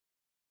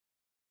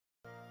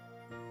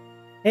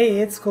Hey,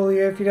 it's cool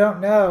here if you don't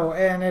know,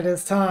 and it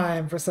is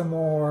time for some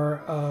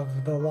more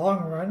of the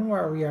long run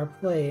where we are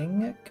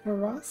playing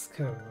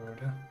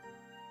CrossCode.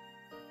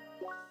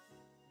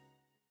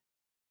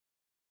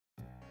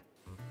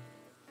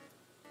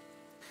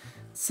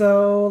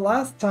 So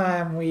last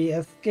time we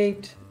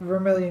escaped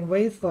Vermilion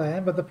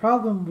Wasteland, but the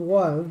problem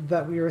was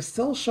that we were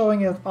still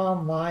showing us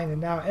online, and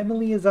now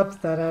Emily is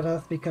upset at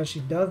us because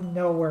she doesn't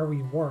know where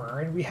we were,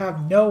 and we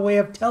have no way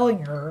of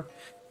telling her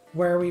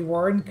where we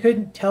were and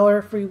couldn't tell her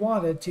if we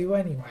wanted to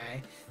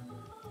anyway.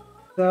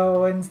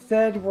 So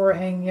instead, we're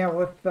hanging out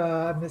with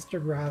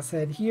Mr.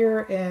 Grasshead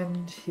here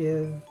and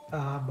his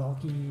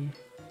bulky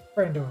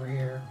friend over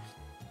here,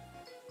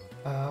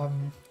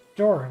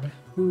 Jordan,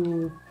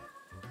 who,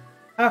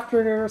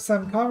 after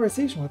some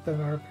conversation with them,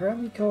 are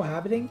apparently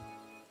cohabiting.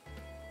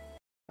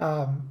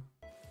 Um,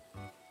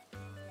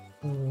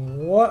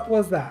 what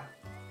was that?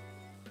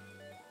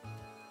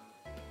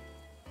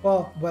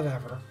 Well,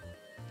 whatever.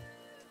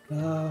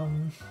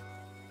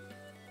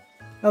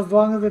 As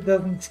long as it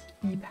doesn't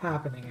keep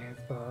happening, I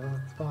suppose,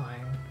 it's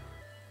fine.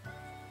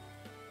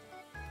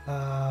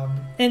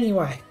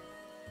 Anyway,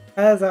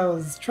 as I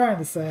was trying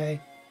to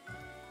say,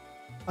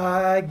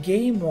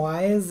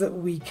 game-wise,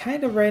 we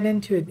kind of ran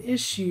into an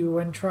issue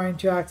when trying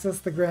to access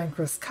the Grand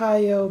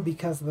Criscayo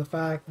because of the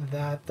fact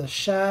that the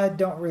Shad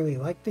don't really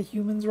like the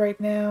humans right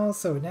now,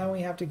 so now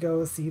we have to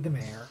go see the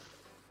mayor.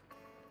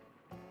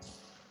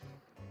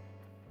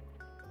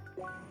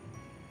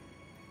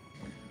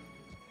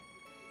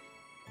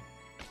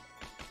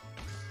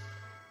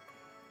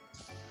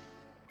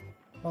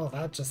 Oh,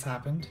 that just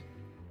happened.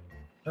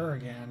 Her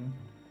again.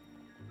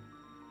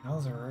 That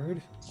was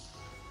rude.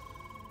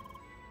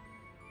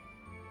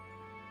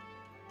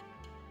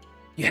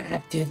 You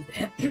have to...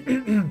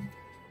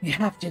 you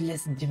have to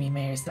listen to me,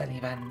 Mayor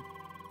Sullivan.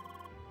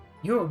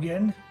 You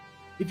again?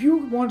 If you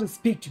want to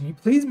speak to me,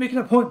 please make an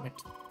appointment.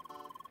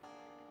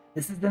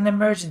 This is an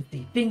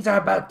emergency. Things are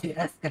about to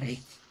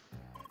escalate.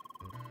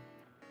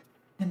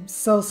 I'm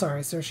so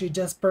sorry, sir. She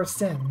just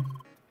burst in.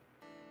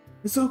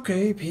 It's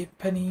okay,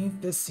 Penny.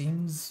 This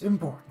seems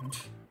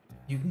important.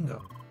 You can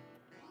go.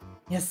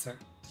 Yes, sir.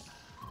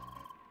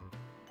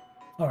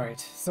 Alright,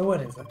 so what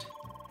is it?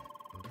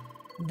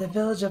 The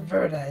village of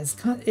Verda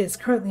is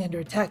currently under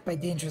attack by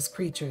dangerous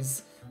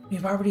creatures.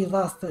 We've already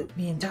lost the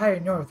entire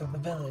north of the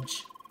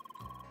village.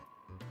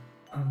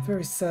 I'm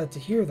very sad to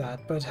hear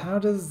that, but how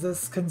does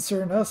this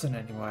concern us in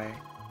any way?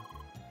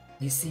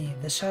 You see,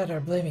 the Shad are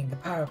blaming the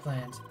power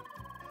plant.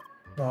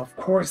 Well, of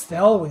course they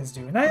always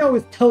do, and I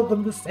always tell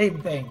them the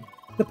same thing.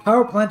 The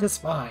power plant is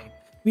fine.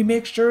 We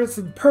make sure it's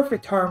in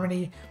perfect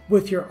harmony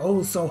with your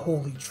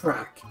oh-so-holy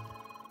track.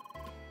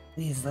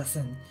 Please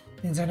listen.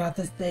 Things are not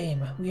the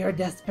same. We are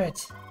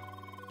desperate.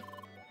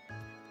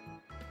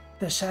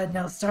 The Shad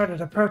now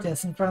started a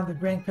protest in front of the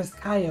Grand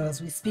Criscayo as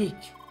we speak.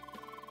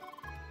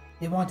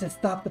 They want to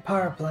stop the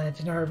power plant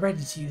and are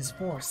ready to use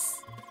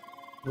force.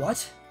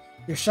 What?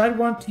 Your Shad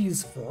want to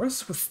use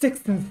force with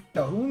sticks and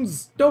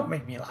stones? Don't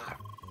make me laugh.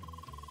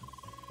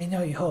 I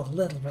know you hold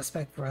little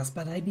respect for us,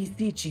 but I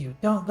beseech you,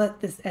 don't let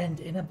this end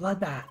in a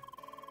bloodbath.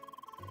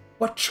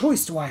 What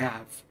choice do I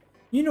have?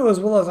 You know as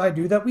well as I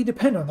do that we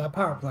depend on that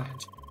power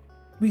plant.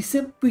 We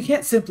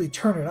can't simply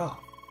turn it off.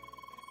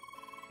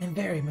 I'm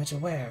very much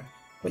aware.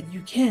 What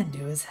you can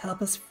do is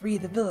help us free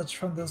the village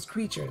from those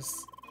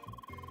creatures.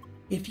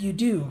 If you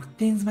do,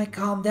 things might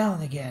calm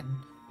down again.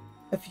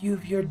 A few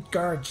of your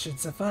guards should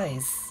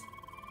suffice.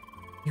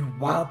 You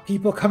wild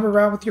people come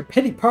around with your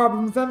petty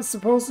problems. I'm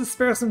supposed to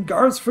spare some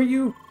guards for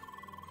you?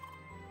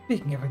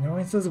 Speaking of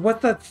annoyances,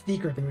 what's that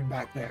sneaker doing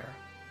back there?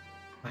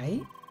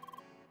 Right?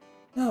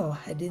 No,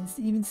 I didn't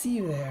even see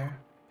you there.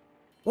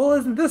 Well,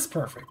 isn't this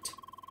perfect?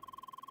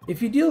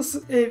 If you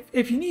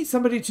need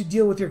somebody to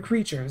deal with your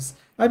creatures,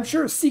 I'm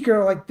sure a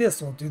seeker like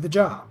this will do the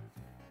job.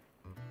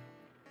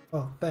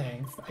 Well,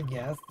 thanks, I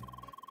guess.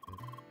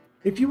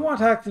 If you want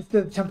access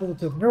to the temple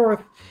to the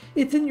north,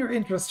 it's in your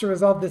interest to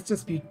resolve this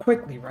dispute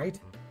quickly, right?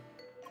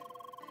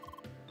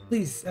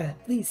 Please,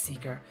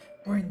 Seeker.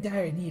 We're in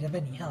dire need of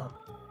any help.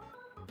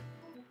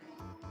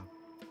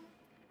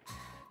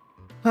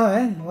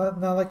 Hi, well,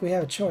 not like we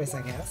have a choice,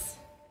 I guess.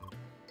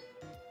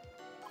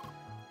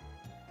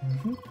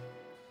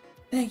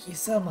 Thank you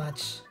so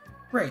much.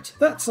 Great,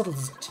 that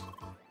settles it.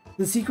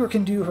 The Seeker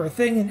can do her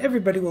thing and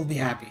everybody will be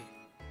happy.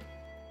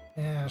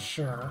 Yeah,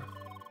 sure.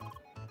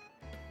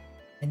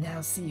 I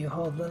now see you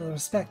hold little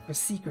respect for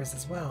Seekers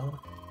as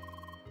well.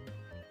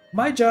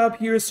 My job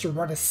here is to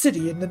run a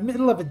city in the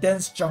middle of a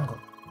dense jungle.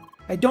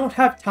 I don't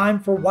have time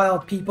for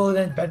wild people and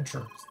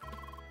adventurers.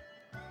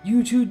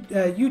 You two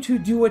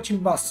do what you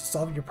must to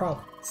solve your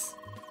problems.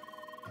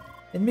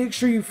 And make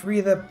sure you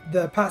free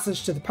the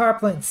passage to the power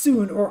plant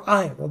soon, or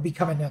I will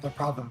become another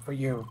problem for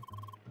you.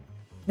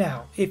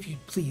 Now, if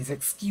you'd please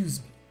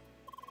excuse me.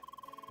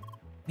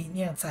 Meet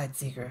me outside,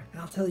 Seeker.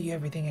 I'll tell you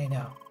everything I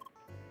know.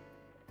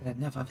 But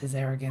enough of his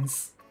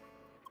arrogance.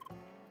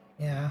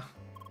 Yeah.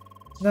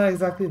 Not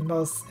exactly the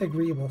most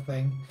agreeable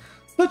thing.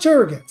 Such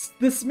arrogance!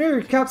 This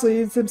mayor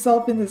encapsulates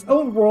himself in his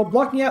own world,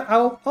 blocking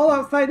out all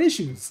outside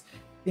issues.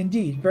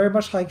 Indeed, very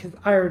much like his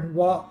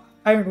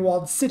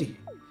iron-walled city.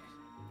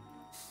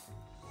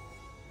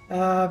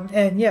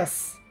 And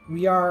yes,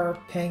 we are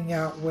hanging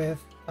out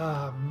with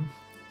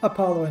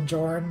Apollo and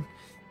Jorn.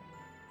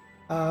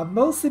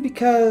 Mostly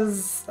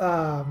because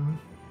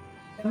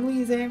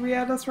Emily is angry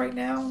at us right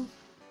now.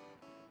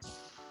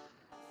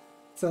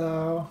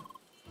 So...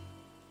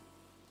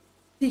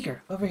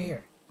 Seeker, over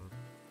here.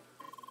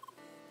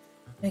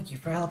 Thank you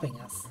for helping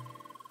us.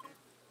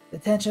 The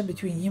tension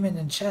between human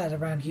and Shad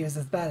around here is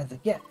as bad as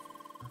it gets.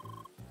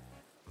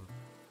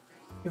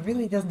 It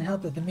really doesn't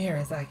help that the mirror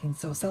is acting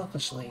so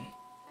selfishly.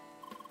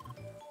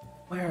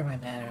 Where are my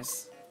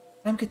manners?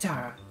 I'm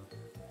Katara.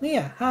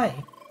 Leah,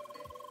 hi.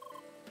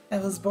 I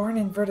was born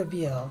in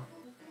Verdaville,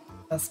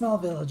 a small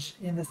village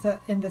in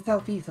the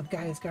southeast of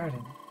Gaia's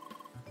Garden.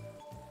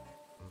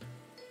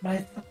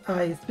 I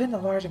spend a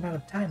large amount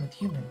of time with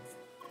humans.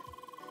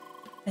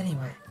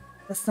 Anyway,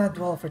 let's not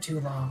dwell for too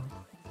long.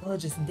 The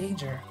village is in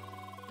danger.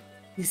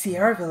 You see,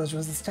 our village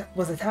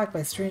was attacked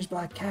by strange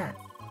black cats.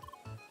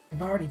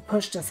 They've already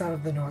pushed us out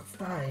of the north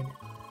side.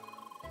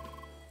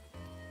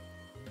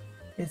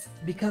 It's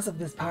because of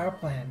this power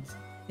plant.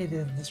 It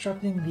is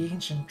disrupting the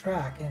ancient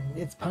track, and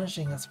it's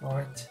punishing us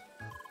for it.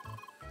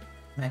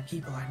 My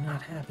people are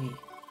not happy.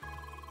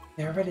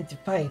 They are ready to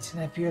fight,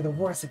 and I fear the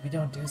worst if we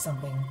don't do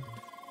something.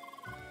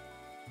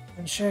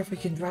 I'm sure if we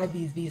can drive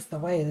these beasts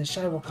away, the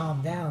Shad will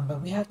calm down,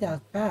 but we have to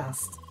act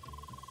fast.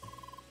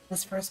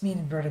 Let's first meet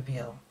in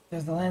Verdaville.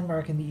 There's a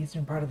landmark in the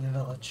eastern part of the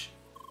village.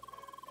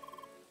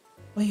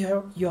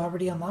 Well, you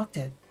already unlocked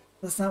it.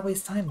 Let's not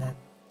waste time then.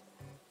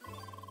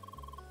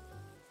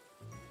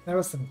 That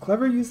was some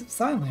clever use of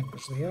sign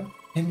language, Leah.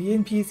 And the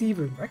NPC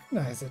even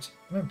recognized it.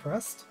 I'm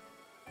impressed.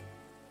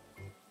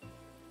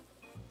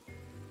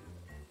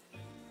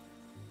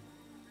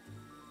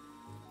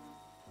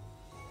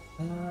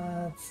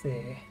 Let's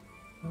see.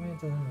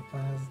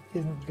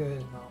 Isn't good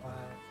and all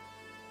that.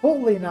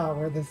 Totally not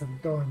where this is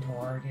going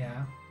toward,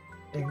 yeah.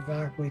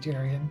 Exactly,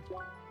 Tyrion.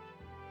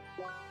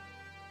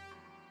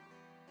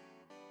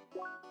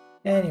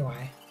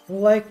 Anyway,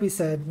 like we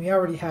said, we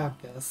already have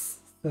this,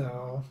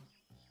 so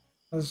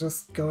let's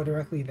just go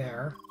directly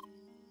there.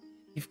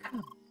 You've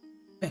come.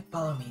 Quick,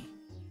 follow me.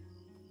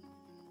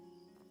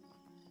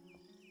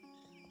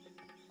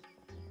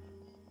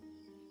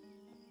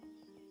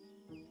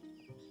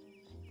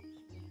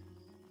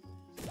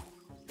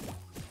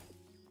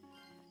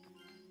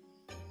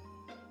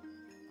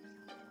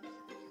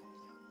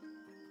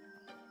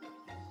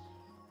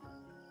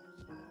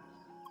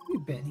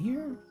 We've been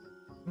here?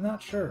 I'm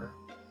not sure.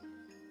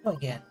 Hello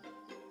again.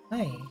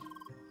 Hi.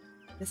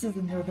 This is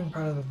the northern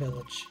part of the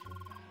village.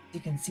 As you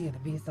can see, the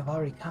beasts have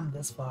already come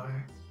this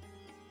far.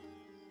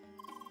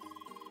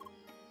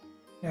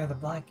 There are the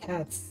black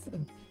cats.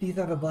 These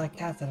are the black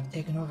cats that have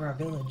taken over our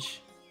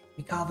village.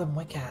 We call them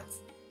White Cats.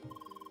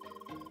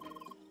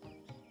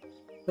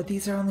 But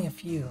these are only a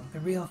few. The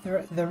real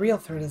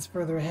threat is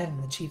further ahead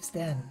in the chief's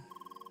den.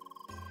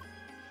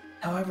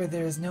 However,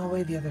 there is no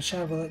way the other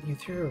Shad will let you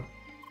through.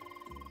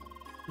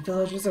 The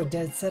villagers are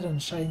dead set on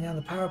shutting down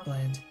the power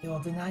plant. They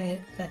will deny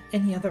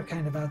any other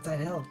kind of outside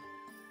help.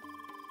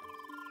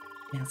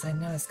 Yes, I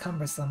know it's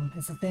cumbersome.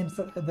 It's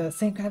the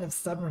same kind of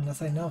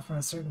stubbornness I know from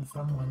a certain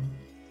someone.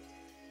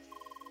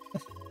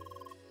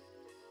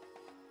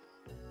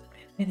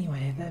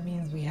 Anyway, that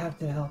means we have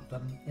to help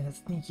them in a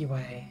sneaky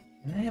way.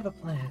 And I have a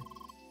plan.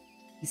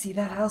 You see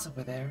that house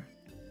over there?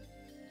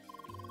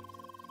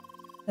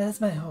 That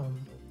is my home.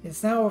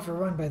 It's now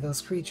overrun by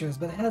those creatures,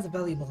 but it has a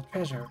valuable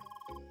treasure.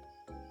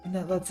 And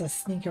that lets us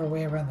sneak our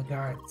way around the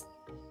guards.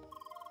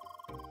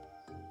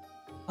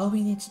 All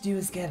we need to do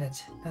is get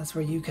it. That's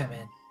where you come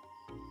in.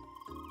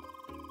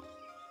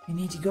 You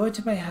need to go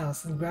into my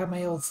house and grab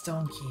my old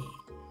stone key.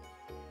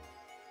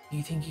 Do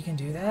you think you can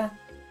do that?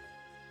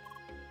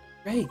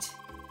 Great.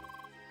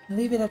 I'll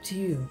leave it up to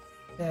you,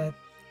 that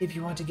if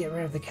you want to get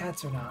rid of the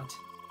cats or not.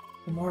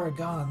 The more are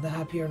gone, the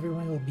happier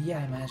everyone will be,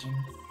 I imagine.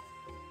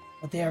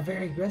 But they are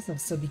very aggressive,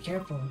 so be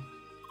careful.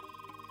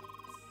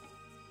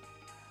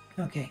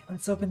 Okay,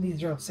 let's open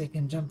these ropes so you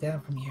can jump down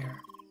from here.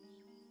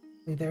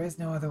 There is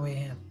no other way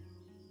in.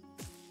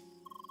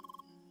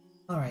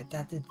 Alright,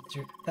 that did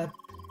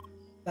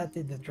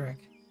the trick.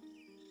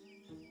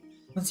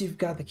 Once you've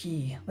got the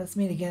key, let's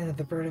meet again at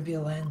the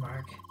Verdaville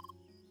landmark.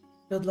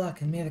 Good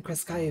luck, and may the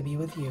Kreskaia be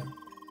with you.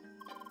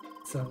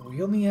 So,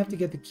 we only have to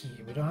get the key.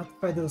 We don't have to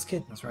fight those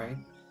kittens, right?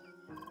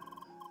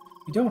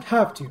 We don't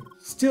have to.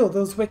 Still,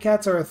 those White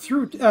Cats are a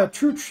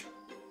true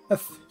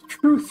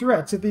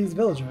threat to these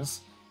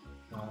villagers.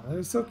 Oh,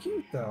 they're so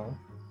cute, though.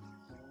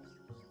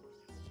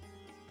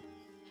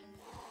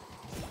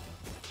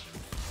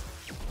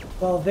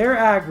 Well, they're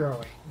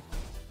aggroing,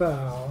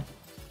 so...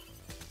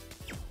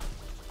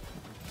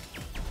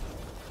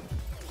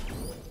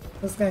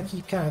 I'm just gonna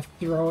keep kind of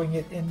throwing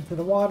it into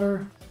the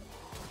water.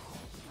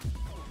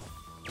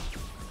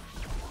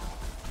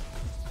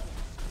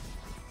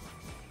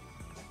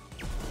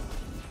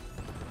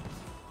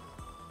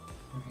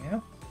 There we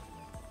go.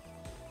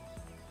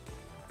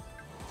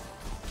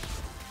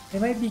 They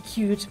might be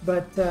cute,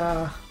 but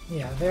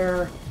yeah,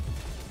 they're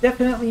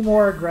definitely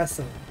more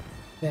aggressive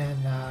than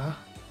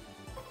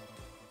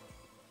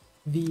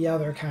the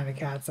other kind of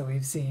cats that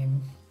we've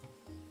seen.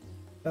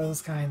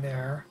 Those kind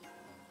there.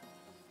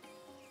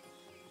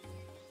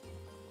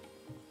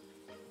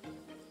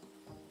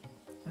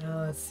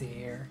 Let's see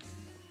here.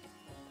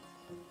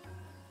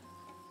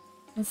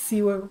 Let's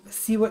see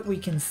what we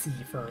can see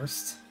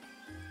first.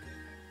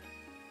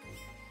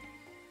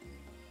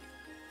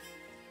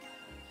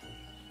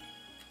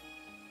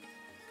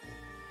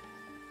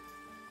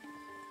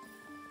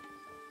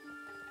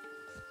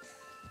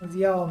 As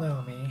y'all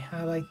know me,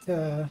 I like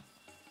to...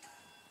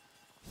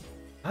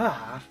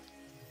 Ah,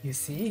 you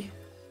see?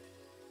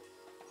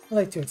 I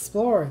like to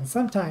explore, and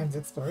sometimes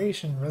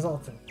exploration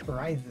results in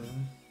prizes.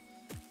 In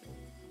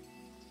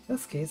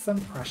this case,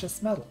 some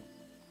precious metal.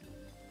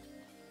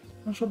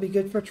 Which will be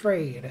good for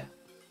trade.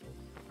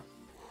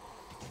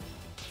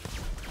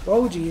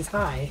 Oh geez,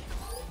 hi.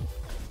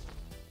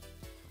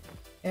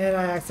 And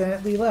I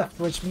accidentally left,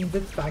 which means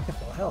it's back to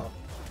full health.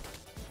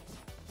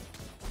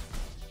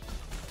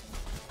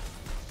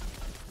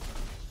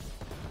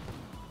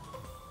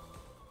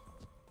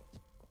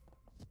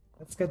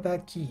 Let's get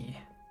that key.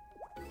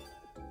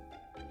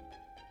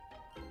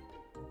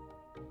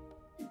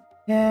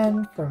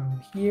 And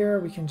from here,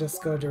 we can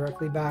just go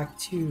directly back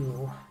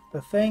to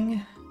the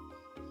thing.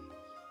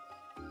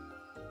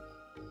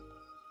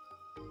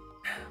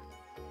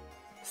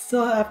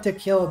 Still have to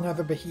kill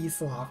another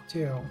Behemoth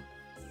too.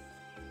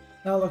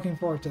 Not looking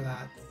forward to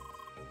that.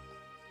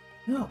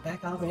 No,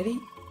 back already?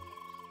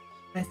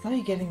 I saw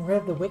you getting rid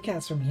of the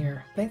Wickhouse from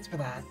here. Thanks for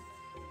that.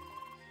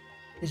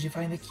 Did you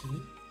find the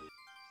key?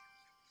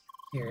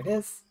 Here it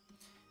is.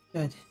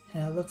 Good,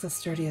 and it looks as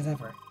sturdy as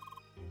ever.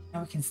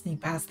 Now we can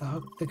sneak past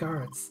the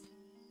guards.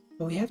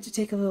 But we have to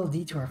take a little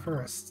detour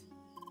first.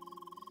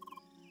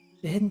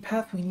 The hidden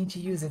path we need to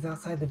use is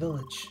outside the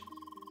village.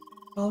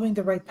 Following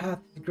the right path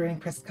to the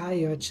Grand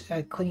Crescayo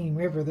at Clinging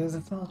River, there's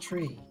a small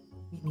tree.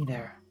 Meet me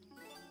there.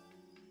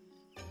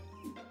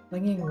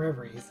 Clinging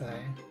River, you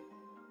say?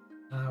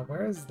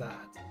 Where is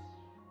that?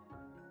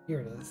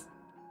 Here it is.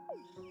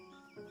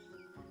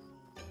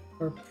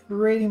 We're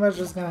pretty much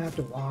just gonna have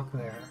to walk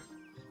there.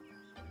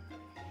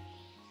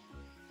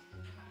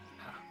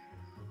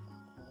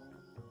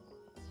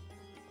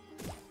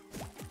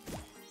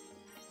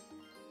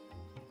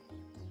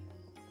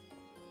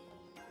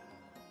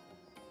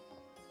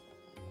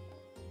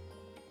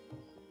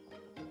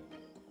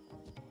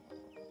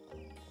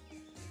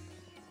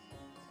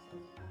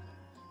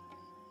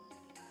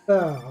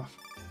 So,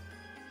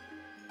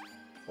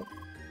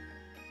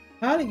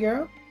 howdy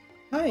girl.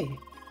 Hi.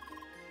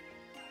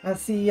 I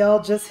see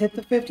y'all just hit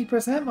the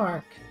 50%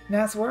 mark.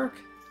 Nice work.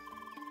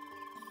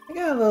 I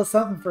got a little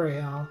something for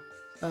y'all.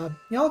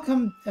 Y'all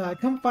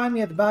come find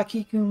me at the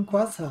Bakikun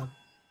Quest Hub.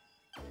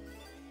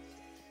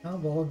 Well,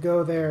 we'll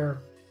go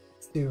there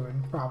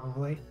soon,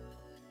 probably.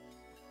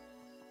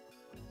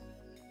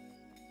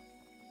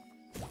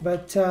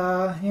 But,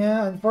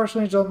 yeah,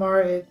 unfortunately,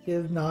 Jolmar, it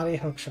is not a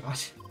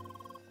hookshot.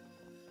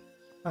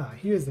 Ah,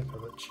 here's the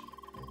village.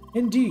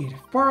 Indeed,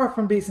 far off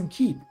from Basin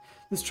Keep,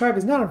 this tribe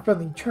is not on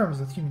friendly terms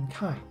with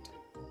humankind.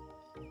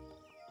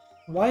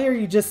 Why are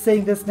you just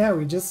saying this now?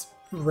 We just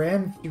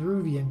ran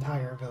through the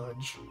entire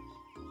village.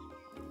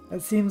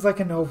 That seems like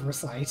an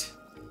oversight.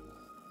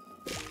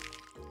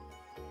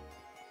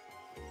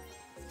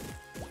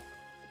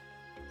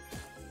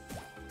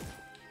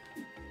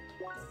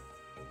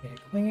 Okay,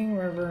 Clinging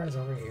River is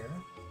over here.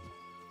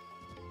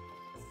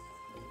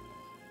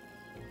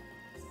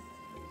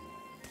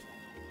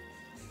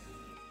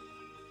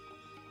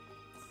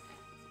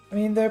 I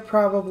mean, there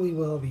probably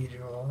will be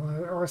Jewel,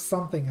 or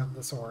something of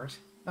the sort.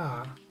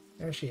 Ah,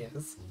 there she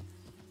is.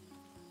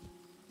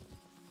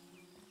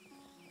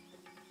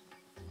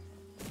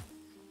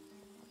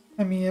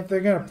 I mean, if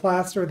they're gonna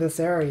plaster this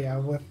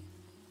area with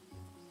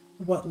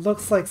what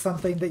looks like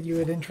something that you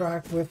would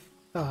interact with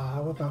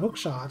a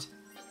hookshot.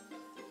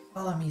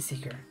 Follow me,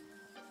 Seeker.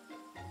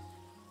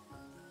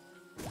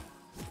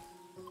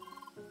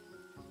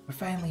 We're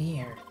finally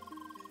here.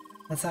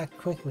 Let's act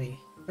quickly.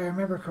 If I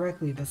remember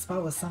correctly, the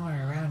spot was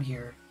somewhere around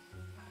here.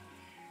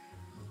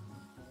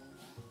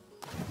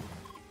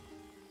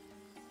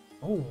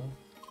 Oh.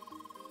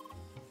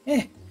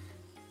 I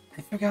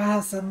forgot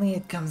how suddenly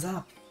it comes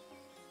up.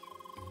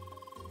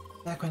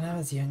 Back when I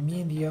was young,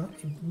 me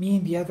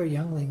and the other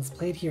younglings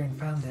played here and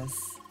found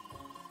this.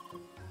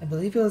 I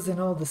believe it was an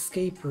old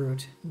escape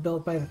route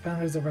built by the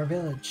founders of our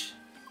village.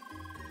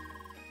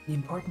 The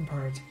important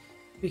part,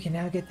 we can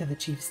now get to the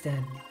chief's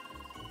den.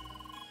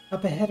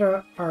 Up ahead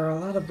are a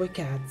lot of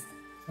Wickats,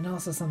 and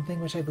also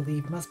something which I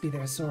believe must be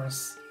their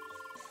source.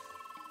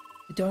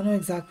 I don't know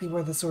exactly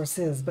where the source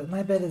is, but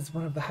my bet is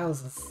one of the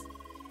houses.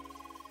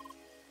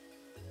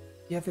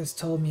 The others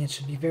told me it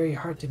should be very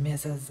hard to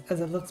miss as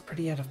it looks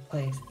pretty out of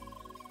place.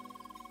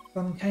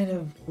 Some kind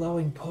of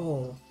glowing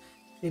pole.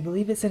 They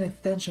believe it's an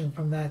extension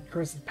from that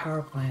cursed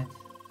power plant.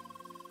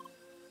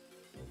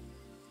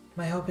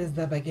 My hope is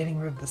that by getting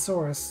rid of the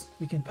source,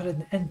 we can put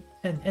an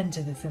end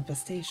to this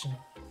infestation.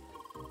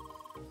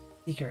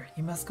 Seeker,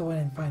 you must go in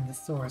and find the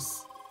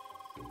source.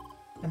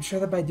 I'm sure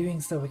that by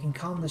doing so we can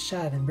calm the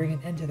Shad and bring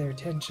an end to their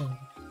tension.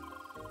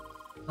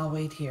 I'll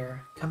wait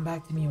here. Come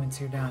back to me once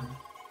you're done.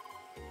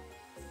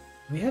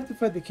 Do we have to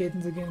fight the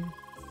kittens again?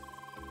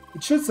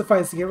 It should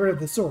suffice to get rid of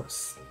the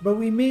source, but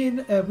we may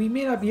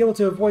not be able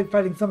to avoid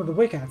fighting some of the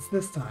Wickats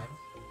this time.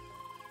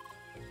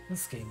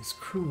 This game's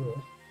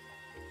cruel.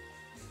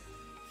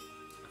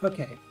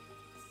 Okay.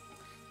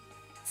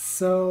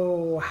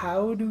 So,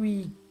 how do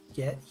we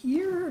get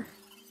here?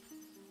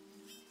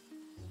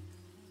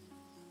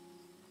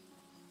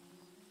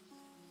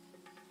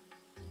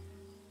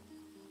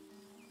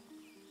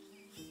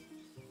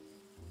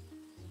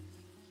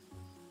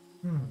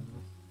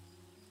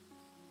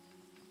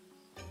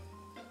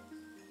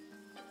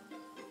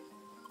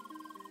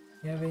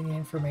 You have any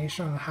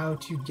information on how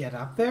to get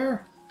up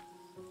there?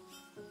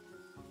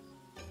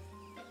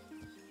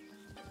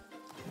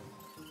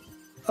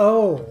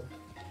 Oh.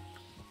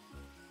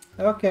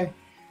 Okay.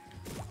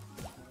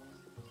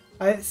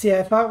 I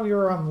thought we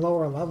were on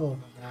lower level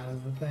than that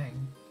is the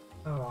thing.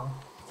 Oh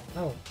well.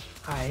 Oh,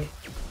 hi.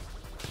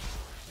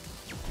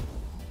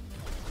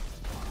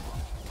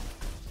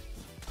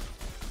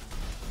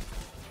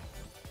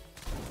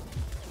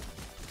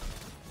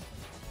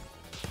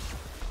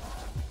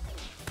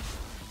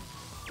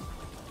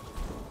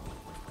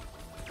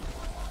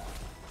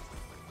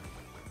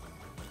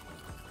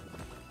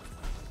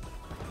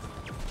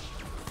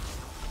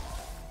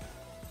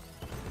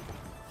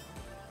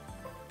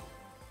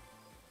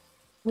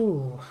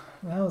 Ooh,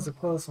 that was a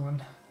close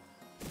one.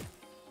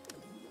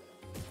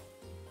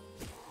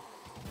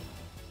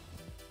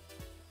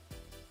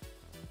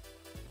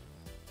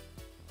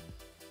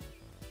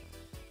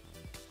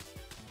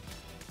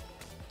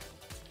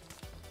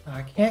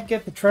 I can't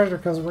get the treasure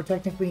because we're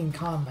technically in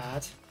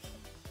combat.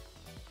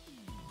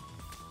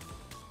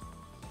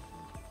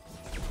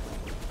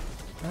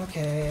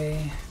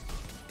 Okay.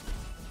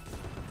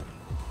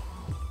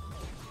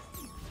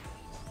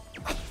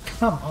 Oh,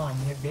 come on,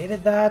 you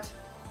evaded that?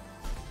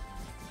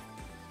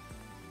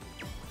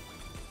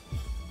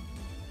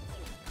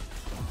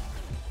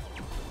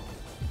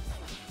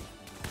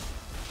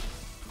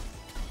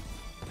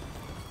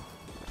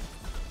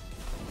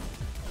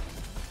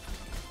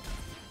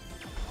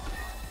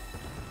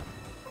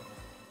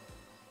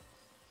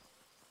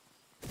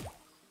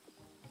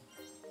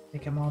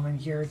 Take a moment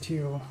here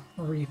to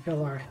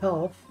refill our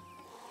health.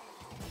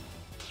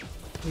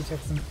 We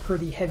took some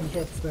pretty heavy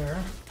hits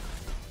there.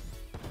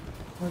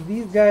 Well,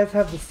 these guys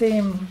have the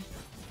same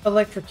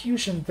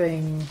electrocution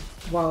thing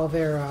while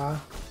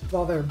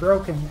they're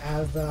broken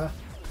as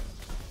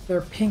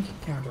their pink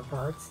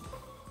counterparts.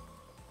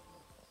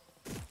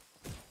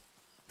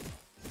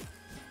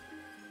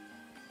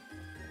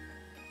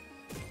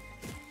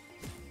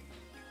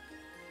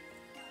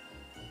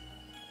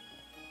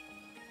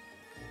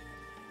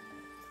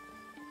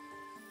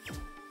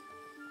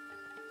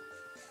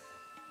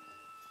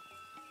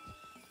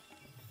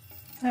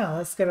 Now,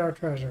 let's get our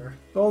treasure.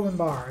 Golden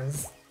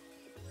bars.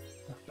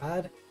 Not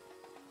bad.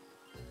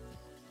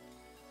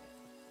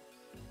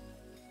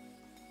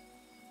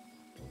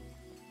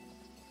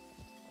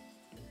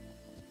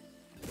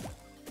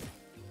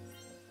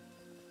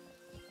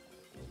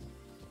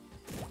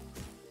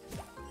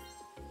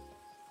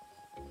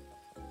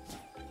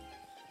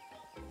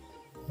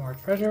 More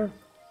treasure.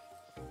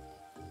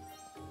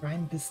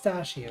 Grind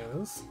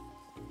pistachios.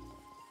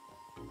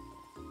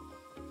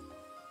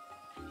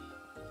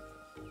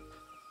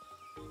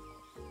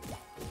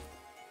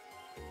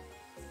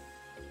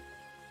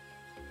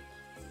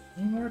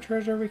 Any more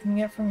treasure we can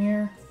get from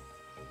here?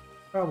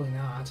 Probably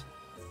not.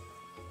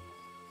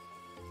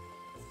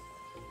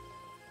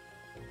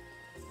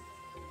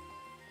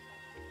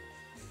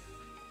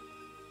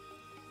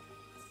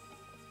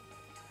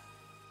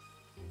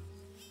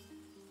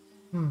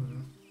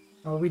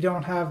 Well, we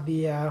don't have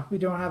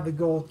the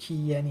gold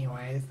key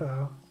anyway,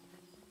 so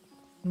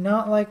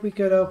not like we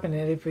could open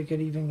it if we could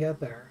even get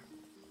there.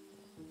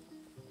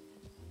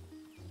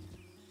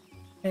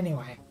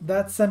 Anyway,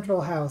 that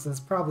central house is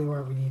probably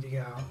where we need to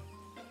go.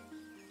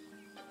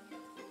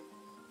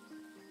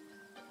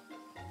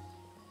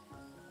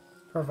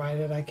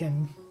 Provided I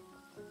can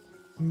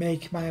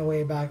make my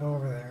way back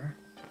over there.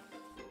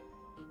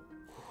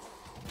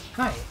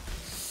 Hi.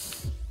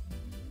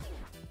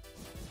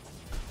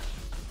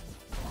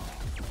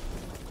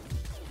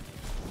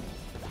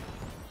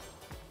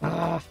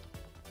 Ah.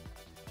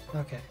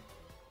 Okay.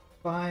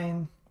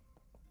 Fine.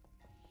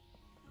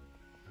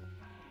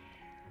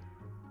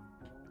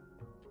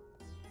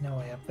 No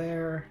way up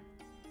there.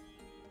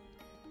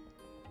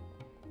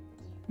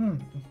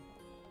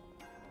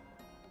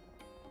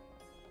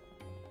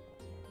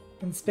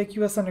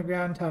 Conspicuous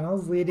underground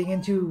tunnels leading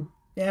into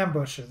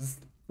ambushes.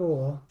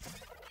 Cool.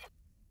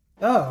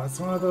 Oh, it's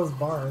one of those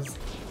bars.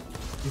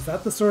 Is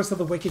that the source of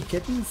the wicked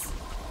kittens?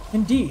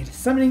 Indeed,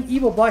 summoning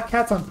evil black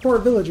cats on poor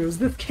villagers,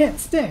 this can't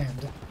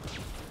stand!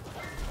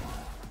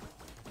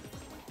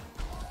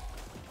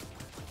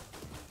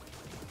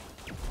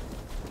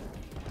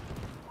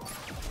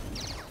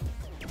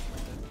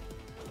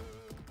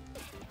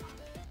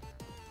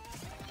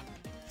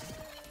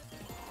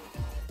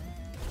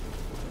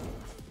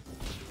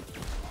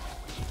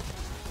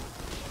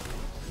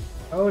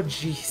 Oh,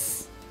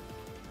 jeez.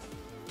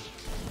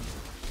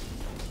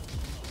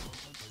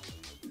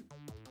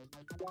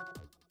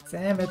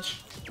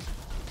 Sandwich.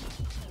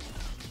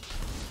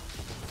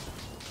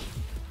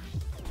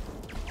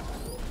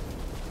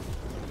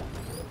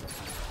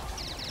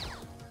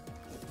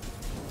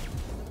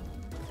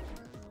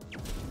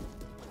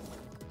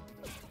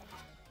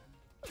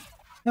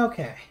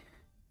 Okay.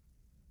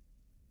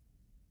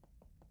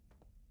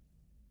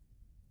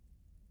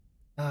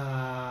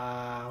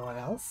 What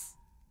else?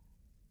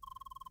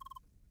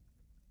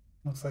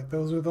 Looks like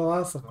those were the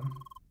last of them.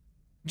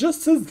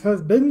 Justice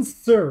has been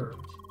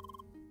served.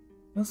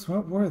 Just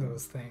what were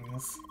those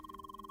things?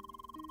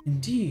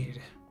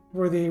 Indeed.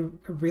 Were they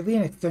really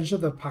an extension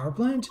of the power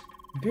plant?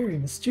 Very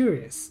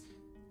mysterious.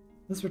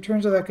 Let's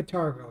return to that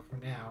Catargo for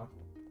now.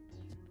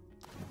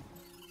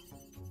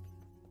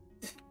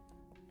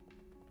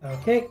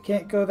 Okay,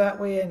 can't go that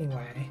way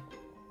anyway.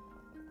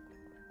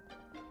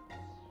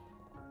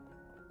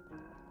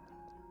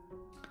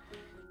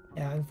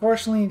 Yeah,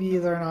 unfortunately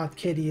these are not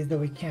kitties that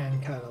we can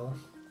cuddle.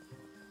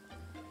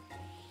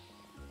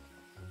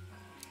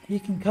 You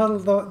can cuddle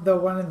the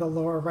one in the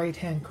lower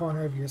right-hand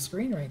corner of your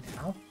screen right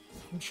now.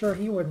 I'm sure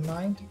he wouldn't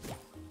mind.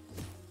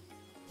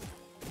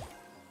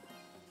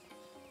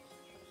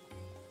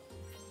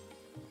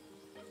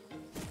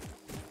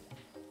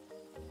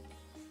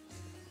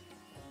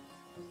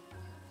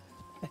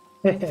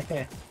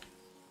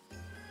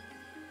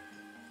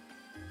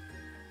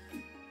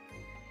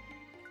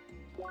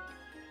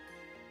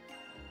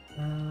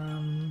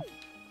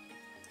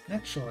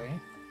 Actually, I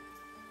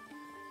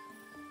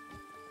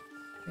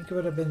think it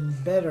would have been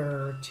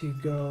better to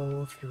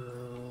go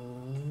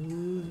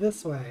through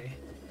this way.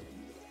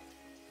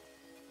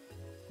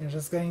 They're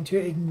just going to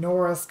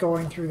ignore us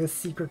going through this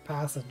secret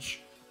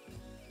passage.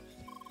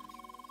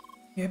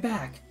 You're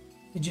back.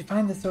 Did you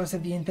find the source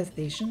of the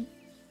infestation?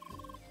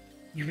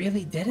 You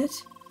really did it?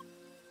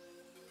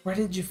 Where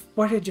did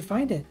you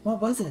find it?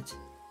 What was it?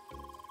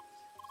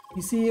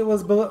 You see, it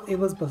was below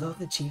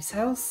The chief's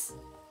house?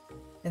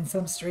 And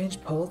some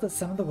strange polls at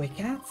some of the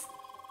Waycats?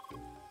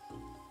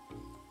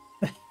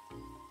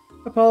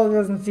 Apollo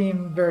doesn't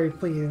seem very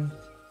pleased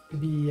to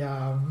be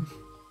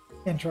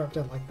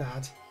interrupted like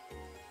that.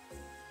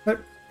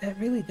 But that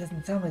really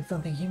doesn't sound like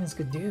something humans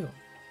could do.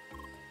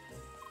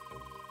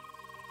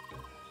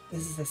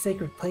 This is a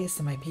sacred place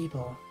to my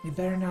people. You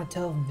better not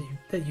tell them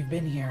that you've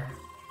been here.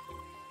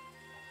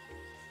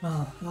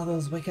 Well, all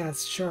those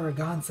Waycats sure are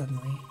gone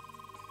suddenly.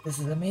 This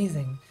is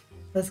amazing.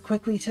 Let's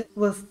quickly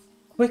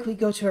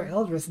go to our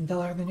Eldris and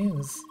tell her the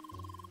news.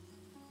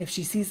 If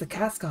she sees the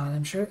cat's gone,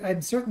 I'm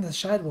certain the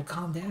Shad will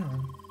calm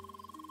down.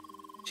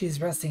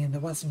 She's resting in the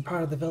western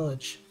part of the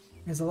village.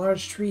 There's a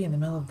large tree in the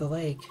middle of the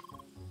lake.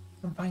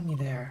 Come find me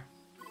there.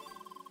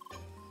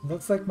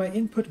 Looks like my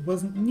input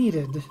wasn't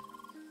needed.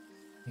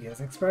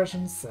 His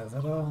expression says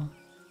it all.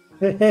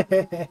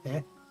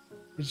 It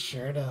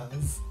sure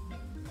does.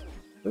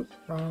 Oop,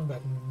 wrong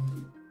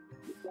button.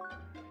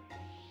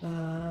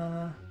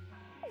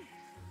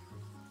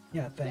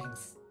 Yeah,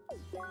 thanks.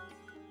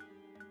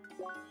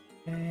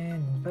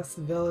 And invest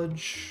the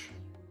village.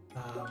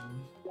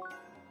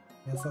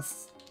 Yes,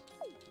 let's...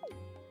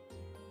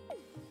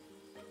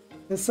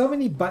 There's so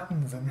many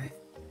buttons in it.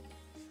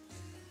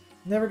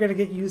 Never gonna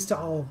get used to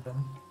all of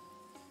them.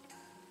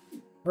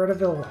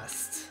 Vertiville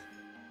West.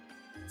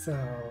 So,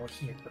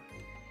 here.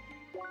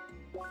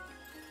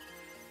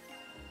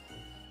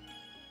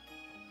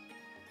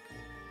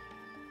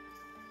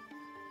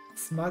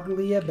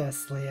 Smuglia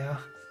Bestlia.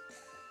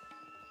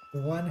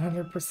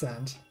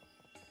 100%.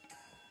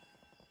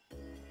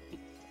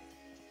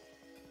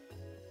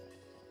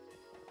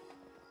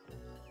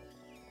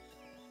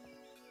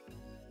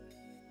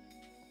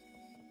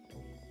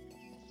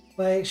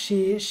 Like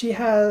she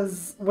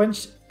has when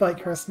she, like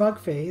her smug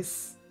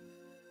face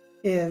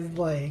is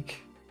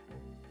like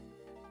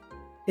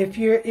if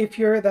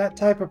you're that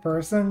type of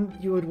person,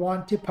 you would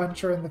want to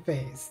punch her in the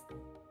face.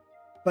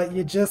 But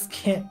you just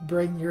can't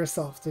bring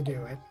yourself to do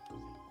it.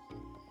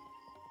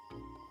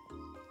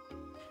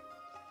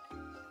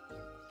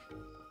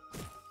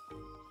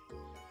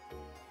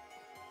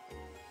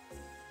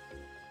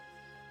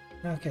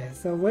 Okay,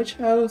 so which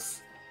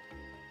house?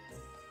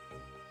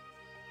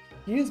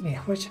 Excuse me,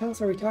 which house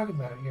are we talking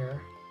about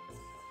here?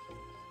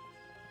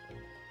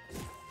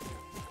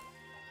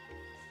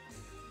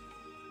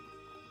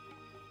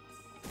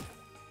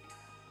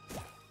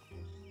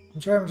 I'm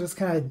sure I'm just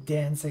kind of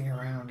dancing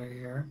around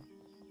here.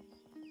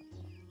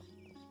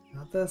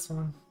 Not this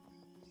one.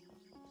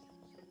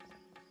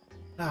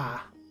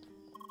 Ah.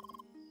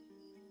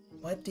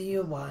 What do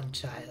you want,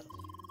 child?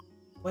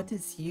 What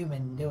is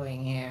human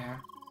doing here?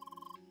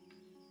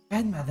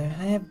 Grandmother,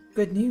 I have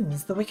good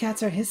news. The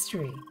Waycats are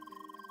history.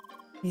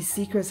 These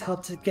seekers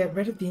helped to get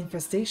rid of the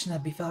infestation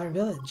that befell our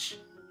village.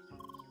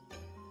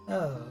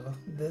 Oh,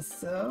 this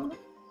so?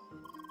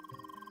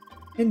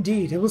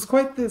 Indeed, it was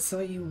quite this. So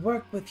you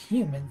work with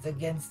humans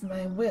against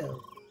my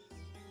will.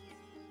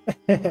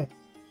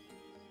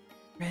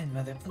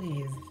 Grandmother,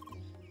 please.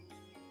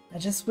 I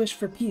just wish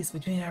for peace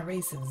between our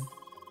races.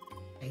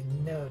 I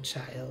know,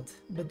 child,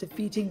 but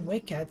defeating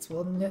white cats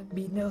will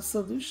be no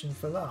solution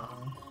for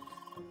long.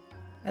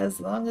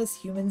 As long as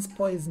humans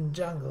poison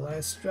jungle,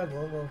 our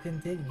struggle will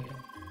continue.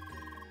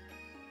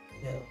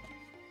 Still,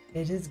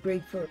 it is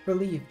great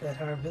relief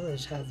that our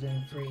village has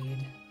been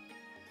freed.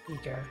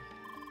 Seeker,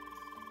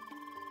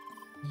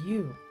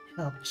 you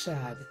helped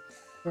Shad.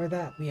 For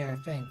that we are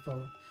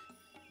thankful.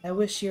 I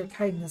wish your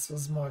kindness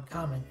was more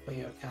common for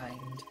your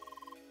kind.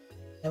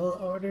 I will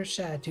order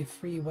Shad to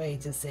free way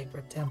to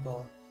Sacred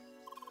Temple.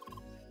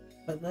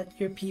 But let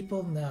your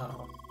people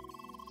know.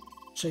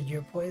 Should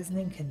your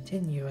poisoning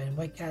continue and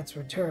white cats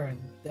return,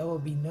 there will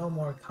be no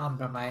more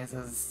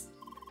compromises.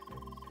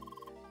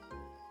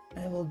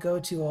 I will go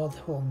to old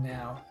home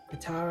now.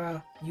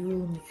 Katara,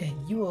 you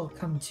will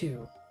come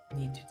too.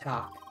 Need to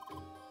talk.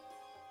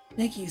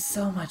 Thank you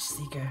so much,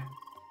 Seeker.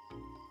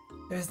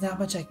 There's not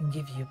much I can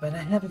give you, but I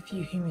have a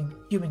few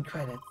human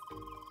credits.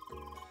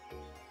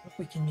 Hope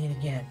we can meet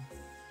again.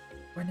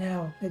 For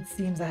now, it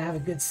seems I have a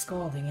good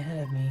scolding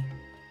ahead of me.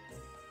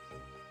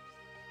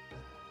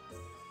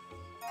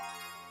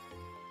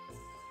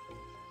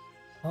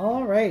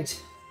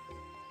 Alright.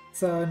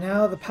 So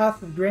now the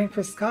path of Grand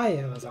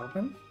Priskaya is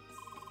open.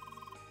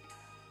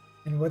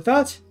 And with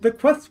that, the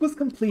quest was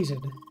completed.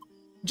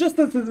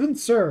 Justice has been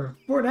served,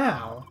 for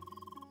now.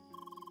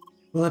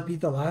 Will it be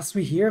the last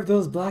we hear of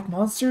those black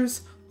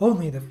monsters?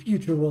 Only the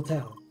future will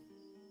tell.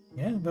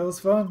 Yeah, that was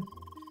fun.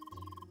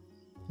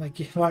 Like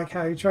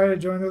how you try to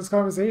join those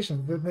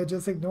conversations, then they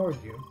just ignored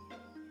you.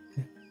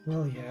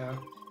 Well, yeah.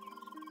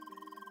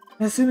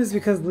 I assume it's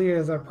because Leah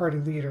is our party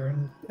leader,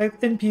 and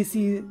the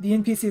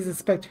NPCs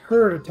expect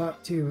her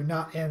to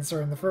not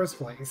answer in the first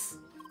place.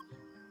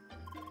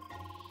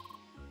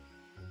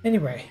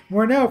 Anyway,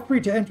 we're now free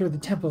to enter the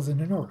temples in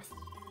the north.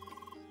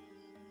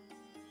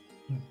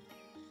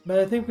 But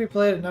I think we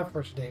played enough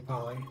for today,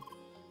 Polly.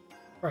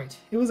 Right,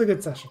 it was a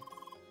good session.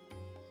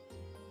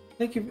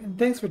 Thank you, and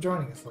thanks for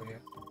joining us, Leah.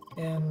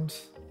 And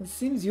it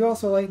seems you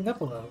also lightened up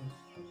a little.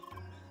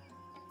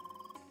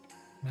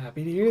 I'm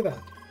happy to hear that.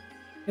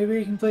 Maybe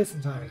we can play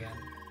some time again.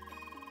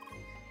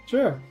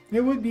 Sure,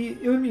 it would be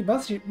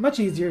much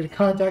easier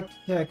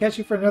to catch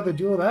you for another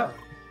duel that way.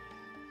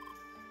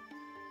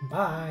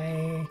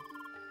 Bye.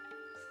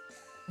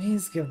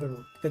 Please give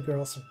the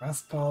girl some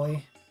rest,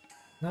 Polly.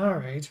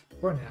 Alright,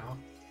 for now.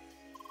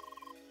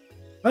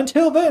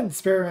 Until then,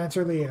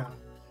 Spearmancer Leah.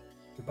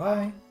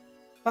 Goodbye.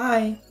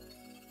 Bye.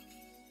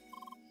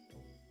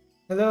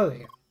 Hello,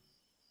 Leah.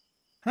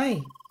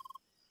 Hi.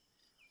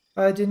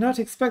 I did not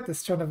expect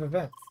this turn of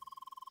events,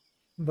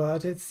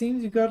 but it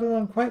seems you got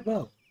along quite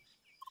well.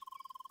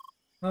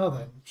 Well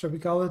then, should we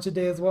call it a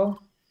day as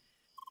well?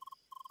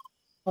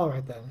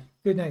 Alright then.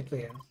 Good night,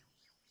 Leah.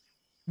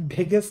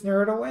 Biggest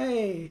nerd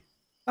away!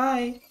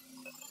 Bye!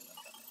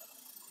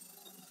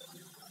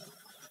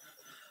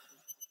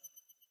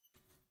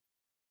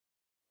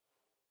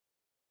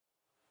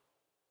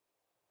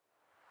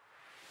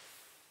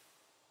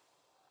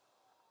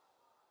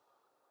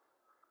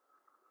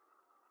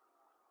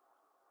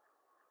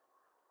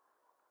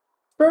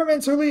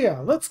 Spearmancer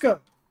Leah, let's go!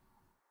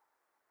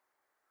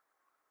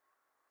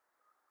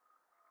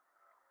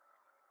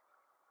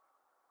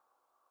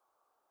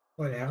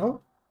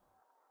 Well?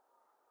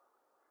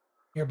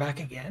 You're back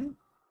again?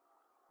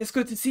 It's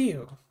good to see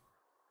you.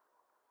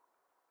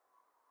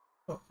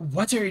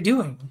 What are you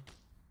doing?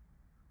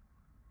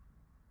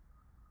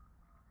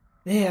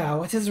 Yeah,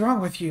 what is wrong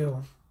with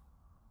you?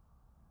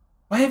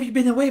 Why have you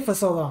been away for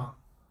so long?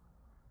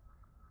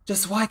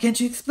 Just why can't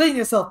you explain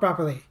yourself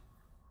properly?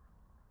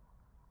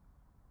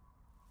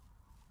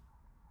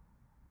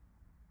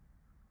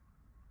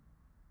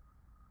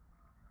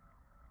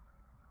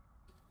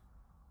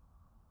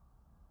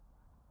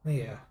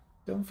 Leah,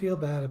 don't feel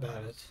bad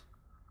about it.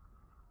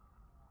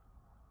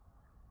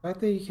 The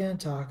fact that you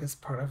can't talk is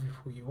part of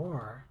who you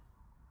are,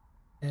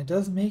 and it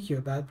doesn't make you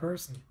a bad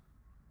person.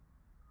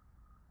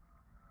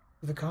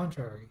 To the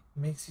contrary, it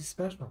makes you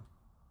special.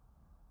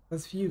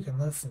 As few can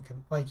listen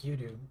like you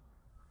do.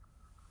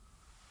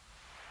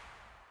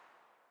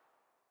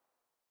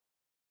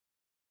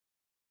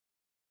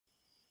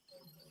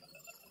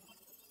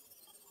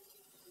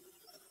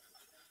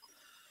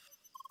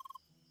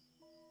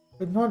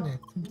 Good morning.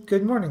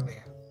 Good morning,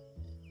 Leah.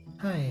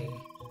 Hi.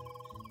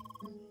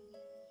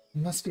 It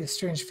must be a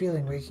strange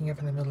feeling waking up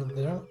in the middle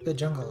of the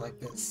jungle like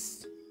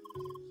this.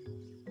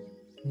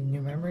 Any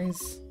new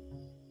memories?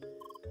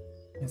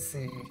 Let's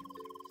see.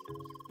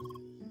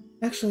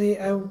 Actually,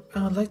 I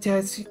would like to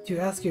ask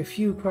you a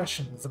few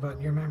questions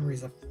about your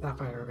memories of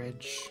Sapphire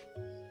Ridge.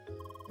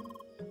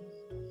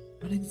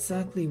 What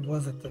exactly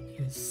was it that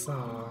you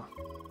saw?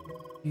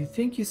 Do you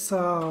think you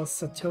saw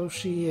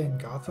Satoshi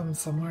and Gotham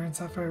somewhere in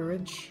Sapphire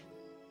Ridge?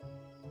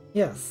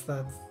 Yes,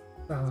 that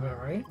sounds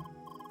about right.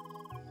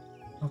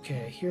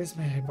 Okay, here's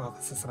my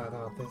hypothesis about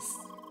all this.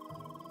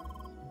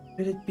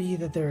 Could it be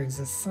that there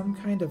exists some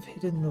kind of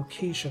hidden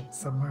location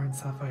somewhere in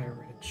Sapphire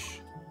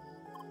Ridge?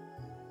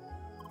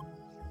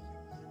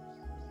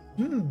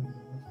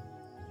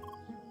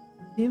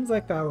 Seems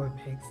like that would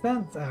make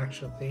sense,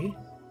 actually.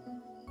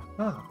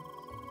 Huh.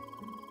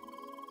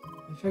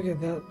 I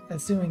figured that,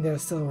 assuming they're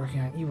still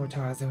working on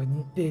Evotars,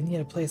 they'd need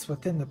a place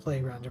within the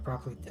playground to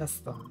properly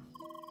test them.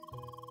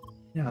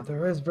 Yeah,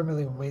 there is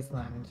Vermilion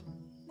Wasteland,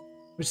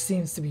 which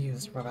seems to be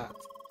used for that.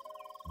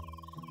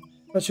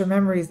 But your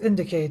memories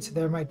indicate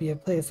there might be a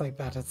place like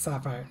that at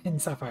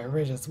Sapphire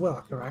Ridge as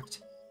well,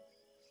 correct?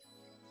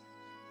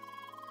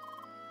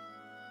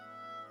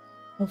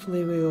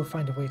 Hopefully we will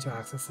find a way to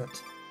access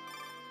it.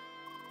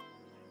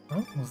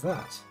 Oh, what was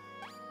that?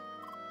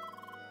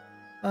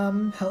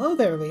 Hello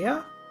there,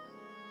 Leah.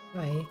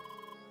 Hi.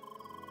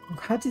 I'm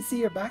glad to see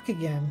you're back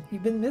again.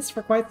 You've been missed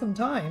for quite some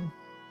time.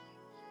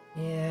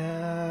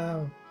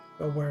 Yeah,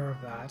 aware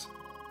of that.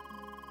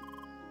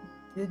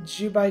 Did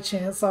you by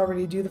chance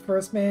already do the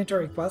first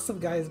mandatory quest of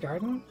Guy's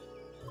Garden?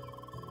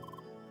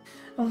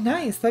 Oh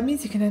nice, that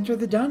means you can enter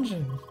the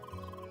dungeon.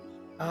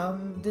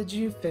 Did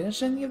you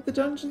finish any of the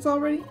dungeons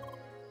already?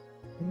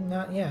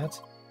 Not yet.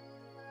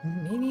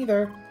 Me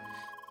neither.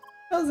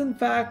 I was in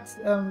fact,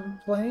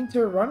 planning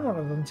to run one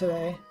of them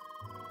today.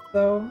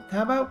 So,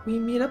 how about we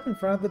meet up in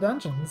front of the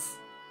dungeons?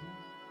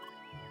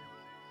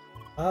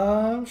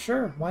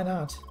 Sure, why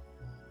not?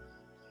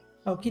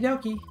 Okie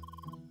dokie.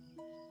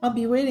 I'll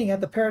be waiting at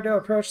the Peridot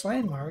Approach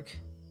landmark.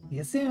 See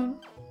you soon.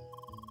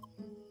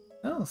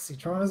 Oh,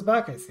 Citron is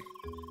back, I see.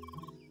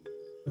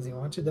 Does he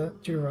want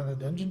to run the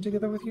dungeon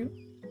together with you?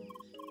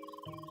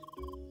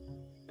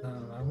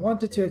 I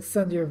wanted to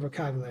extend your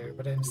vocabulary,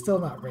 but I'm still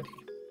not ready.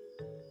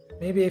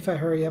 Maybe if I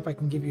hurry up, I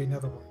can give you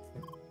another one.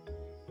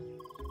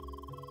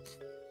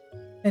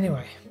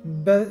 Anyway,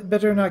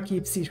 better not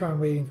keep Citron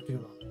waiting for too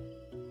long.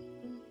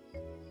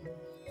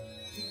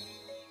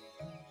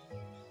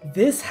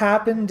 This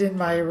happened in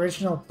my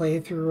original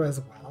playthrough as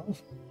well.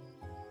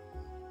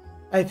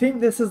 I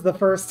think this is the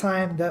first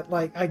time that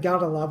like I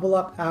got a level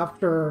up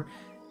after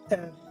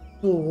a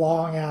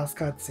long-ass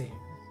cutscene.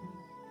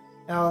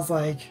 And I was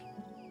like,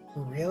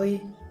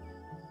 really?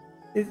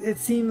 It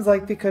seems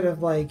like they could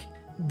have like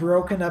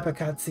broken up a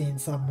cutscene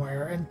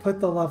somewhere and put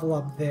the level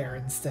up there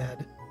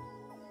instead.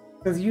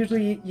 Because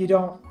usually you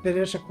don't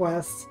finish a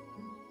quest,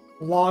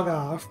 log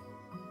off,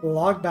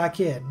 log back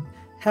in,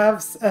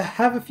 have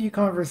a few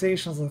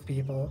conversations with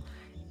people,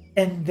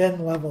 and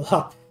then level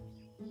up.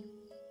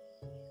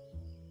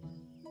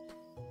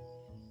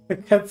 The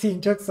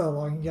cutscene took so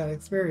long, you got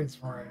experience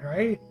for it,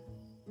 right?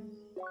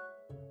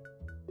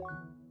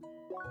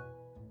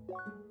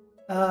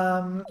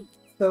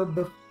 So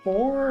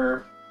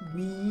before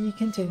we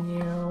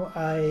continue,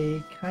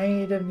 I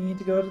kind of need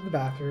to go to the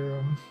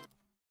bathroom.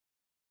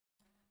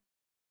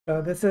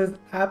 So this is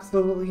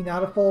absolutely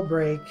not a full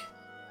break.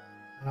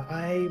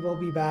 I will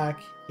be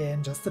back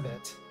in just a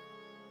bit.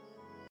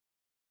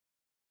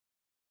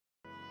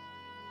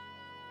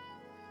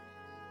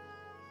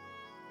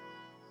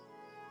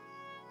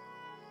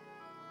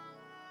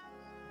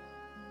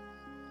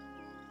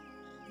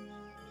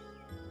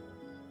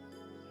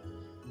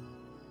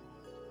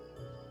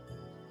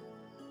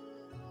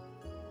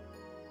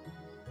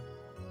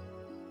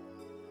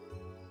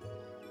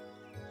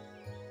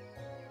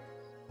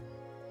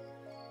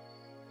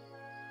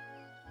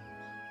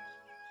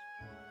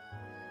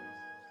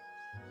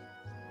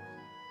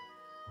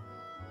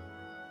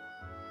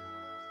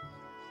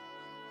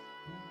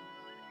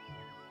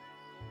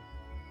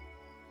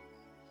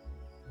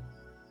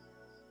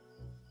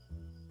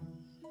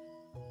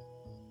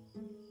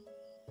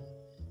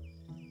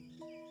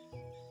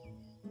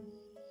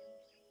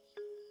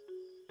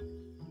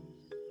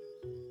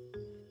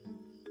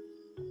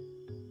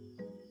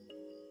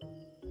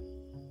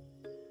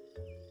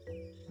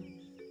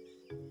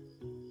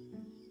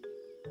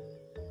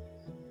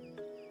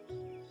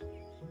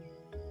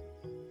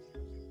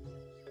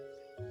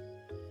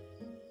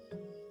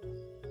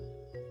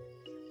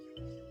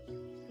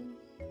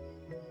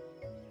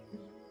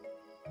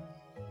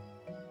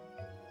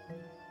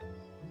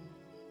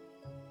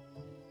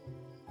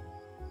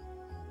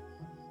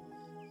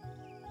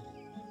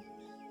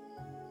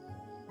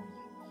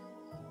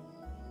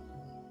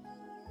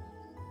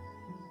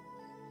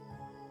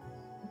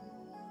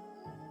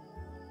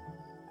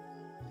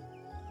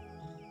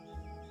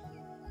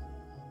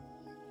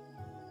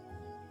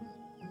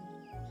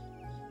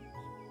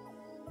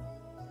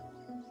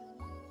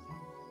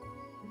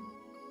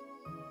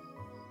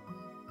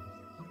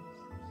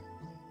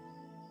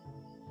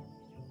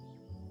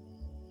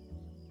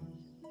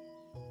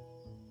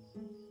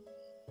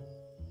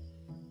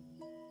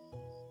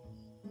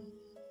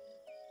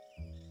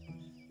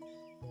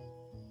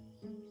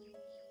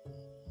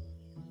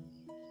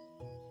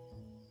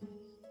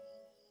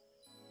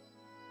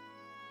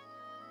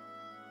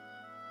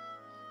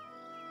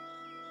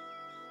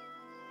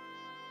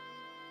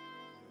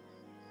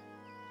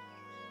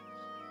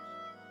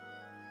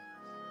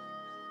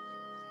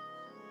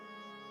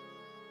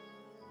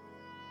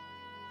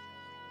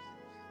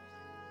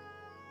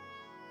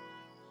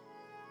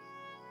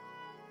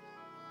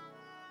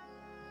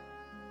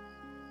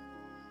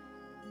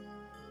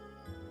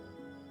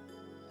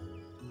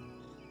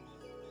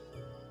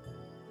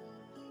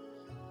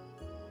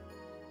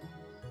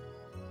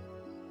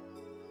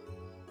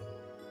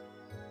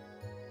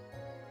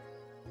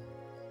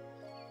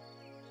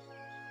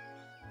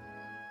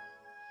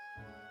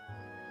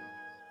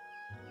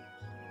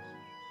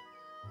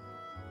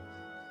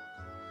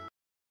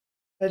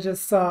 I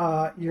just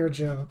saw your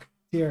joke,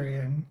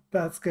 Tyrion.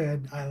 That's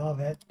good. I love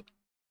it.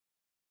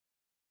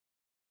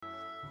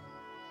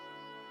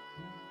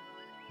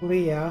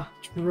 Leah,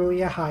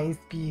 truly a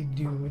high-speed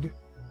dude.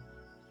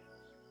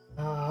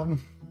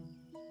 Um.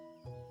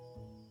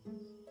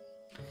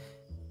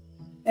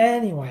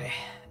 Anyway,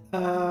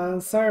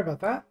 sorry about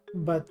that,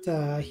 but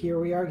here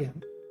we are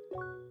again.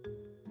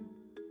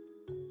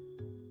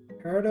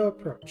 How to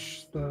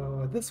approach.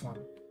 So this one.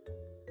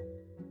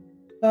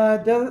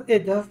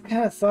 It does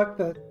kind of suck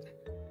that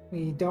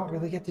we don't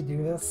really get to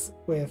do this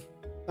with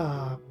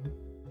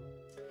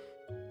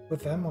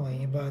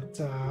Emily,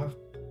 but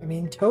I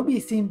mean, Toby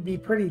seemed to be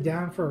pretty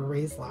down for a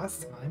raise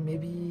last time.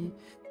 Maybe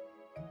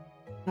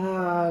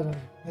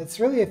it's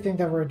really a thing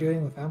that we're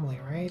doing with Emily,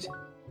 right?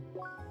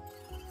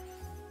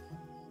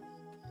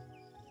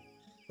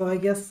 So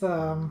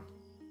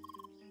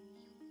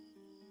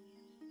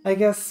I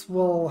guess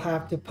we'll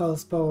have to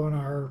postpone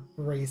our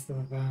race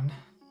then.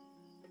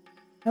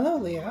 Hello,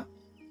 Leah.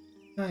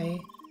 Hi.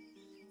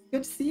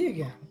 Good to see you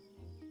again.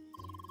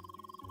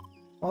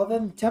 Well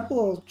then, the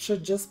temple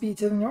should just be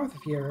to the north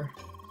of here.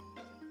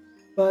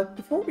 But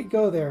before we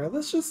go there,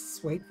 let's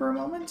just wait for a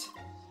moment.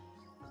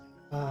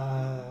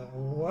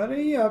 What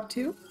are you up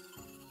to?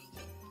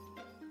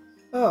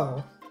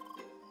 Oh.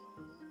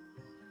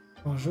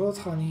 Bonjour,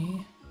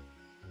 Tony.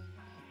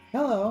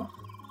 Hello.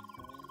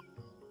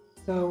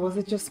 So, was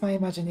it just my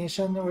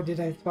imagination, or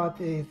did I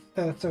spot a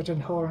certain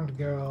horned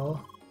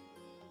girl?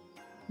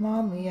 Come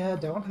on, Leah,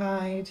 don't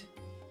hide.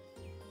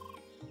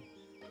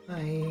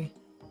 Hi.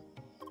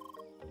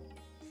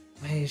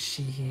 Why is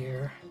she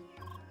here?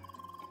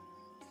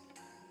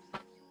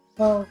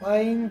 Well, I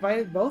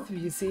invited both of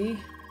you, see?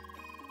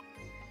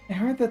 I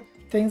heard that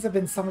things have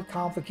been somewhat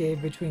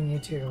complicated between you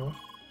two.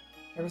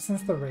 Ever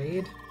since the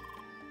raid.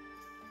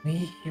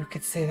 You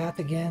could say that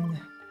again.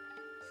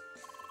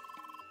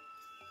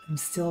 I'm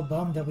still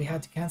bummed that we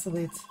had to cancel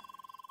it.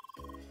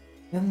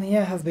 Then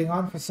Leah has been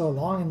gone for so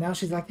long and now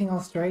she's acting all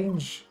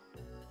strange.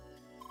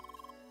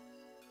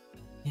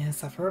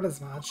 Yes, I've heard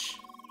as much.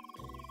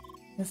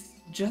 It's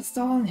just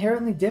all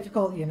inherently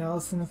difficult, you know,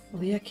 since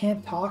Leah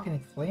can't talk and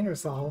explain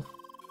herself.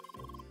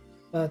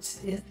 But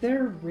is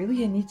there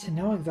really a need to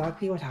know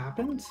exactly what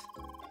happened?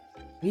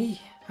 I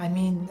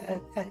mean,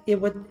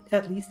 it would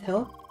at least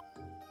help.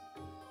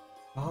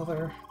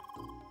 Bother.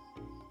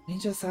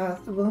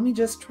 Let me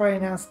just try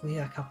and ask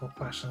Leah a couple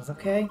questions,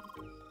 okay?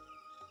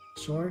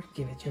 Sure,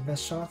 give it your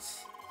best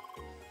shots.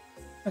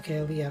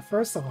 Okay, Leah,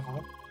 first of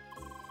all,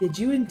 did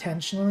you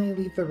intentionally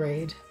leave the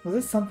raid? Was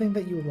this something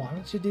that you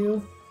wanted to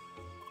do?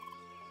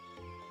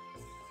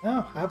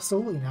 No,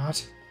 absolutely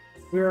not.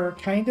 We were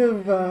kind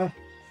of,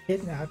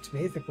 kidnapped,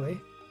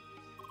 basically.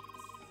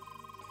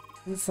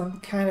 Is this some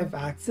kind of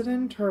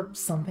accident or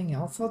something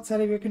else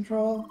outside of your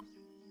control?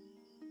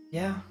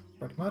 Yeah,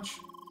 pretty much.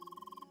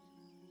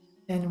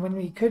 And when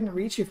we couldn't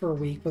reach you for a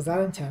week, was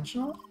that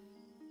intentional?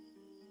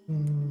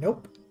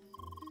 Nope.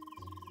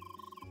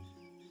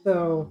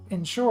 So,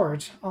 in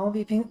short, all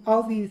these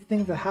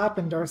things that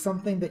happened are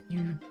something that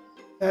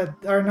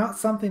are not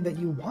something that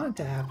you wanted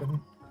to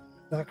happen.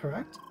 Is that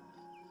correct?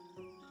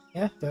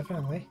 Yeah,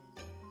 definitely.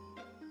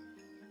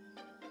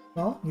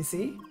 Well, you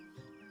see?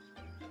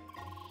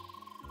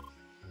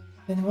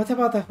 Then what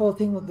about that whole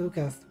thing with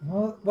Lucas?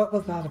 What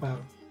was that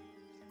about?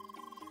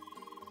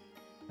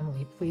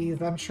 Emily, please,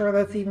 I'm sure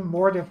that's even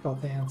more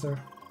difficult to answer.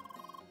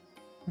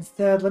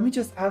 Instead, let me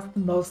just ask the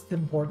most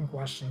important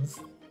questions.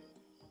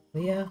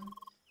 Leah,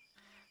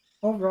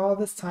 overall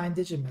this time,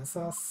 did you miss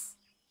us?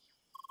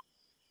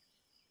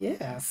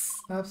 Yes,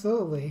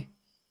 absolutely.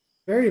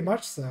 Very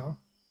much so.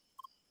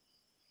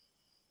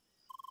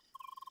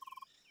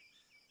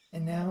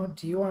 And now,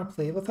 do you want to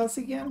play with us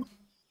again?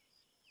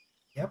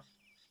 Yep.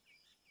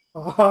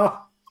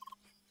 Oh,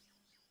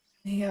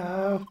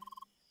 yeah.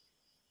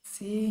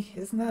 See,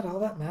 isn't that all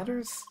that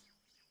matters?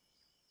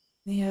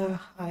 Yeah,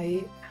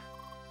 I'm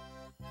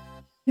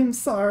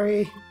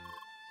sorry.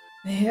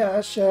 Yeah,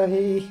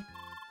 Shahi.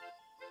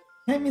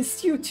 I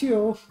missed you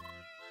too.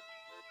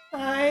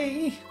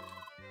 I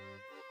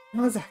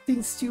was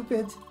acting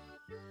stupid.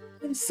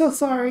 I'm so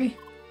sorry.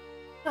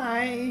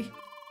 I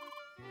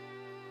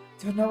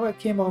don't know what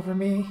came over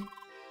me.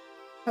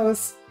 I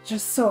was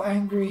just so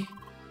angry.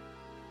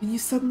 And you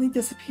suddenly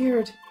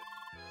disappeared.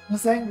 I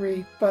was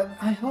angry, but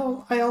I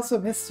also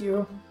miss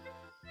you.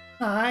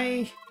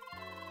 I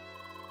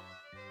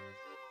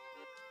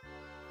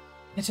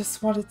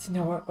just wanted to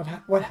know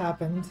what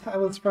happened. I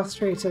was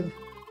frustrated.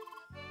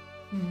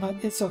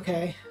 But it's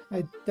okay.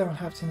 I don't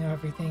have to know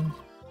everything.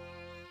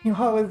 You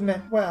always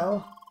meant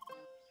well.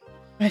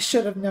 I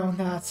should have known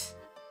that.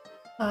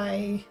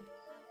 There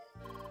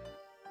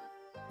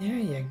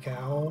you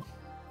go.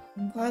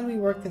 I'm glad we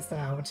worked this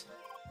out.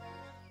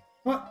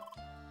 What?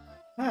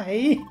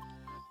 Hi.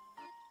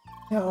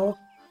 No.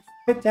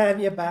 Good to have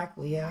you back,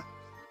 Leah.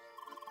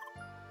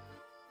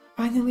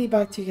 Finally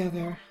back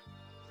together.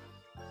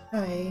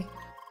 Hi.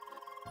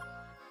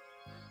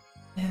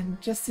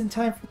 And just in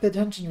time for the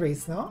dungeon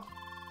race, no?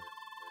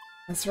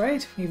 That's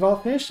right. We've all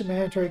finished the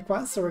mandatory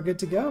quest, so we're good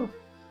to go.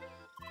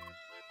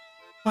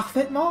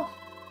 Parfaitement!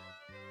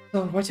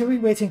 So what are we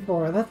waiting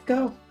for? Let's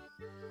go!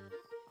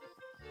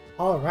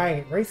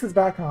 Alright, race is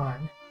back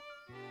on.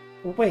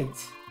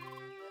 Wait,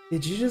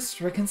 did you just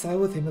reconcile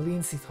with Émilie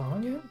and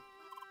Citron yet?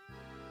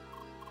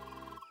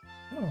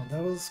 Oh,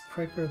 that was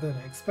quicker than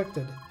I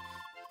expected.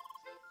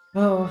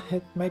 Oh,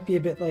 it might be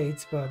a bit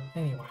late, but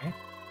anyway.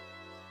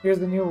 Here's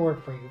the new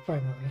work for you,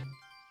 finally.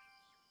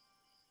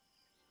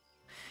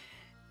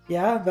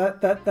 Yeah,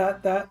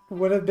 that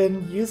would have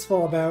been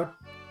useful about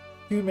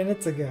 2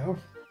 minutes ago.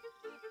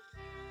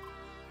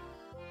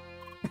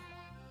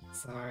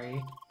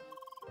 Sorry.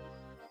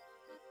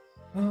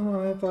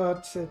 Oh, I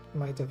thought it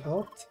might have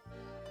helped.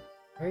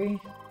 Sorry.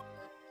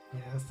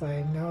 Yes,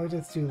 I know it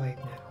is too late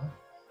now.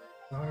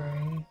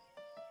 Sorry.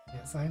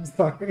 Yes, I'm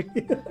sorry.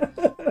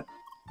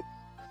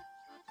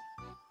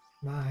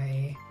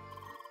 My...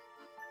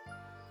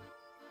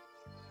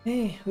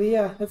 Hey,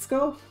 Leah, let's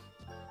go.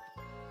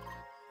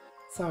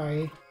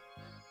 Sorry.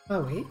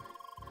 Oh, wait.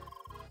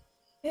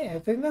 Hey, I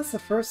think that's the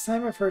first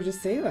time I've heard you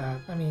say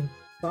that. I mean,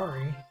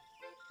 sorry.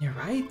 You're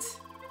right.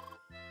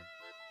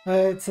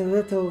 It's a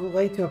little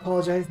late to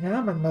apologize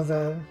now,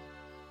 mademoiselle.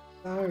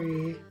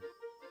 Sorry.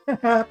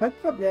 Pas de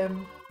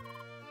problème.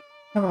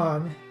 Come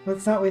on,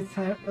 let's not waste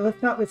time.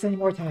 Let's not waste any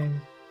more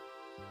time.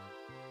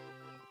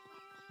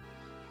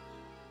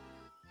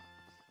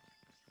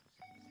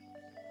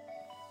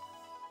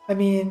 I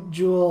mean,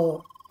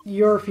 Jewel,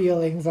 your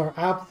feelings are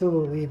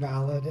absolutely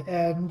valid,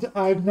 and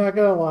I'm not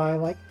gonna lie,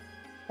 like,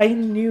 I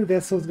knew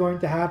this was going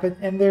to happen,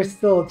 and there's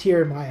still a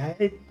tear in my eye.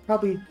 It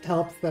probably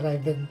helps that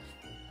I've been,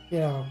 you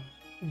know,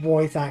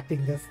 voice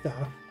acting this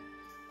stuff.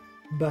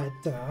 But,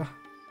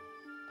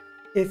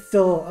 it's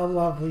still a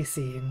lovely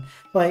scene.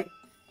 Like,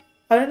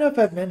 I don't know if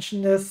I've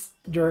mentioned this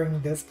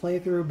during this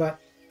playthrough, but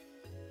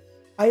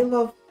I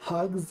love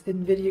hugs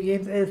in video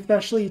games, and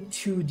especially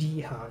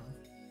 2D hugs.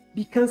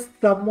 Because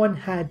someone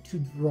had to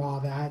draw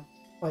that,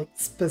 like,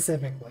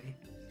 specifically.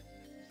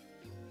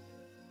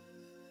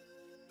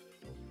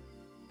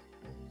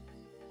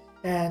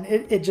 And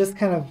it just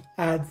kind of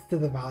adds to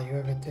the value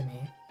of it to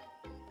me.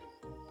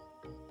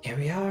 Here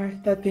we are,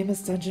 that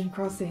famous dungeon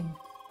crossing.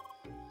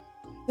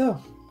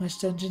 So, which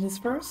dungeon is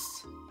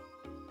first?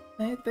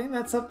 I think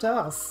that's up to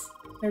us.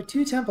 There are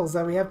 2 temples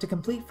that we have to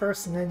complete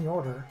first in any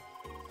order.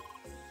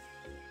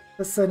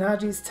 The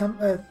Sonagi's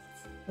temple...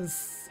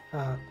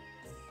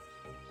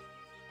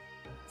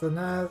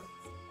 Sonais?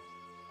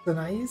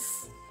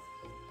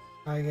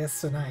 I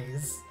guess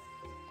Sonais.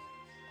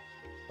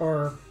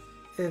 Or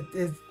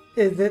is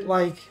it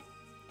like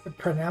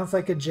pronounced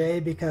like a J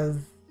because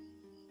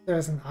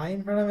there's an I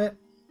in front of it?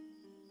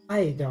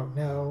 I don't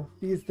know.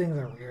 These things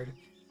are weird.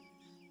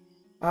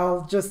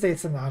 I'll just say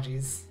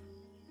Sonagi's.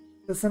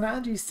 The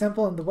Sonagi's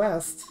temple in the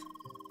west,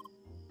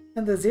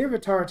 and the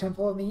Zirvatar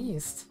temple in the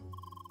east.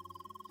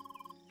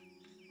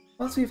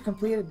 Once we've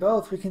completed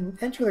both, we can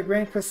enter the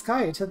Grand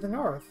Kriskaya to the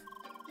north.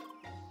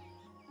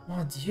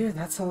 Oh dear,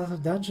 that's a lot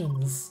of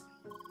dungeons.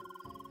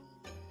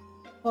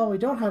 Well, we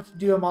don't have to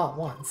do them all at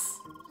once.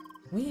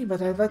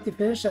 But I'd like to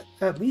finish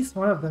at least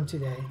one of them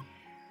today.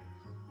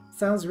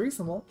 Sounds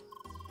reasonable.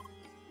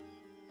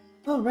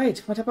 Oh right,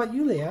 what about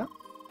you, Leah?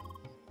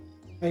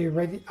 Are you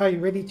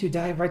ready to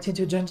dive right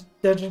into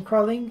dungeon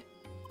crawling?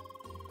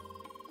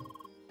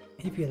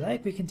 If you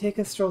like, we can take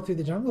a stroll through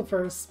the jungle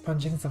first,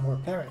 punching some more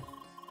parrots.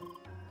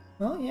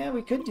 Well, yeah,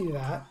 we could do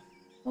that.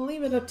 I'll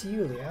leave it up to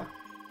you, Leah.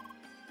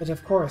 But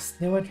of course,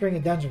 no entering a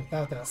dungeon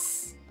without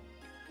us.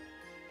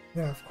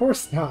 No, of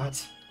course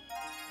not.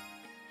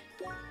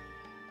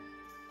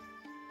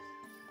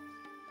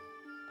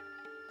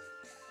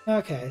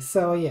 Okay,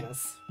 so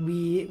yes,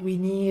 we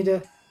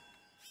need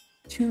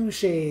 2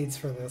 shades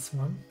for this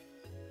one,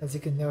 as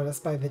you can notice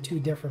by the 2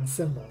 different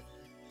symbols.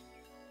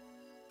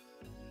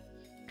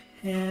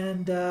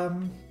 And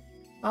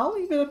I'll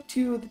leave it up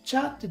to the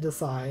chat to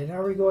decide.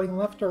 Are we going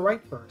left or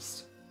right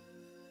first?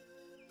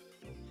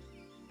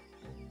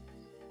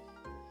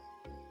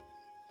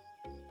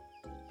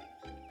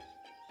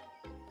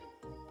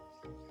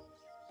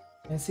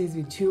 There seems to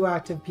be 2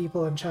 active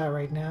people in chat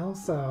right now,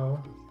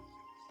 so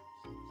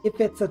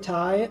if it's a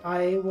tie,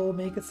 I will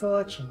make a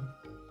selection.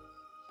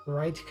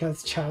 Right,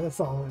 because chat is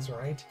always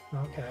right.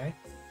 Okay.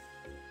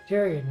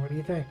 Tyrion, what do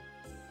you think?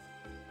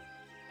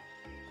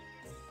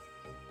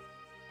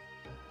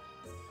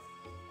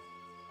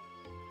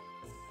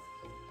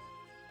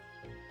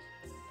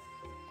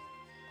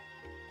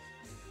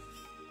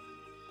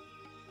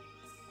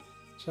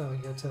 Shall we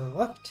go to the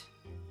left?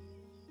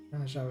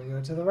 Or shall we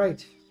go to the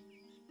right?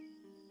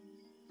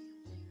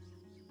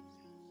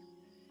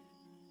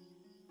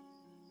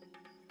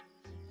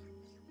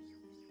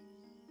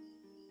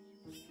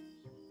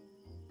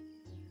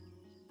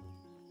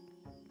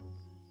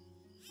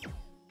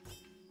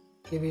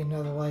 Give you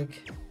another,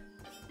 like...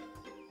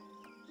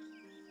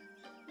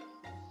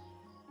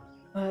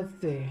 Let's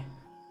see.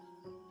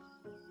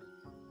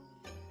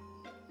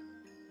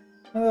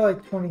 Another,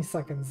 like, 20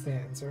 seconds to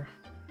answer.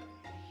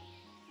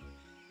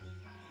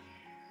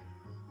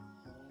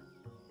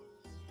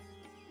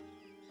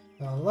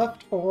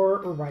 Left or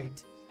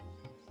right?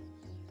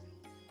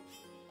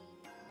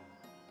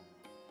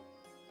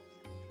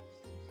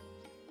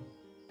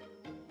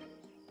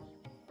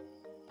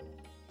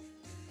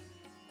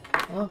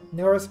 Oh,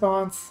 no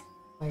response.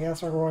 I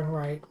guess we're going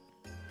right.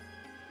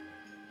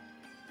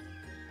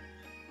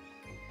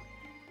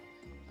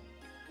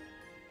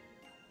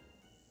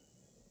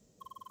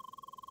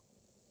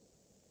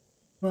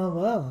 Well,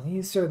 well,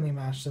 you certainly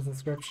matched the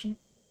description.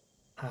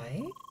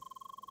 Aye?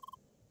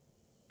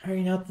 Are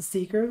you not the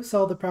seeker who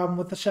solved the problem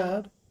with the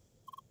Shad?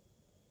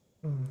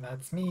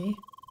 That's me.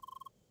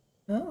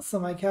 Well, so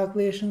my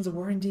calculations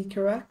were indeed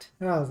correct,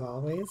 as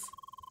always.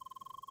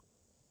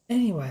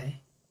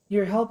 Anyway,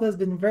 your help has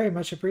been very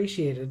much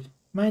appreciated.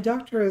 My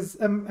doctor is,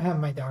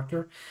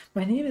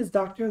 my name is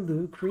Dr.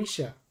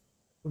 Lucretia.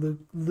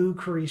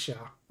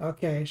 Lucretia.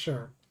 Okay,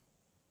 sure.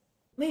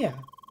 Leah.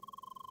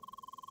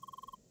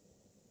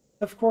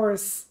 Of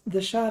course,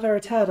 the Shad are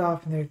a tad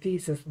off in their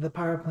thesis that the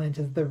power plant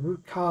is the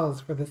root cause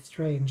for this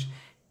strange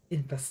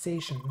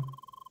infestation.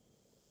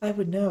 I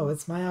would know,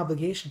 it's my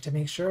obligation to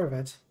make sure of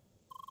it.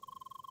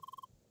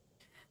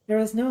 There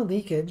is no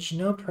leakage,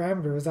 no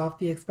parameters off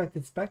the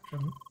expected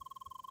spectrum.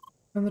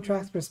 From the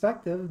track's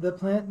perspective, the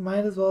plant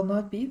might as well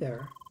not be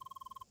there.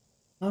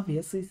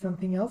 Obviously,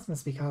 something else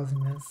must be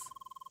causing this.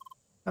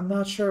 I'm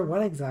not sure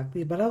what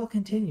exactly, but I will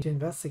continue to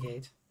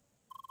investigate.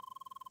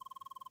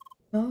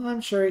 Well,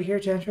 I'm sure you're here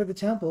to enter the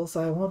temple,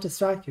 so I won't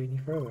distract you any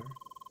further.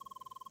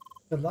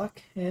 Good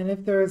luck, and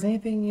if there is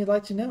anything you'd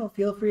like to know,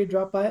 feel free to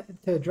drop by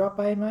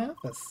in my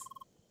office.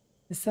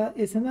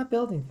 It's in that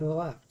building to the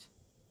left.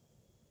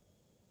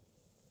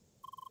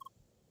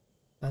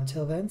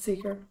 Until then,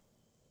 Seeker.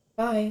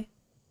 Bye.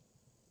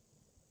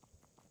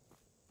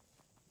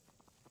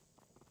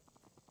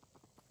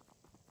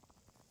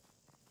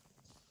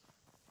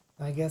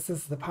 I guess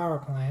this is the power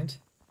plant.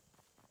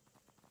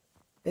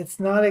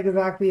 It's not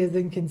exactly as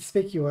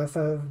inconspicuous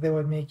as they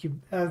would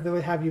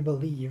have you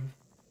believe.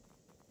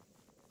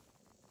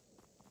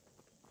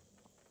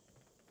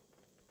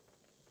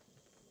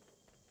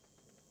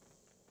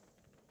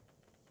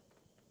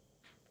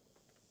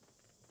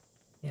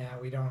 Yeah,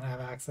 we don't have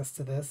access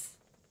to this.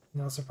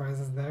 No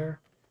surprises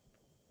there.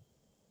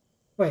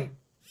 Wait.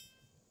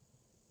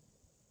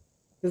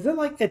 Does it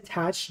like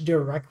attach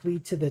directly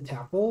to the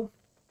temple?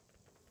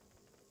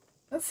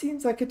 That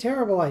seems like a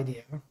terrible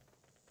idea.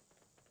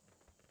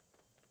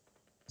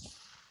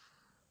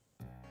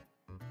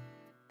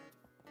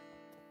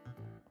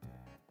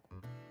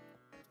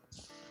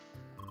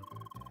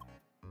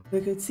 The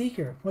good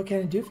Seeker, what can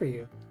I do for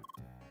you?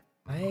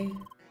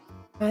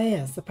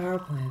 Yes, the power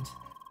plant.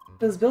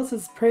 It was built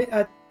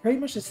at pretty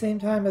much the same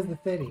time as the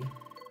city.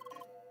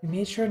 We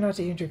made sure not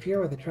to interfere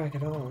with the track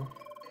at all.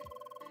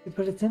 To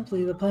put it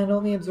simply, the plant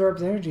only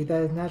absorbs energy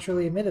that is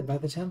naturally emitted by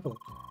the temple.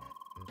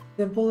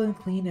 Simple and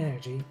clean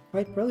energy.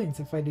 Quite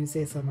brilliant if I do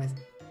say so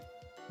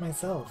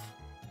myself.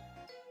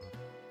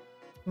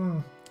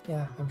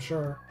 Yeah, I'm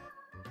sure.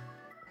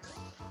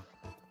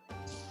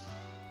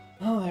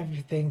 Oh,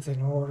 everything's in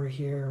order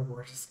here.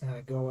 We're just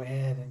gonna go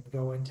ahead and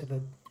go into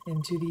the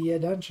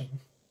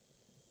dungeon.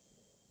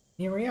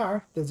 Here we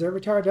are, the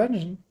Zervitar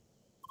dungeon.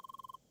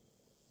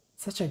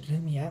 Such a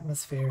gloomy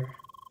atmosphere.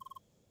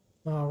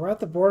 Well, we're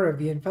at the border of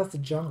the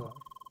infested jungle.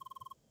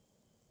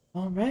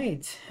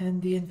 Alright,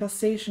 and the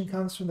infestation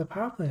comes from the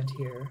power plant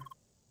here.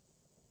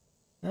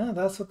 Oh,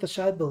 that's what the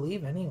Shad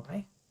believe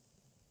anyway.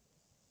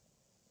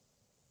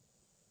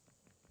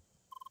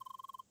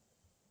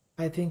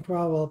 I think we're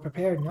all well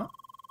prepared, no?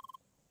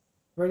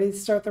 Ready to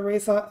start the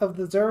race of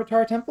the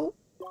Zervitar Temple?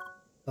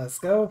 Let's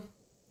go.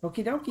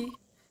 Okie dokie.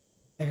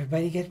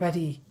 Everybody get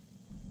ready.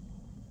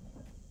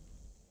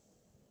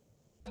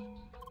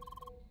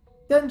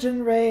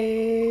 Dungeon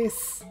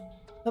race!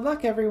 Good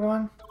luck,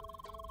 everyone.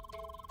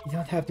 You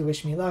don't have to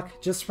wish me luck.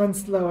 Just run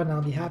slow and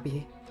I'll be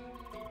happy.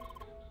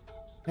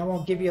 I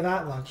won't give you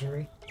that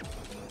luxury.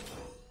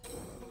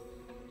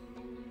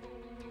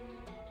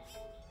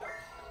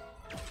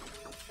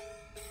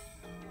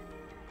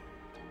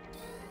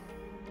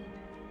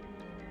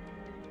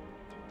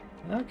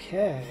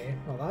 Okay,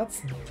 well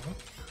that's new.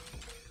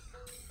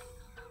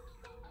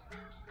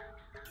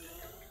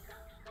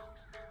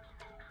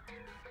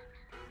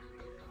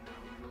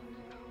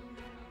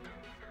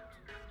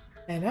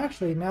 And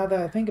actually, now that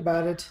I think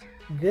about it,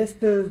 this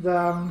is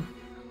the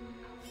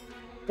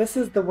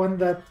one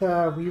that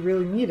we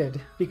really needed,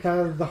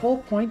 because the whole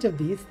point of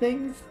these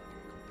things,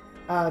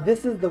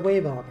 this is the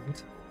wave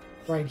element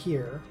right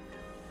here.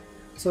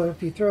 So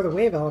if you throw the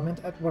wave element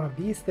at one of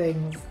these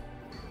things,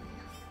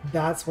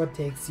 that's what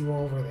takes you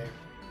over there.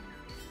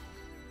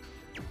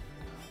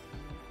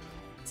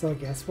 So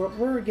guess what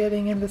we're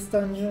getting in this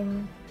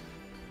dungeon?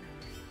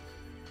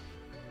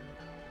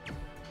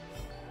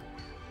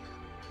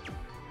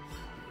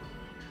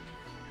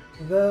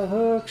 The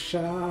hook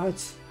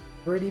shot,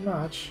 pretty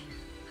much.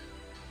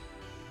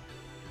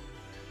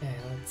 And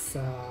let's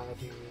do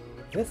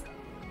this.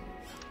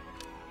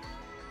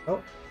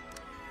 Oh.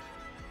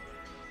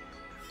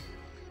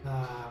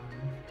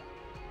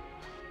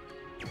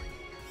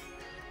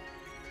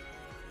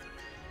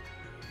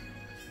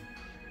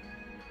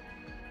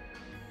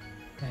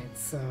 Right,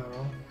 so.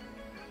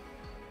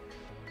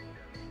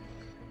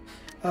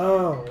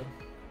 Oh.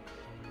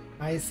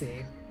 I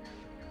see.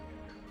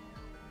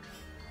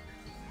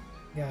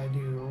 Gotta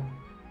do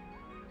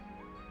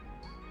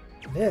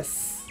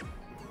this.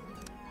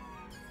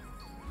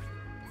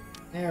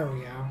 There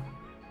we go.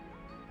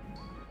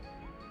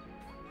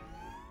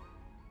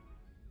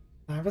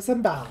 Time for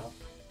some battle.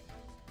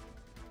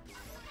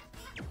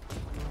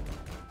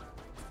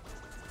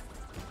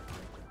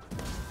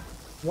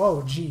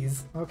 Whoa,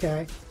 jeez.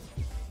 Okay.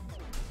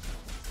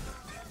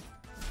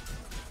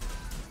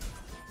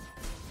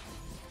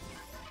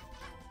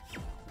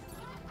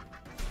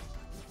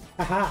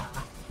 Haha.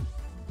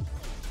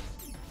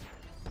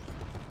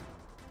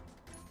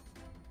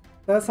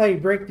 That's how you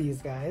break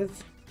these guys.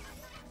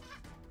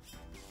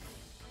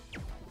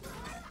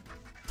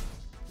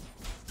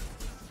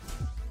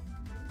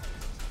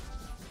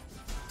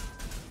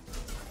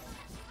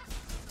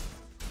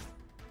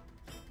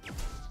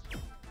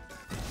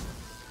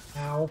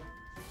 Ow.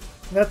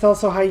 That's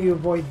also how you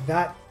avoid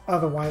that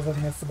otherwise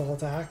unmissable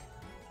attack.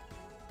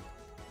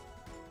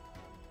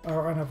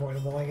 Or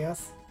unavoidable, I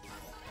guess.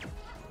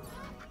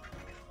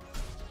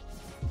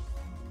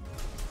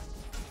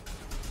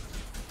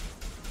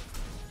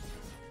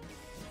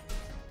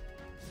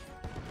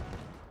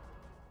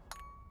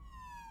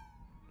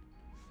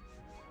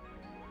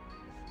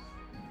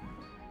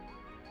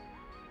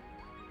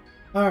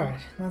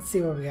 Alright, let's see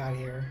what we got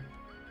here.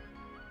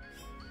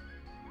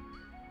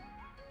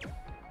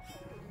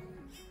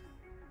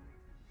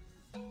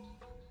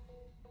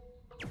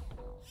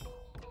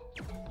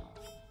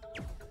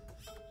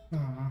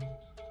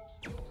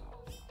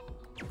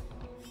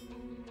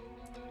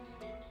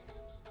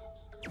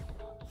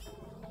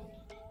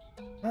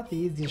 Not the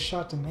easiest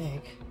shot to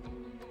make.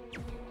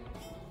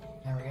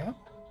 There we go.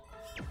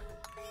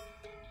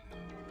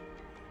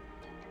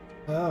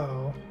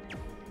 Oh.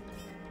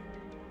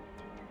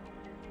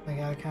 I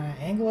gotta kind of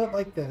angle it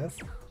like this.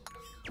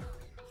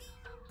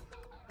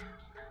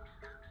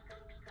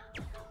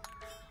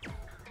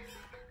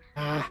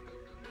 Ah.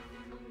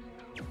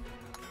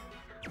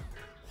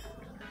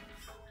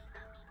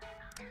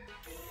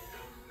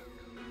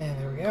 And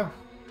there we go.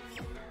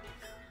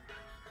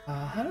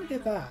 How do we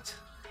get that?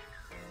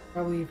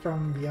 Probably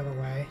from the other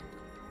way.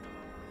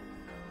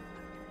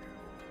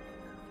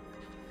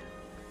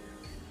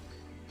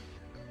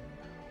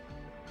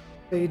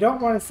 So you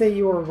don't want to say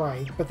you were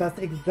right, but that's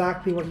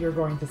exactly what you're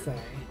going to say.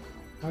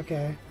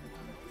 Okay.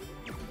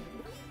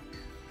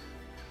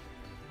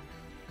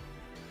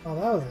 Oh,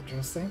 that was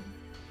interesting.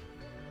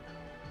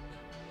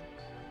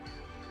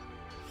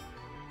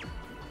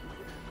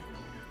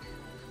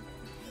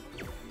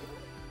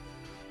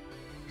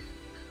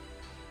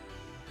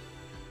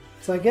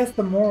 So I guess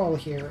the moral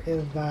here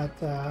is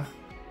that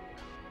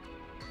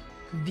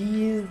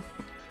these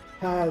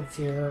pads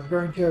here are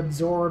going to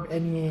absorb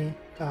any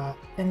of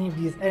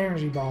these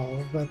energy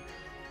balls that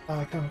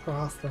come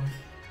across them.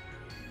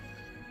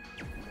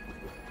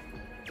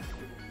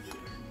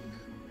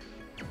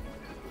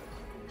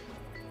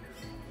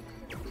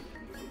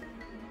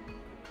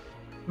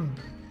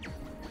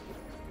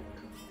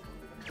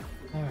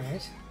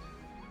 Alright.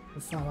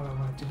 That's not what I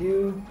wanted to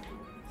do.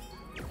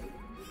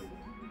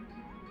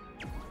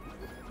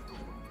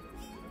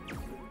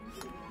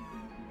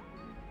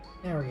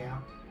 There we go.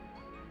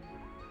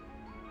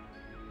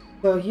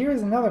 So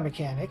here's another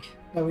mechanic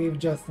that we've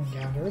just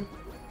encountered.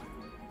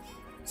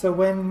 So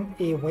when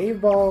a wave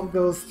ball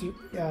goes to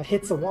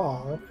hits a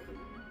wall,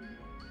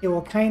 it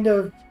will kind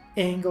of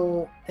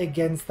angle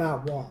against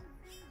that wall.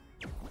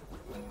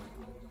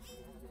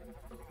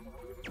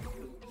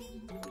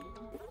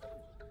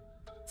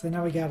 So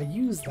now we gotta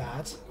use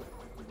that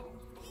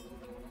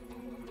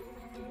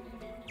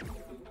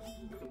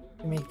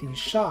to make these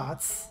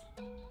shots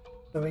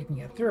so we can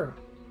get through.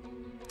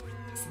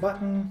 This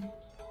button,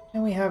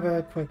 and we have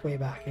a quick way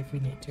back if we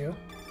need to.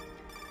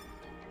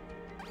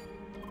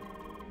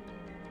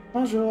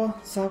 Bonjour,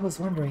 so I was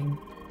wondering,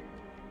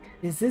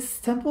 is this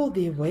temple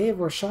the wave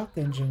or shock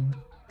dungeon?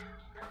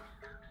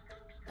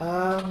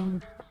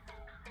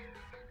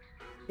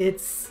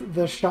 It's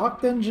the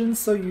shock dungeon,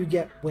 so you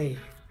get wave.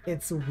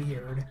 It's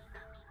weird.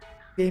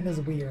 Game is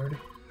weird.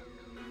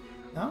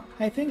 No,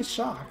 I think it's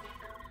shock.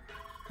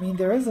 I mean,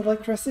 there is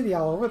electricity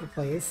all over the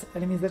place,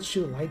 enemies that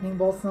shoot lightning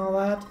bolts and all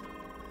that.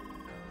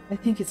 I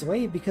think it's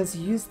wave because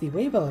you use the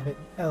wave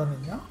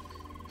element, no?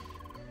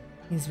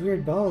 These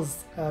weird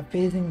balls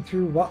phasing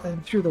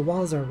through the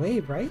walls are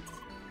wave, right?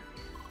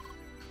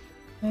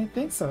 I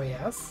think so,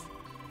 yes.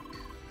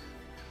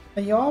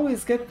 And you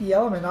always get the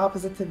element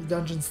opposite to the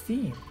dungeon's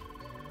theme.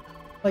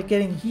 Like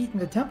getting heat in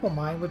the temple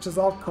mine, which is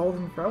all cold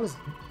and frozen.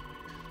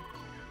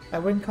 I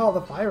wouldn't call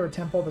the Fire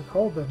Temple the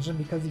cold dungeon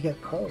because you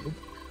get cold.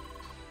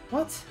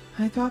 What?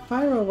 I thought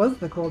Fyro was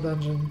the cold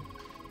dungeon.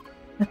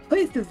 The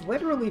place is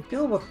literally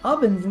filled with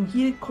ovens and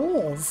heated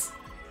coals.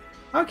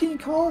 How can you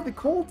call it the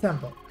cold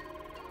temple?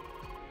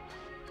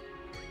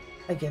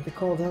 I get the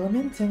cold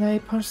element and I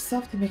punch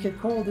stuff to make it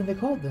cold in the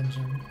cold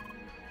dungeon.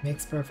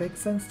 Makes perfect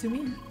sense to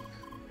me.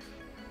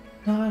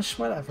 Gosh,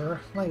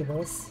 whatever.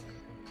 Labels.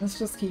 Let's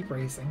just keep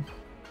racing.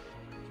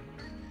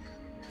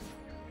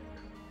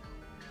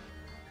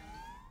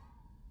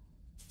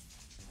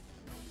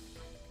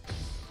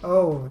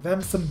 Oh,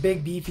 them some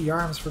big beefy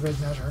arms for good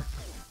measure.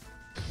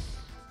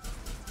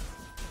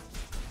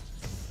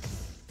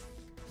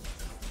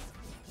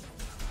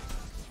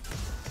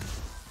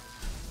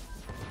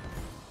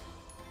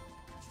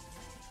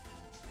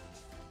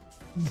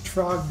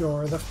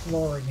 Trogdor, the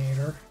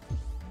Florinator.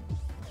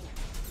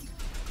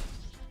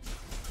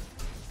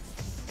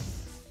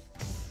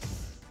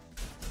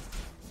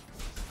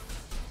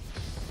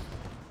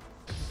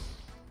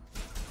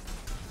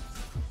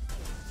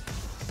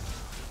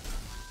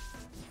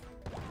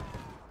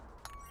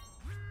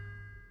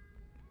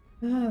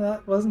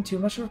 That wasn't too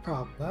much of a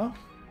problem, though.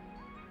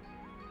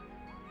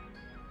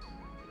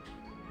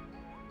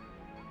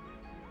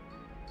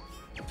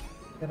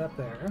 Get up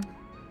there.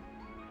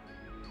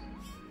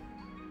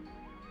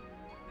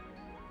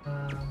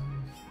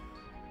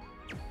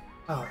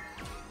 Oh.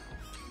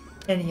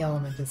 Any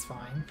element is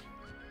fine.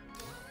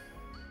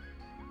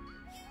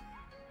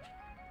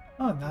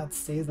 Oh, and that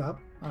stays up.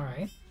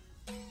 Alright.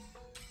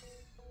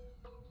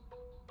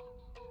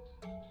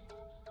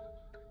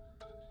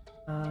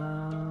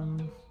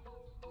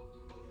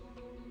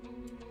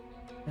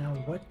 Now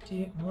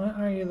what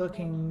are you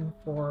looking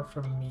for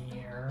from me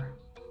here?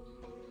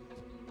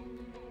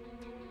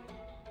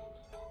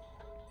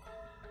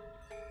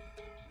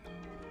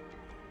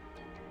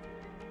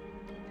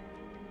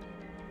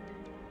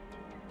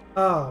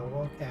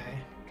 Oh, okay.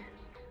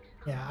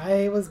 Yeah,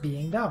 I was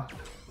being dumb.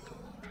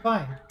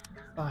 Fine.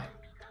 Fine.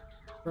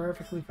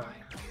 Perfectly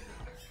fine.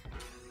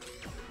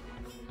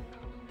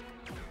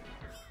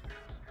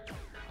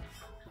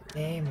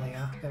 Name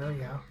Leah. There we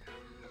go.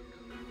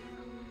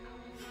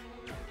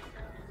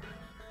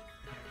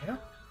 There we go.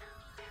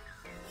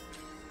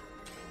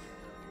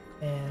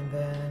 And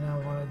then I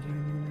want to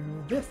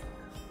do this.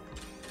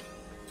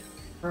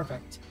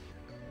 Perfect.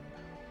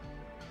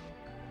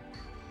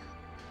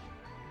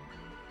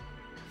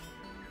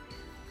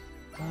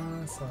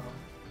 So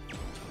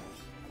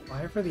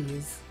fire for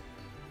these.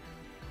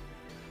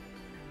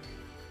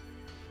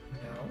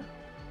 No.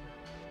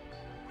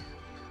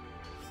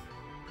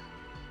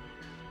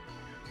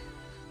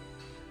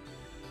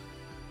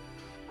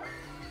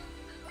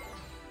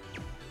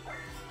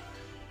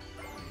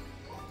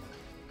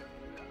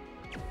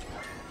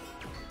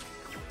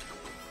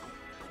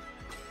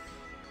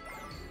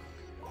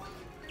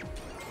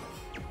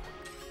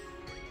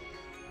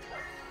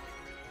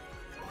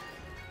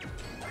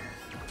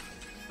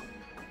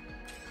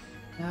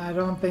 I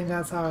don't think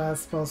that's how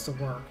that's supposed to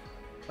work.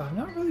 But I'm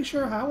not really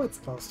sure how it's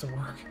supposed to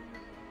work.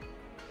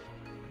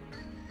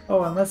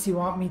 Oh, unless you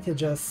want me to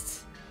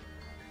just...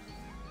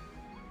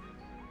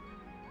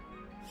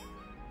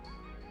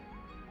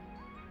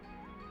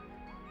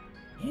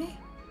 Eh?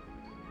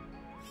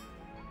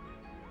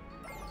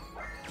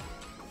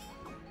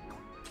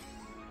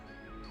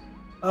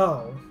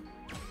 Oh.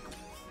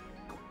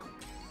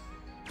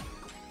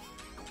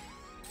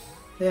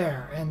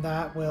 There, and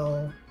that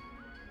will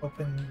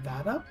open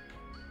that up.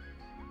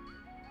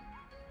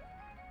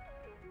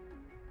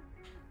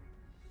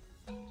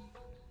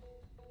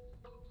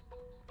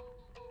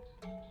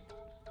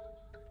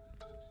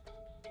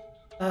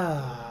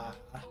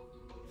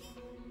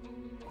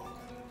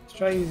 Let's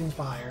try using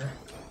fire.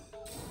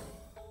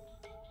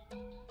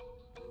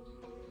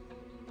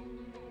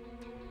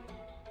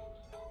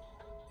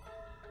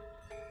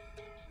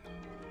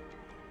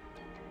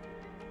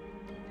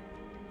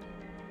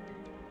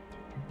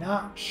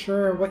 Not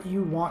sure what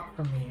you want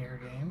from me here,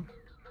 game.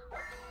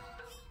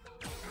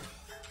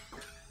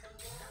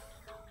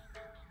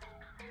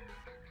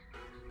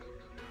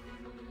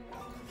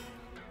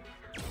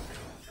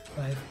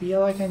 But I feel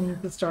like I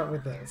need to start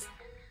with this.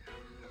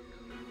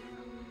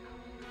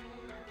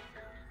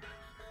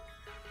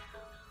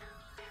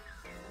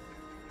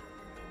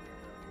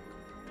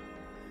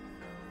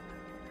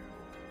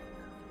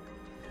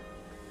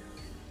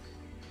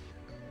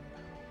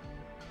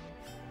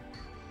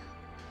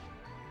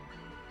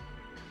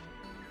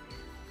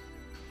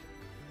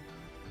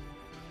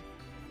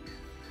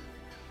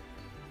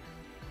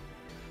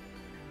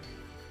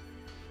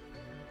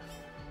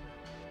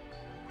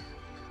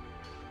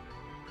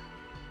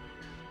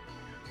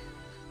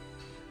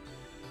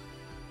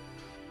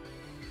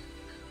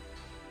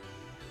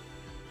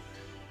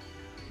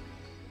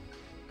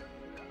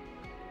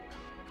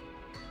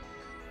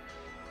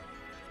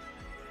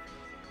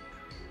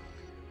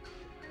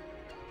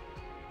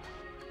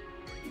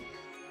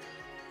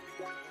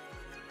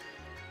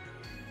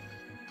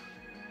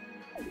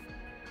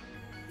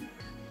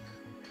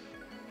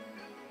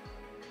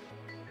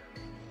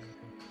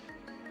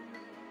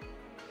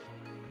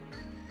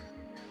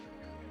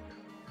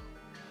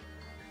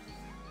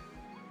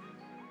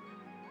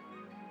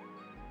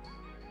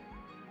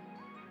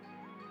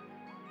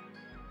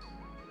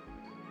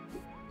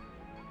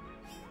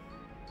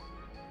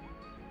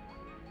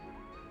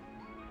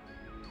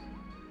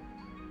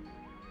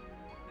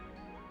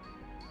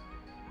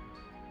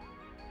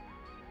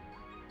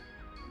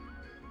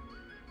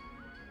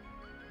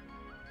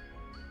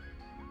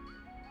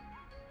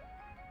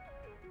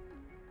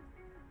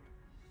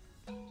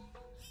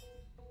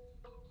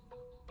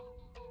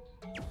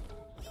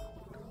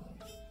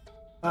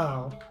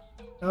 Oh.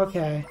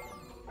 Okay.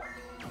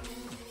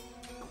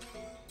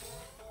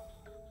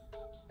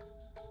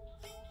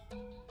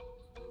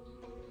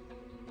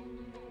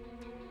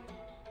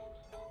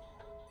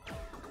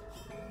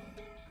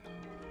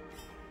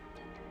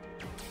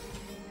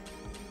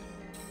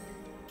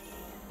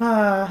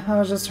 I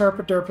was just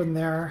herpa-derping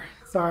there.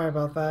 Sorry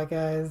about that,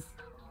 guys.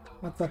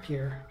 What's up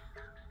here?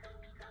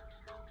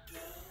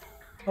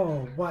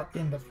 Oh, what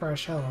in the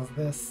fresh hell is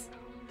this?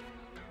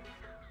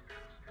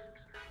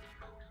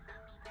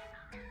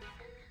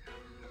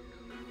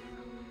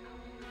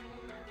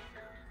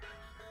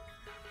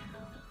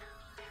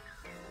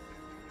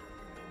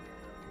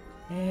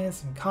 And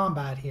some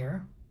combat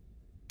here.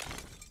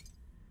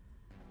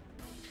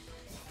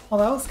 Well,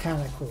 that was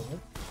kind of cool.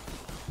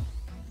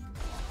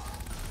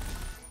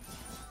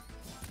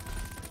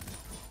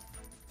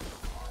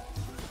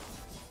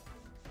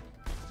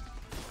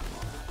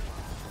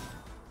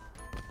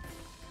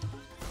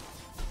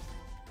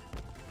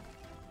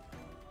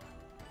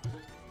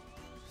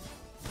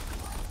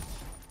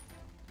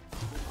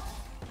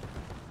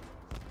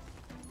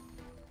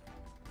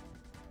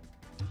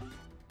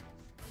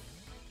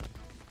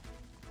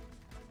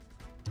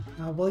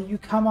 Now, will you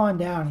come on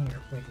down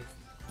here, please?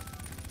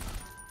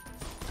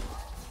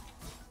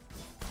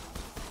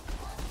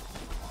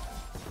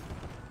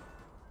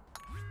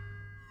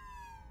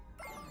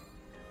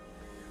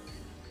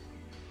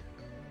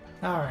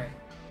 Alright.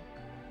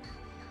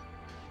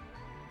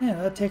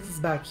 Yeah, that takes us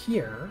back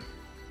here.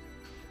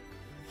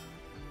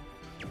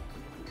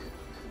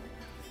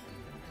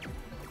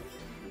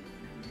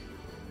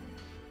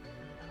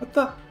 What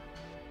the?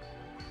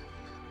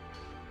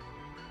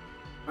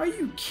 Are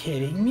you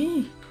kidding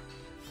me?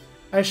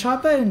 I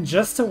shot that in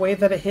just a way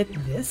that it hit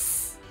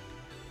this?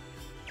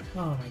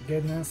 Oh my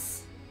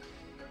goodness.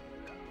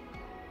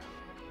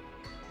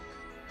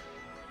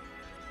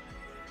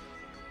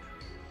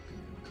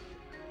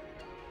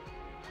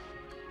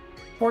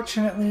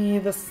 Fortunately,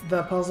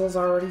 the puzzle's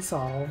already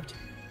solved,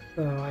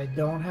 so I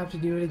don't have to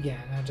do it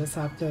again. I just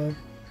have to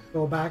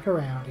go back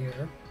around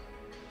here.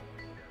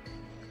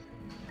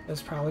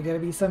 There's probably going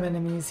to be some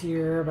enemies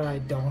here, but I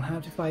don't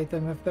have to fight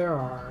them if there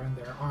are, and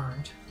there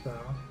aren't, so...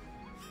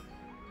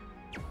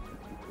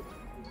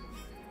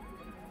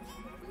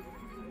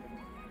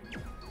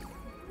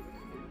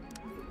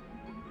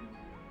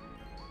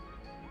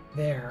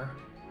 There.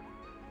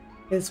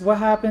 Is what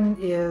happened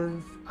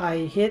is I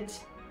hit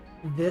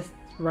this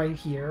right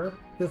here,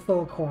 this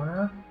little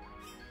corner,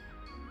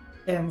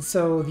 and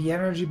so the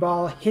energy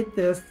ball hit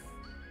this,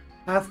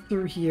 passed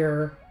through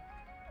here,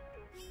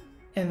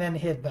 and then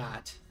hit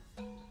that.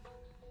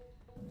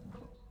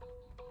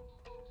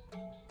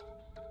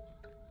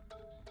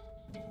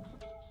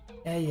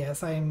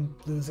 Yes, I'm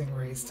losing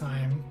race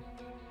time.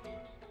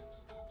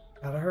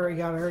 Gotta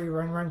hurry,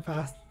 run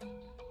fast.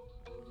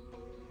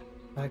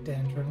 Back to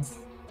entrance.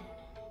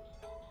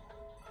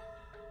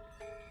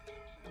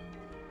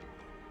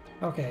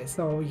 Okay,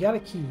 so we got a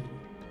key.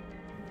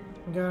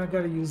 I'm gonna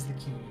gotta use the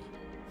key.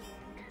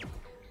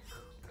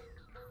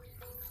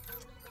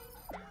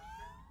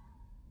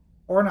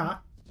 Or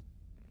not.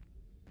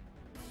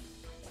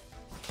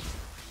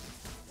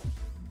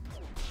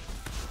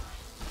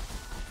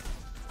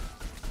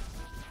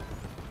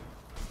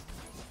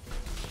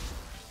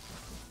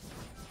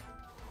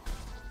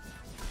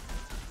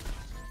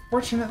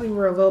 Fortunately,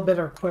 we're a little bit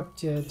equipped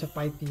to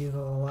fight these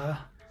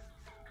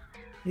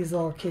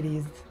little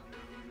kitties.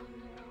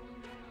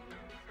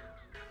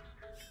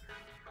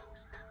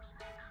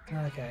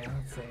 Okay,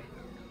 let's see.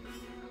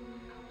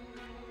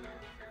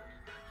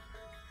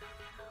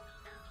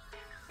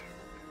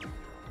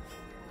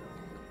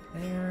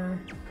 There.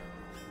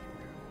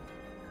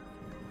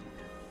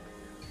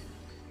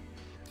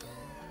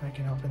 I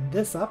can open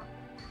this up,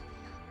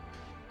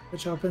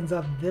 which opens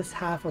up this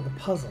half of the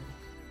puzzle.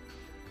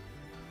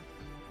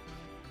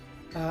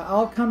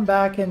 I'll come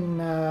back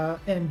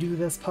and do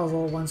this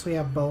puzzle once we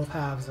have both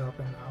halves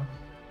open, though.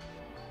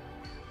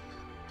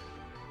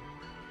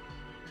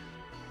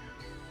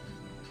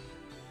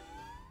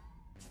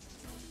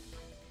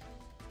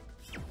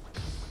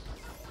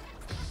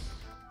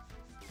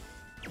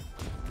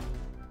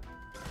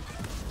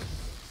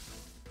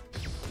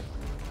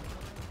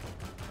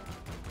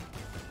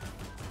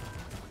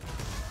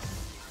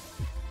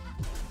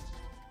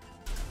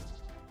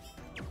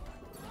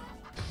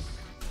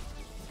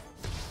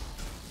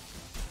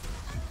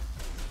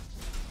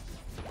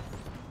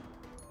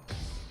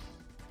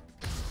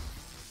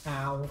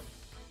 Ow.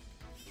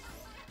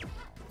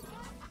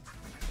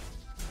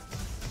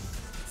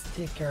 Let's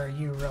take care of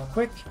you real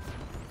quick.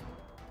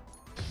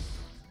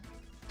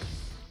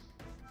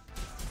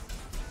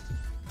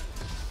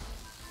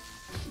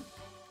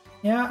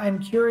 Yeah, I'm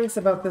curious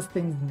about this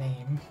thing's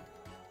name.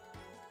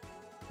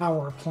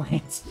 Power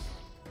plant.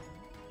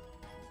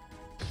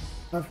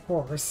 Of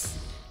course.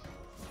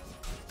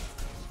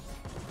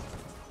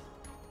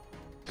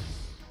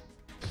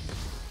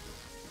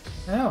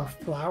 Oh,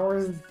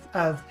 flowers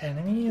as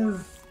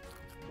enemies?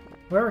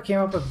 Whoever came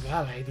up with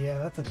that idea,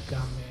 that's a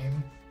dumb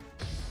name.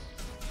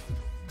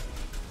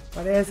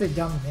 Why did I say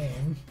dumb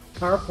name?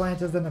 Power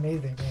plant is an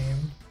amazing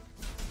name.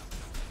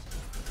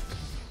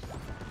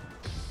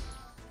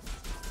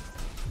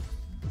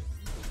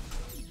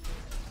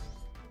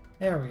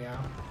 There we go.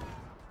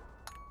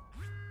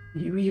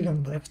 You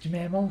even lift,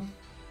 mammal?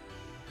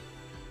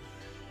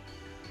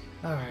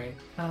 Alright,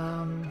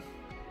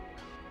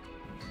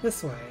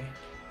 this way.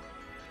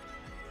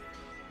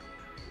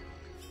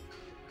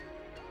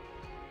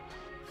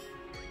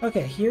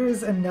 Okay,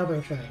 here's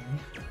another thing.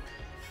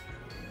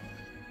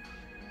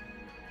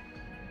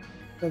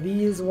 So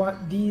these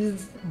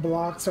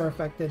blocks are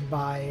affected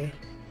by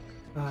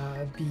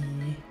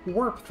the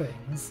warp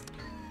things.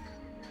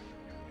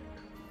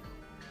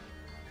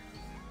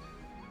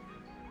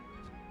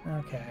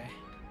 Okay.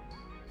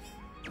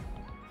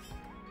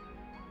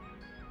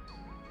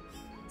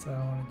 So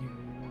I want to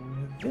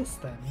do this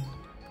then,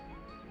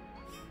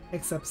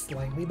 except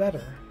slightly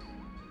better.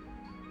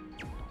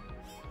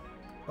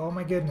 Oh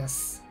my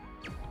goodness.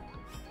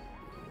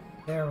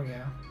 There we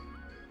go.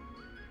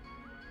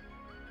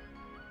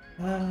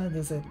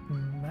 Does it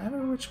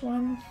matter which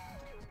one?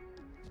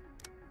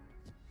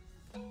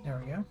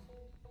 There we go.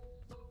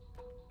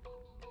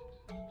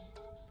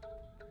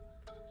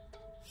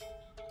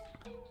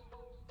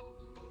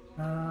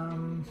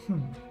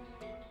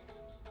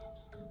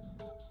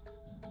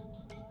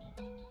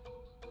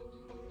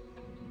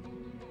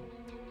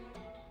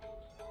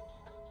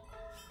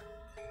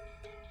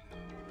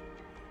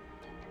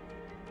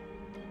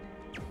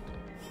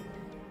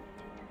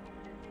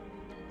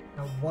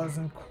 That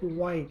wasn't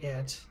quite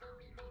it.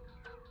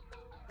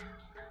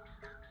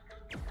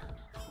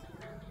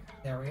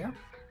 There we go.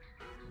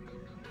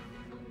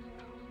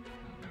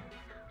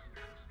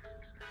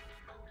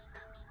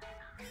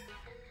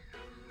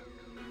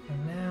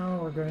 And now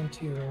we're going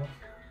to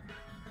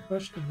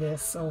push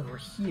this over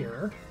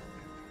here.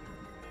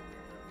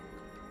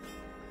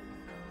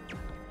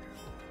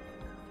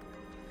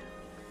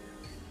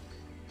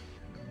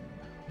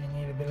 I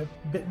need a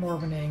bit more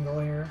of an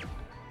angle here.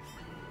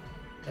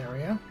 There we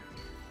go.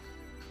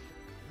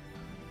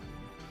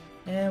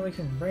 And we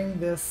can bring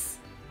this,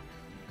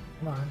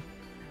 come on,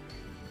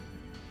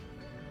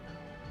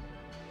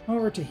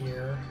 over to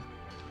here.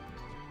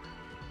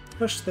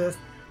 Push this,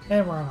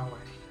 and we're on our way.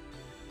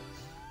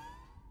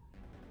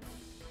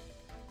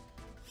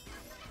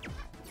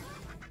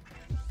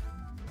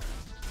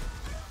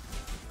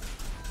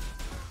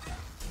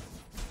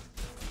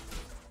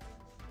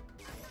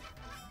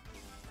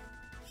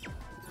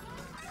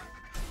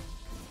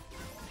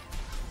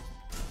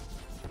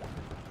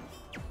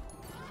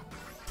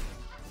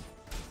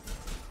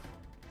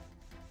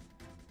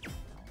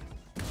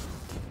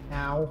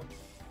 Ow. I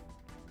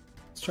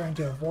was trying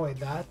to avoid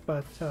that,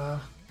 but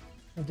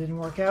it didn't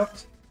work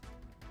out.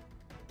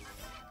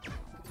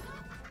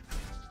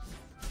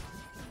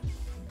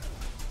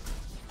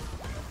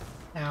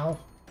 Ow.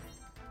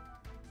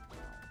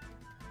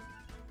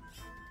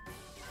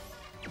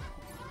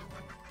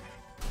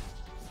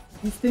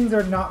 These things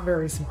are not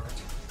very smart.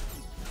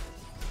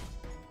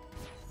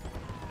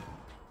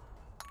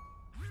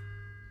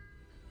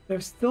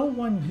 There's still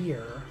one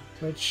here,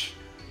 which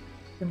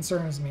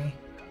concerns me.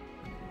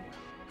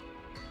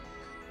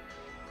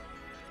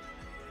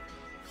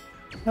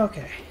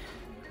 Okay.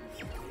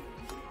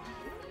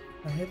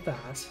 I hit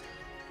that.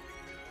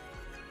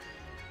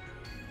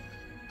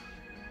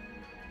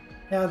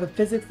 Now, the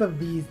physics of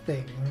these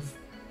things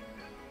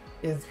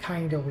is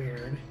kind of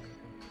weird.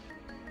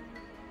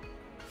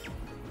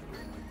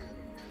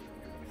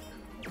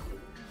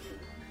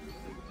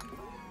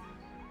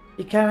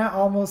 You kind of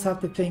almost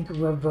have to think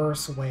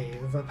reverse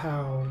ways of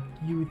how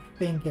you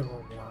think it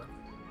will work.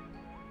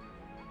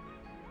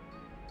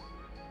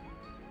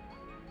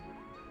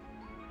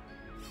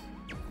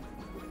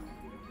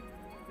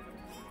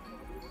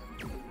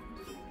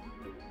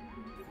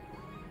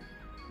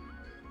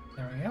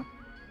 There we go.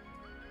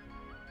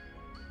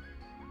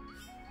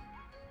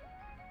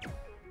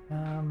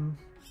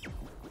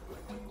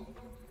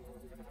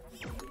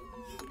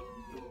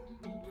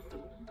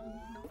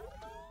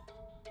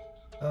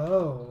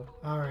 Oh,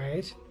 all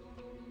right.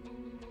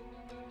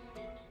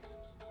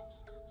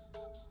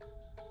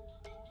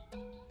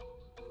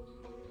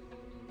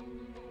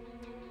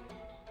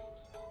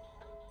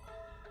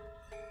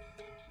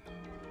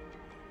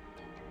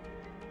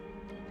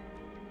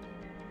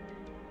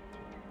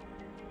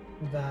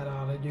 That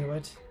ought to do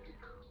it.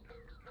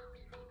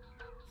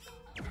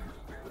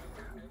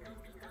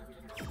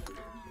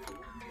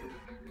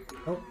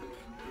 Oh.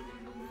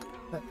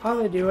 That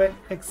ought to do it,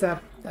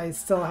 except I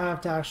still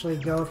have to actually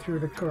go through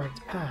the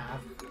correct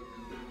path.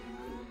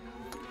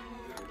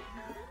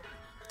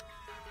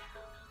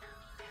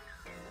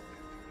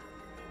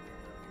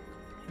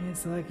 Okay,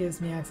 so that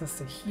gives me access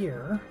to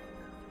here.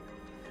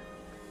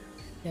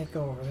 Can't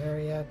go over there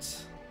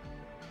yet.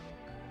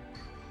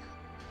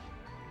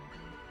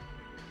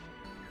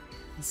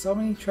 There's so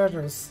many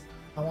treasures.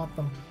 I want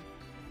them.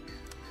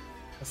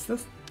 What's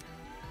this?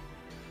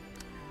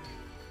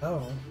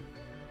 Oh.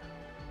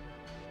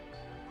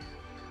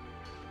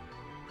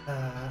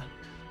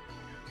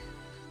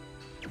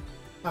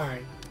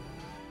 Alright.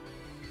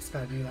 just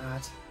gotta do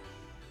that.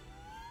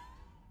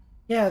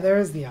 Yeah,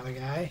 there's the other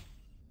guy.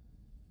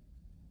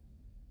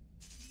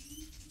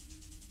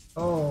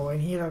 Oh,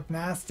 and he looked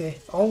nasty.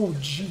 Oh,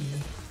 gee.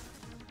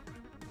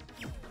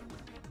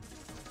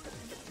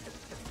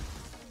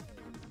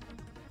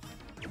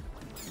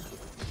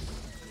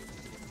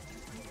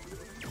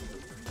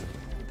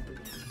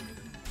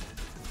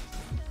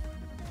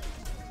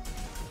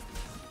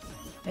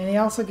 And he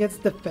also gets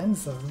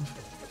defensive.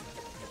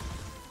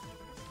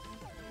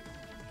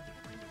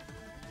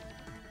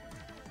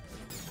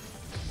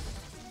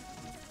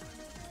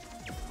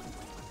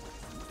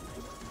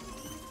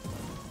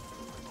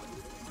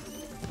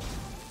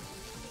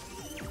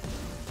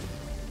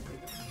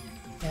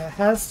 Yeah, it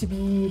has to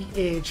be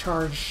a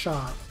charged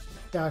shot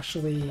to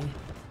actually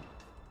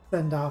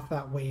send off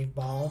that wave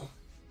ball.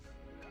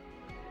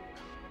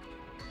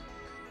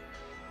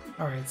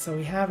 Alright, so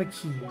we have a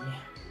key.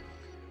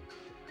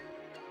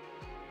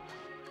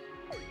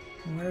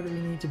 Where do we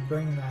need to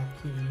bring that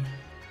key?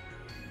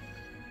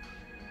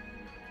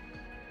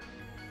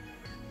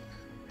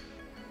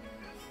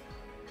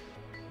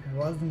 It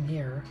wasn't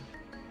here.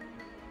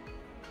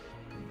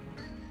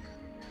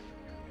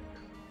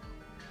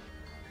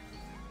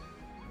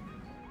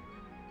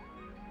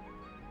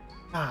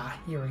 Ah,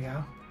 here we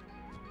go.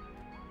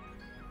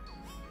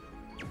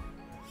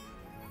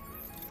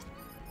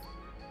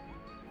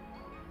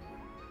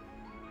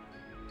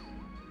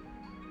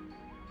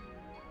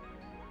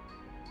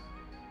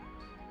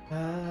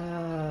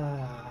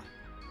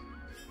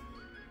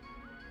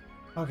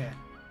 Okay.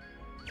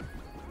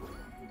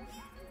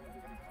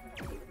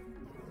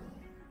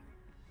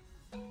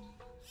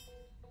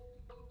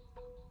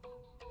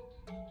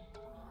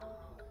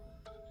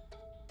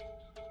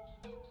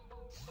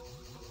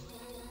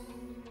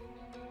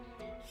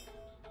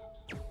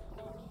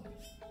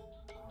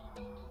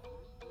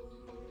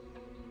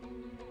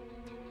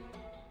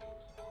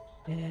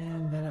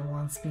 And then it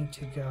wants me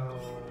to go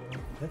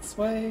this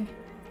way.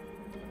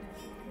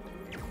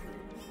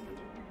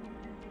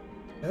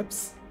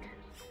 Oops.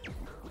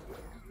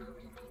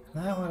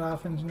 That went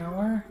off into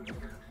nowhere.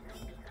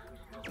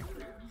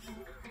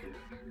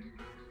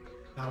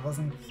 That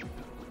wasn't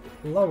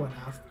low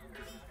enough.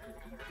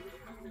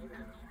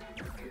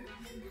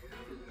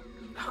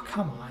 Oh,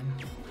 come on.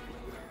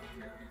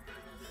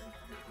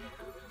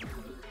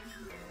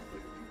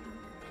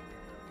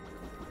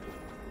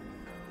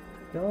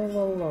 Go a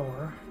little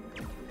lower.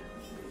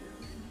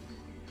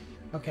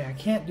 Okay, I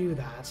can't do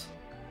that.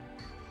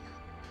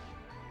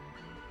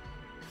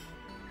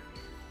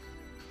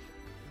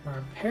 Or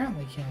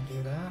apparently can't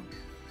do that.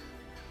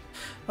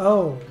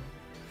 Oh.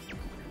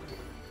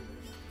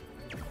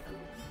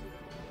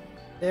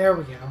 There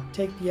we go.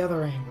 Take the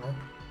other angle.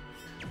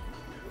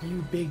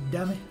 You big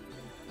dummy.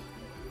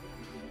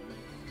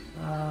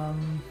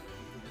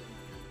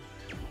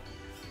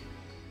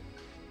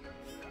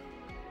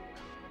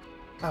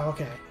 Oh,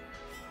 okay.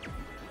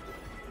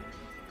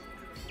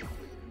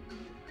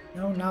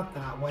 No, not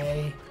that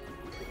way.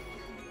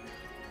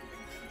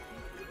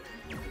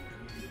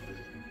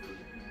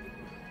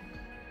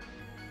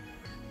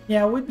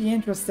 Yeah, it would be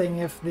interesting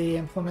if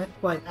they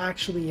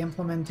actually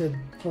implemented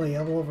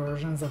playable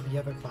versions of the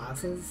other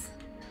classes.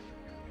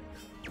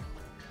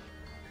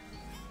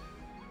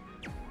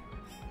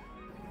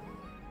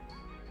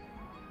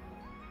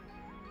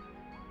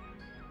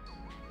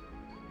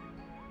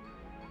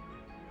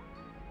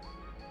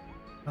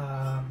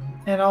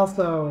 And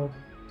also,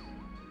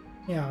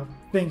 you know,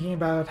 thinking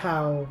about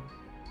how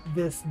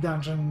this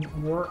dungeon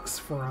works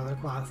for other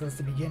classes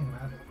to begin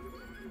with.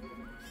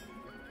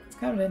 It's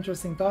kind of an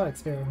interesting thought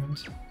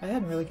experiment. I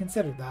hadn't really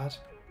considered that.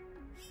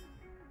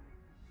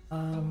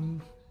 Okay,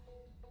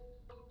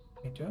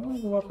 do I want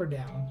to go up or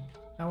down?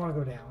 I want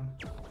to go down.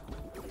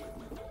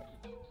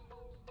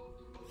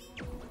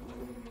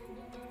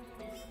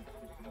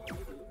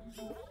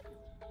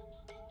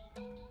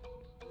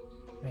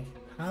 Wait,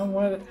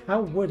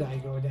 how would I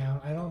go down?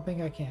 I don't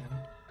think I can.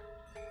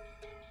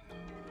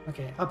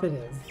 Okay, up it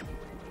is.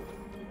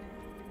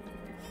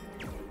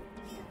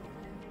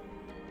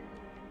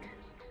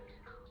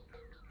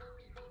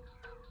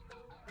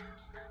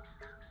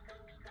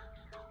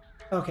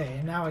 Okay,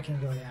 and now I can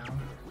go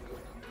down.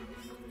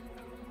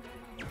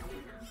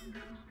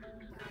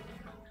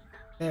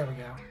 There we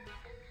go.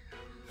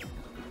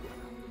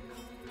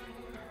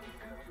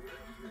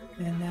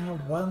 And now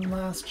one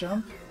last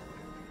jump.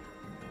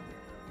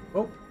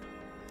 Oh,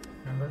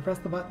 remember to press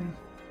the button.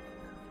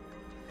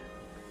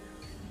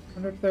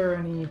 Wonder if there are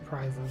any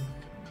prizes.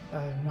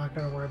 I'm not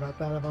going to worry about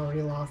that. I've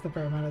already lost a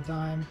fair amount of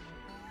time.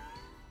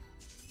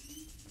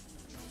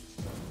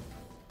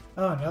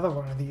 Oh, another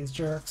one of these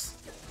jerks.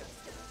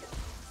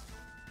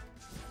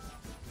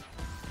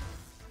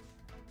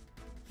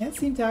 Can't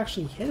seem to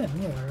actually hit him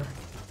either.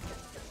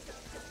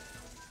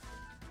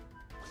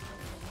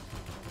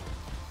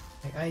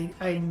 Like,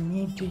 I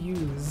need to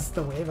use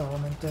the wave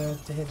element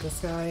to hit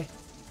this guy.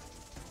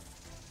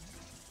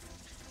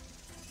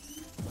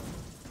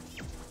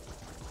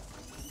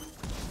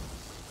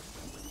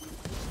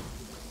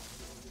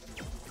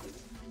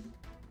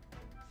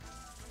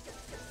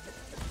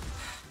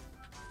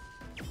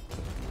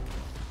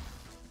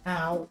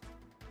 Ow.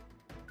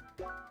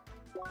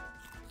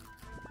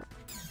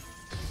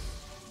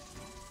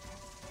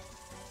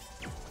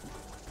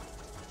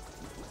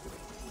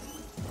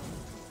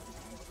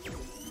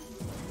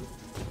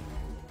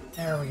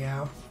 There we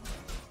go.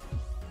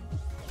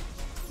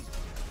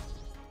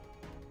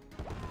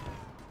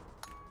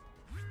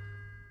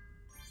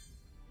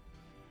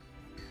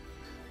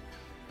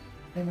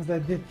 Things I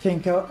did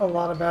think a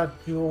lot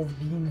about Jules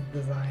Bean's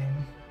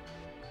design.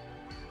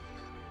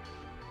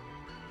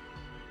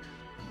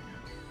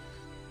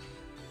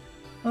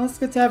 Well, it's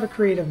good to have a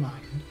creative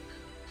mind.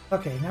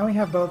 Okay, now we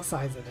have both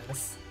sides of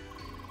this.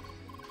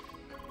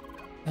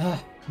 Ugh,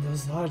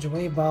 those large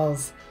wave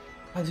balls.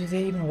 How do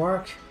they even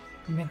work?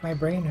 They make my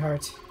brain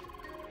hurt.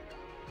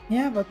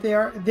 Yeah, but they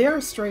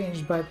are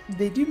strange, but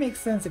they do make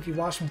sense if you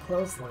watch them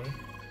closely.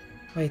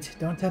 Wait,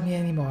 don't tell me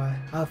anymore.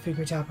 I'll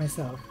figure it out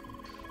myself.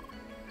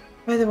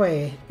 By the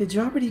way, did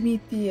you already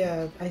meet the,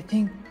 I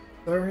think,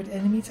 third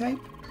enemy type?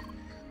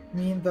 You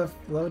mean the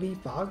floaty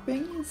fog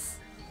things?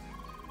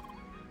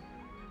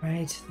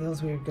 Right,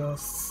 those weird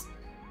ghosts.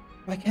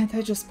 Why can't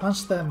I just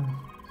punch them?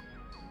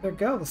 They're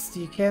ghosts.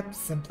 You can't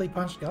simply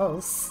punch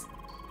ghosts.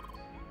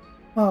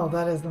 Well,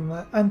 that is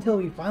until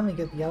we finally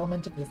get the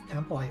element of this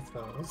temple, I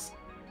suppose.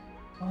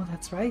 Oh,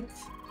 that's right.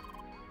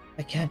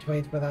 I can't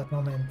wait for that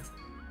moment.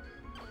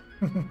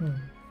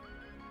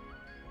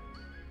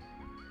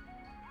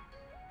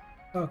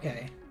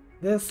 Okay,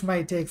 this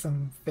might take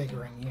some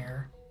figuring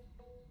here.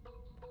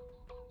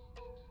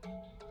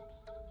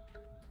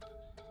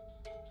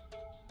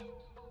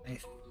 I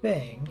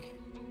think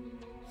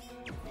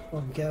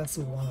we'll guess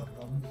one of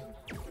them.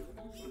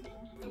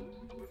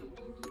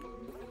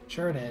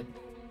 Sure did.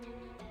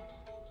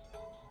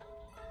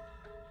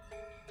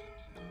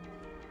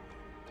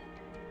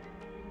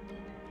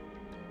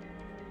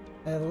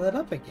 I lit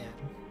up again.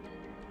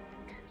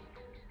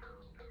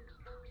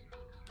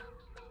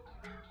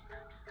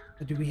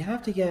 But do we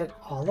have to get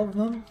all of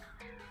them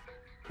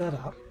set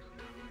up?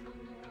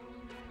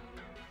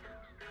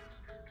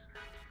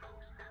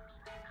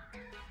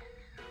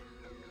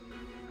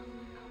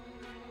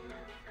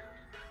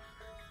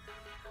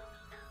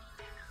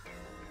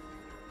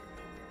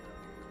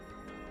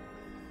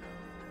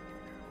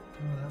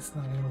 Oh, that's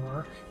not gonna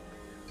work.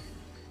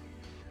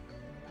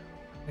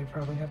 We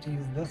probably have to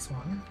use this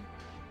one.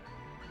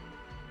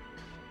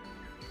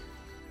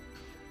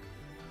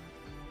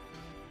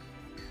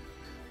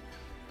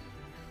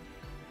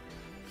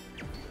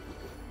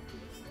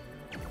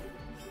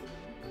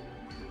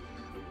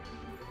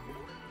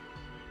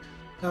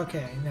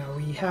 Okay, now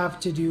we have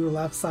to do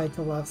left side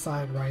to left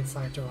side, right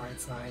side to right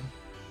side.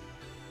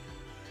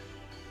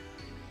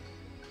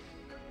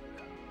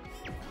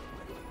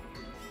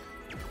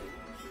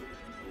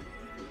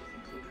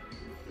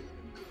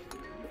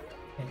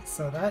 Okay,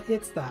 so that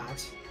hits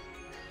that.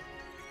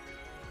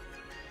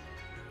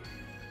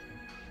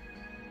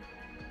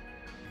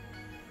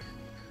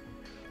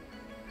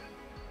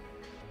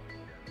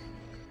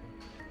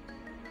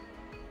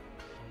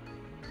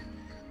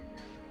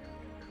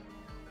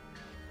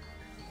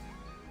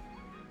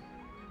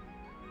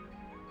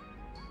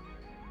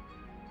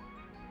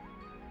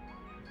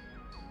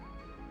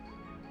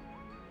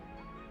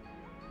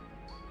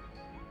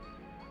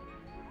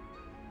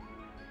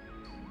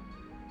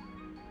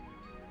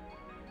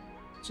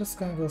 Just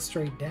gonna go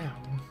straight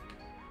down.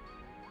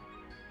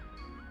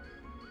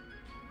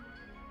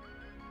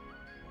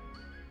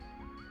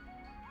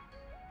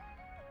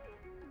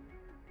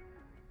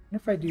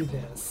 If I do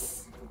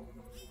this.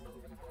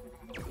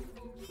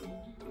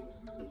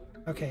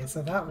 Okay,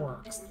 so that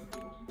works.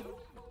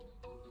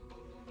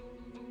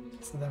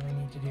 So then we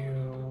need to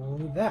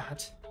do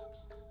that.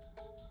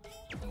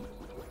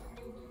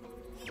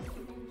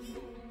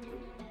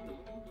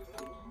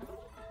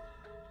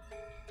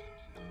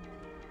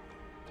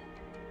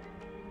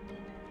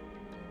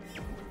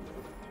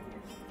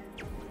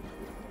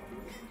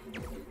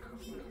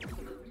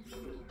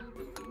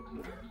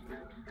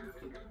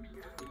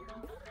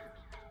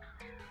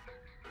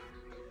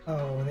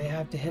 Oh, they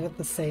have to hit at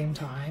the same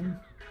time?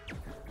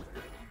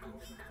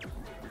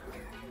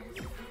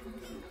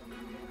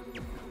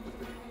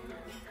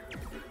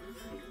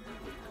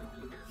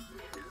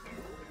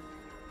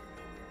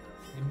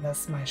 I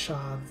missed my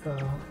shot,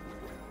 though.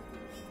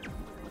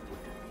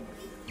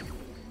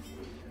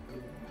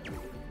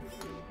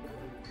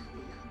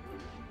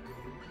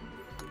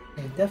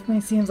 It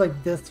definitely seems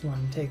like this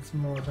one takes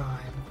more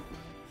time.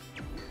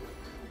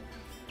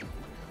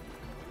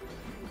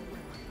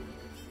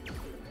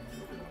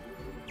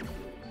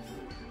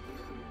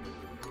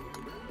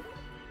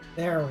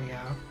 There we go.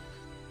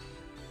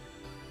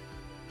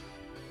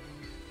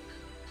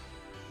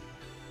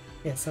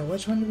 Okay, so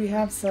which one do we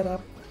have set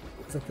up?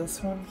 Is it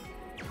this one?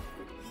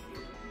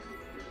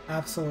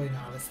 Absolutely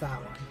not, it's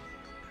that one.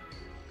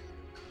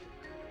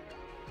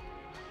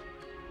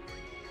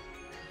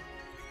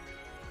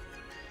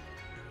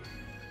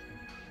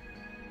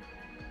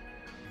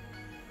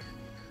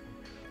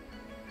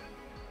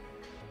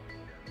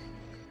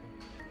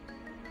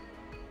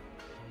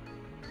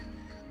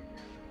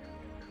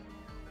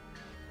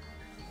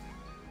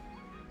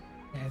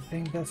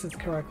 think this is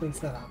correctly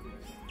set up.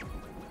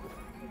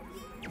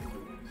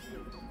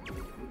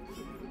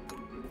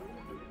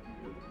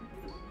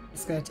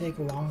 It's gonna take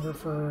longer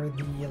for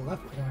the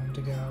left one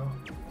to go.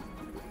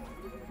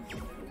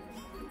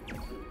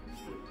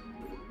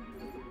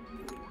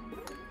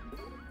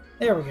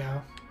 There we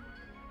go.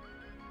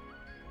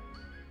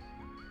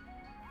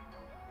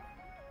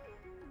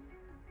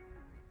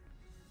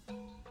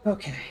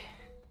 Okay.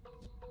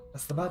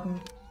 Press the button.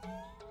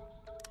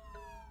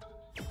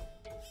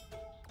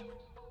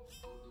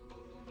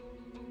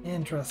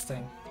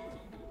 Interesting.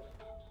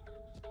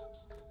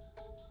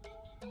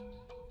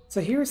 So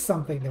here's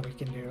something that we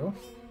can do.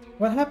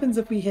 What happens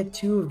if we hit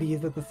two of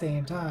these at the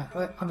same time,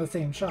 on the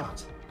same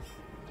shot?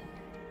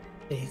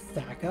 They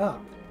stack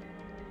up.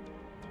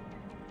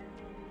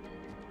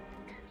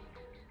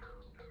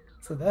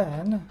 So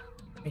then,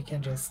 we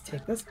can just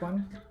take this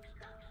one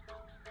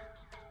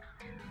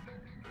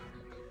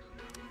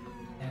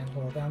and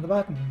hold down the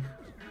button.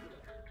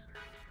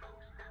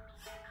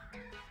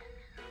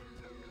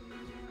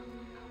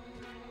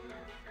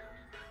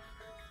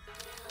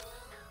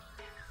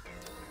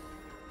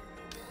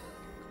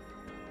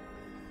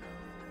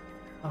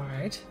 All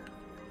right.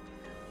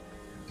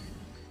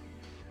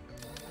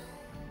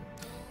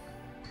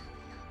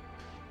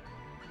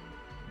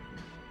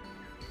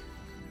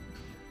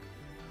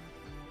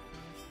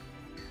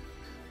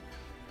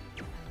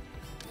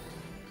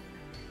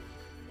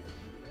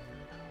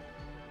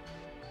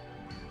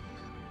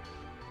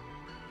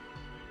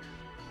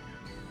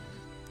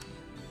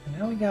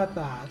 Now we got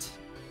that.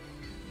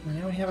 And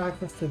now we have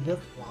access to this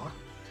block.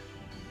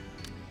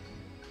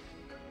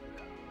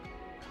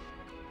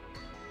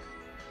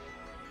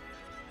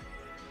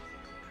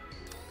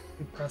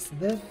 We press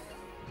this.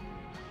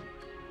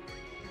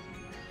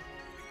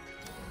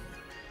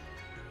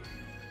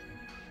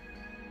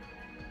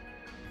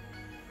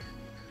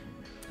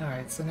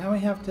 Alright, so now we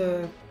have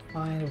to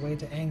find a way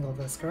to angle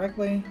this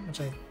correctly,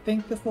 which I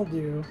think this will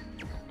do.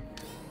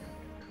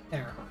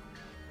 There.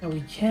 Now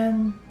we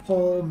can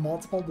pull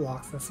multiple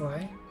blocks this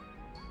way.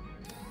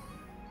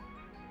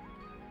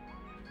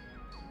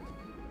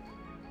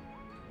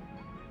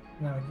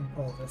 Now we can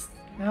pull this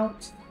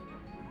out.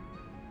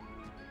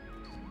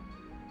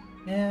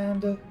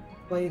 And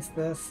place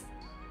this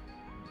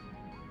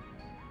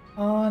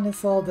on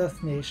its all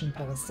destination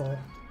pedestal.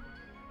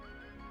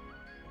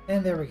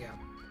 And there we go.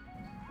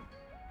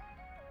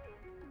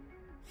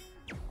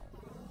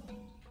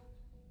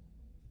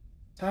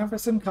 Time for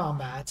some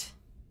combat.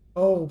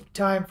 Oh,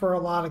 time for a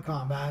lot of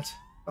combat.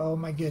 Oh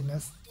my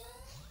goodness.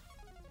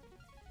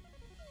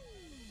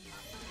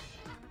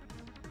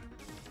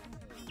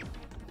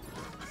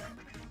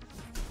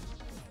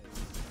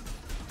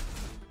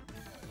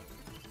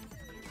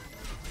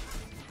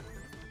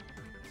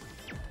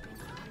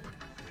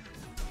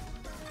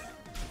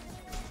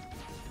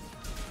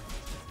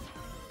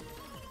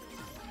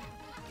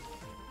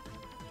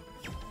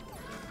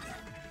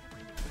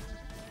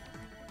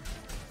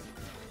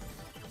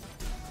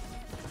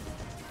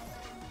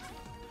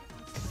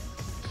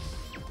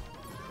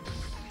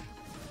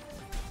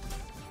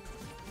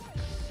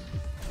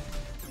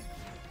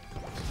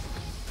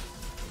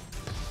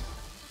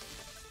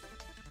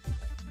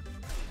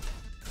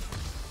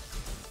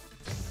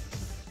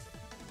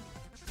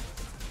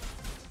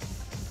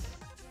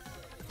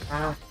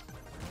 Ah.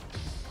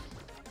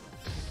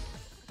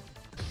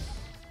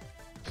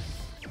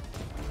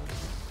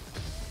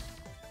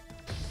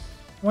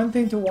 One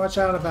thing to watch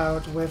out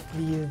about with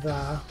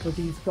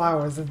these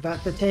flowers is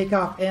that the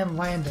takeoff and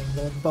landing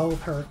will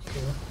both hurt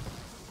you.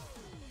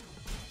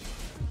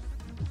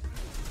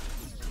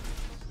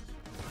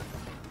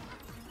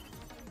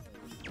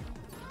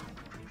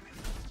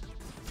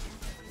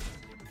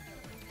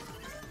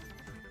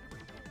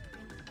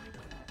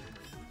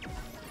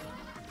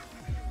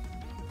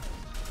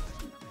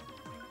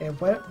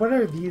 What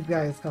are these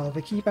guys called?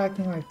 They keep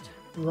acting like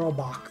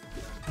robots.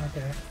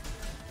 Okay.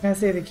 I'm gonna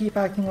say they keep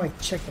acting like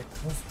chickens.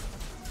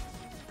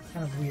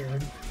 Kind of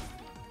weird.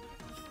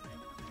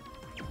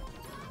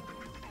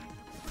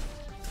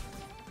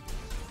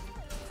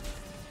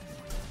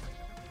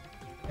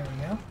 There we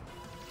go.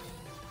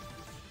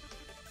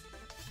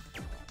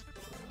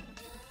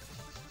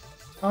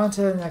 On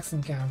to the next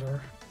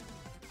encounter.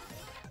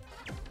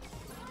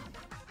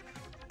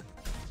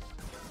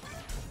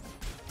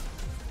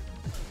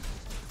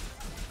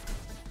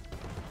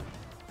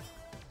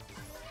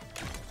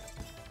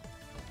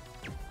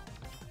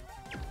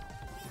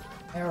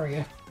 There we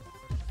go.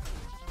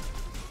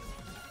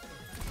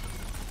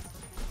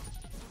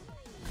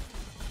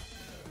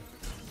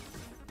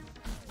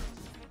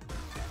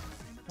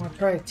 I want to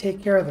try to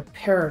take care of the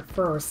parrot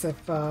first,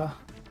 if I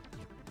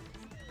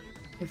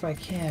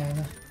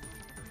can.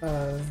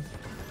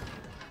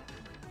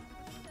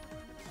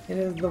 It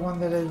is the one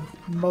that is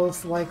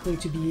most likely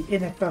to be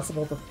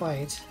inaccessible to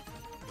fight.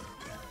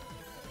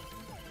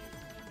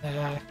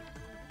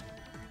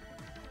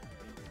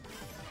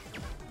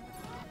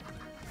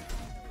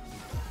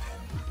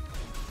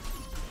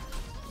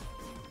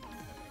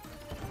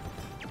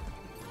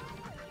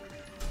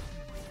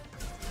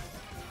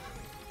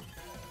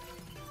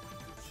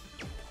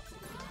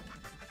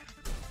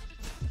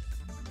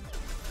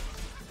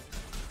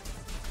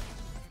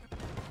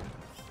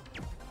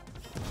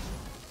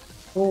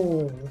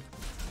 goal.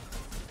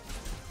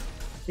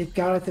 It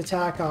got its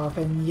attack off,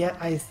 and yet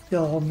I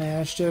still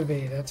managed to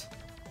evade it.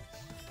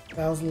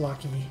 That was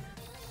lucky.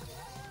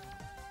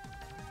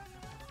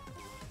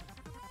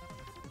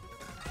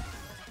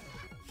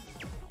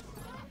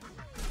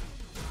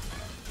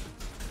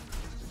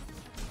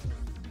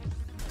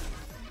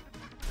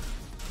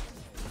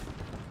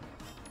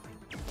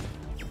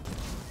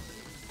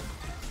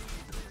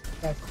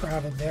 Got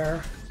crowded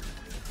there.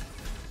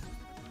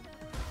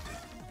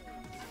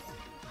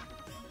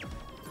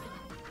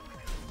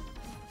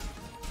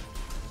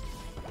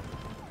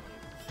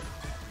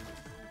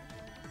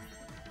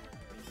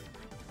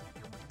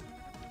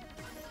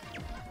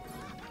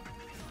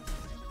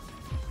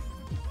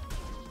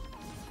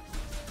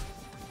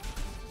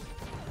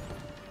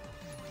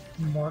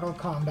 Mortal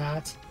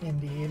Kombat,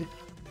 indeed.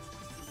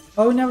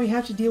 Oh, now we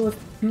have to deal with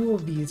 2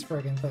 of these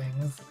friggin'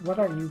 things. What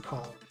are you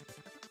called?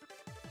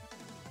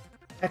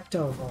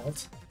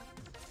 Ectovolt.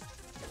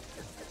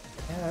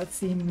 Yeah, that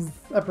seems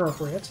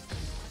appropriate.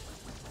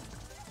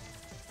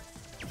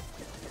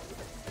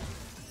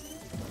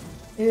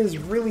 It is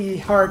really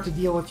hard to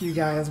deal with you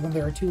guys when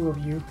there are 2 of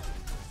you.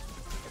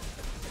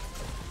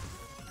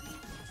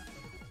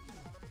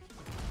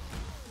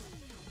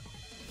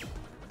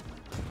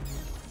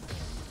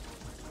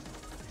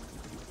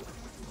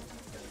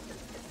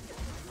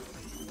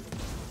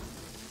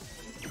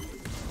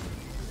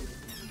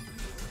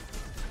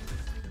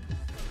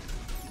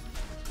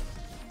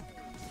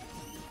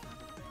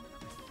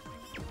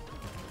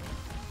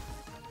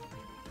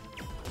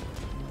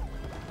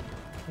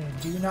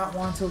 I do not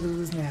want to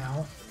lose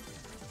now.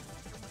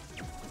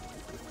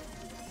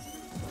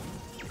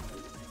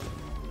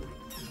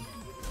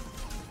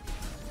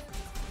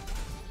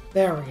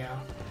 There we go.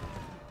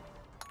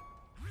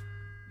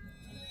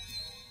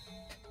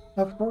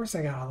 Of course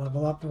I gotta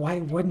level up. Why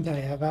wouldn't I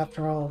have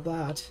after all of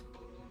that?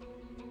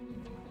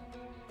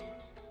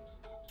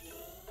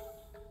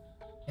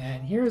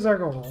 And here's our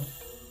goal.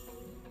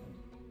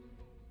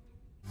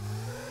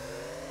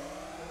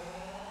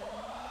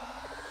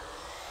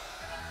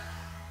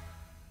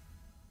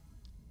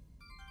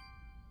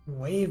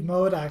 Wave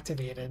mode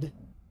activated.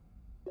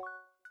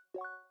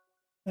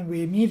 And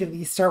we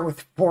immediately start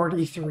with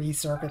 43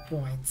 circuit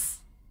points.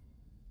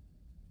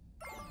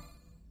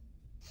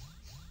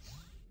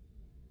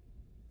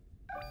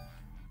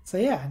 So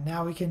yeah,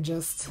 now we can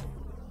just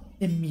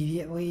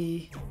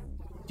immediately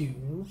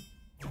do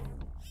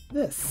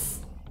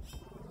this.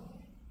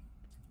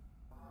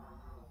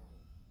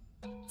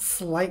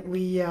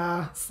 Slightly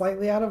out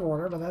of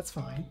order, but that's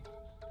fine.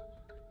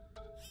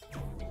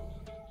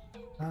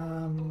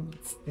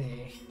 Let's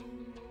see.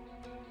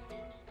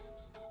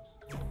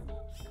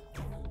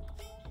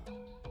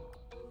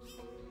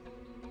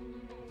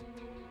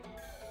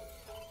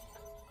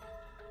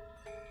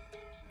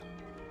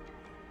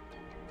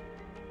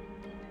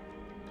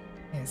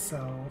 Okay,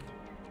 so...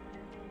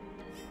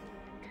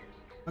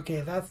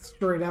 Okay, that's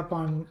straight up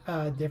on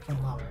a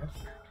different level.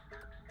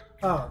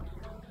 Oh,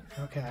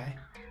 okay.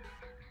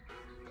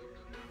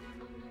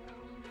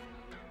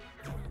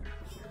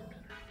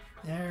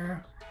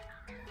 There.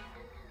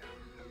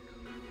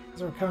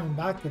 So we're coming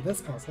back to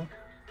this puzzle.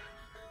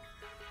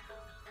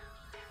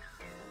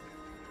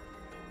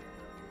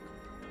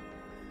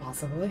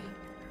 Possibly.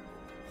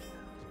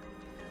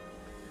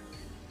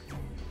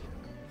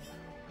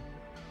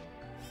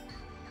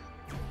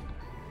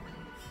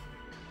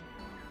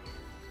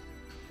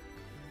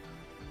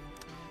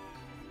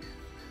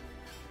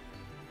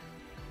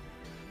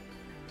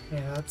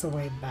 Yeah, that's a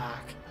way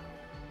back.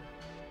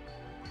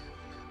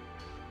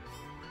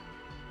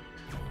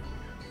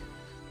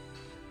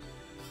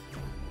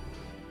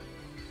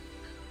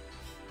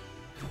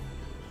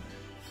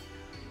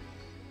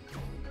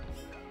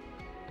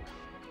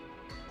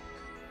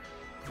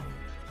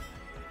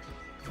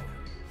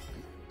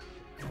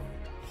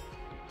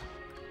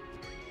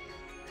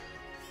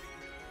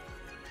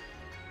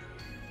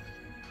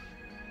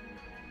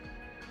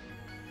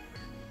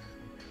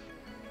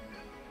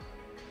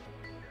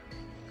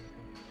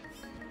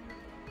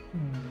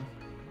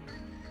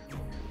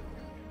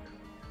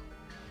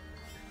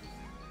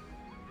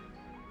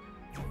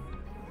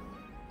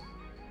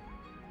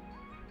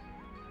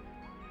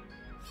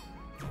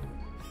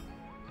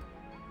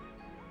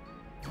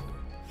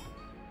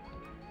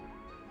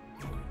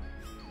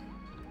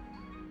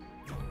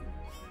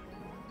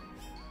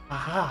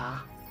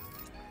 Aha!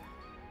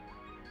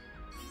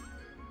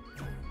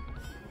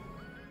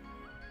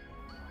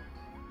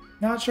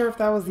 Not sure if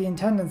that was the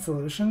intended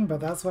solution, but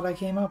that's what I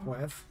came up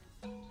with.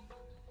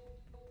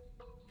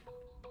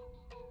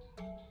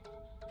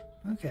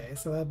 Okay,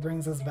 so that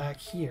brings us back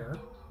here.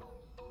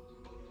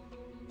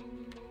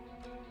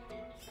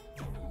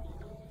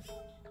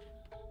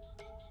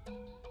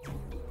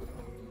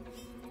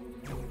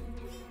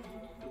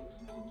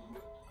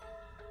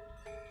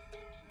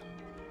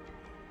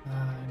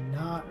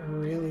 Not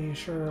really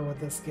sure what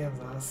this gives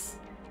us.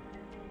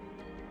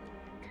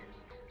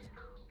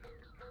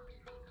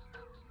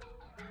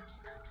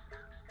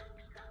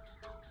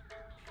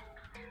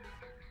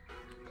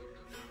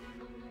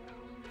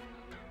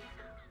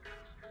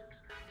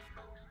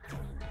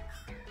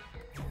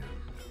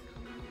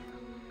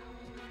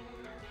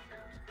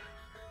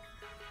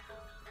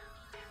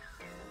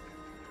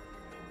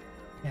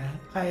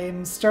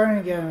 I'm starting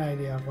to get an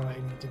idea of what I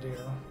need to do.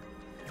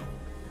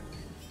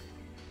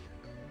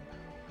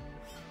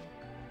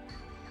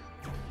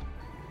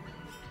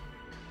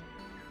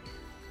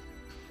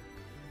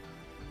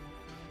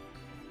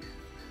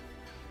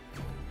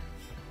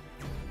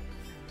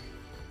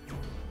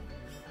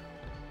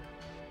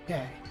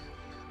 Okay.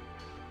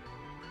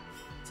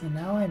 So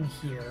now I'm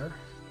here.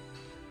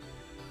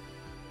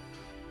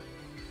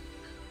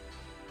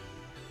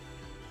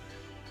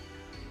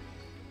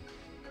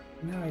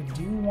 Now I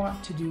do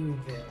want to do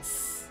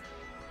this.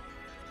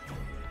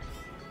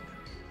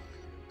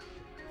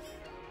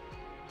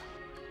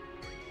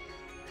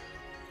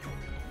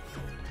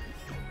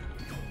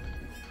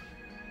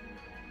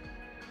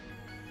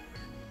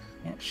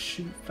 Can't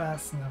shoot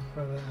fast enough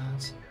for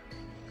that.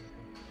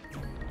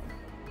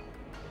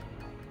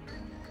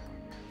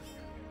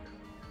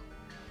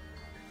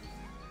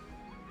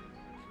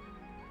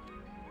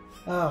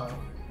 Oh,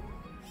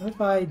 what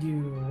if I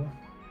do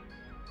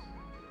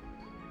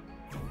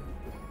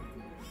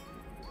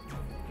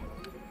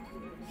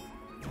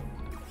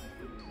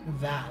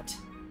that?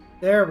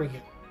 There we go.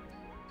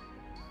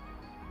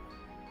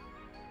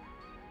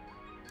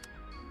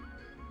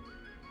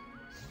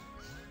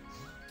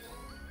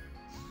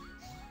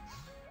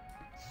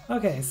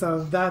 Okay,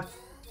 so that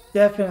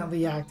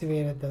definitely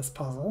activated this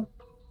puzzle.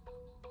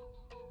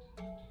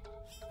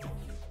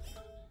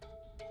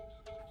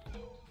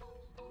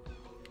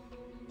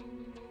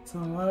 So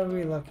what are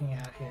we looking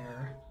at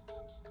here?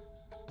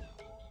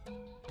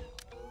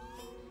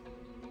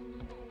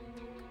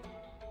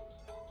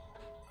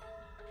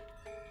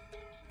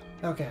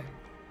 Okay.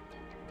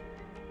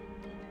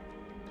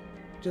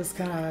 Just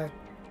kind of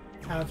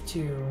have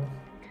to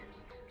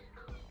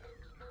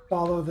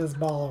follow this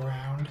ball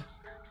around.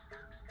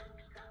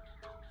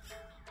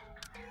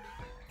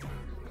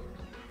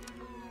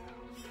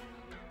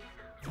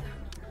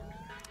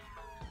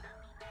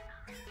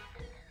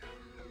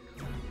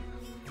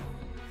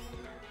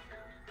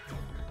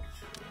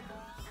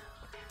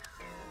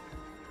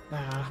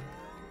 Ah.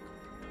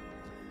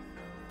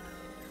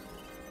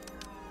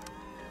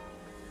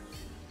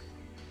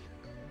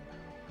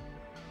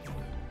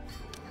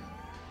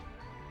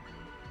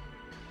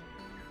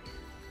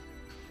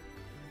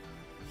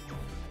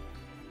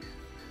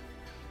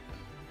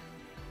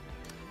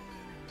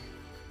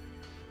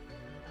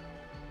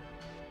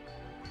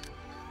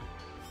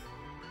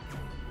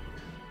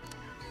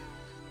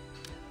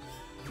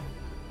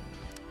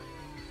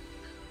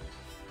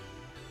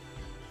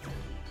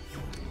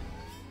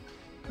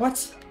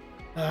 What?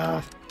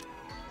 I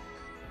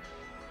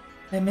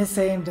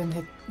misaimed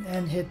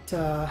and hit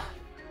a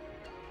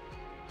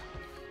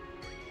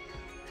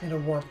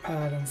warp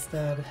pad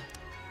instead.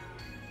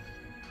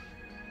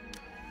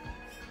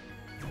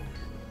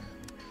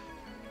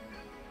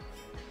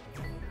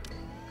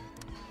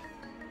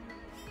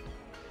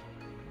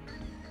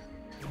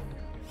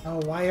 Oh,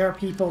 why are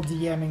people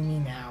DMing me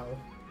now?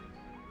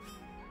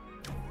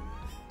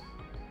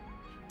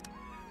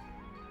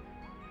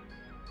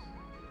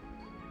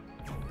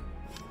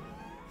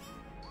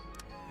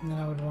 And then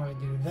I would want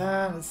to do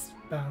that. Let's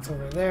bounce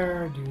over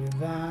there, do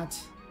that.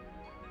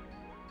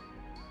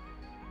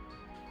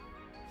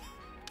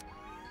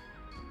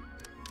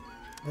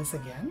 This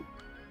again?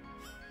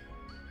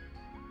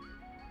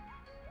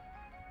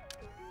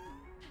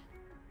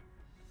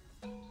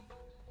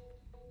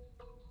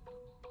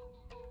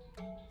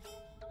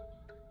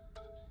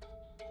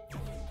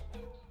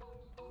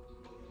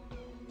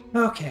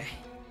 Okay.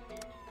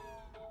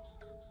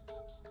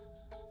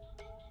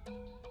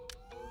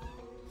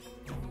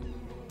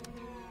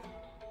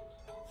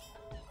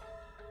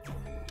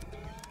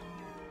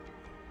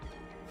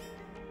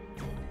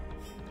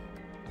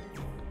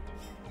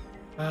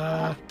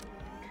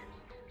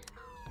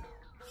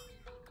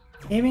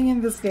 Aiming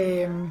in this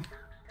game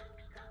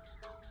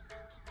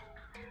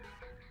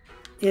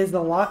is a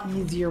lot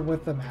easier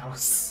with the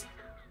mouse.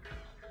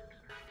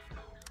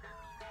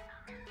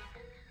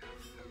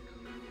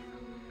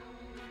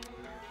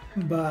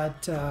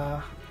 But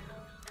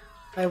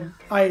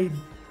I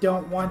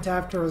don't want to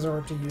have to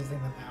resort to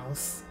using the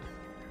mouse.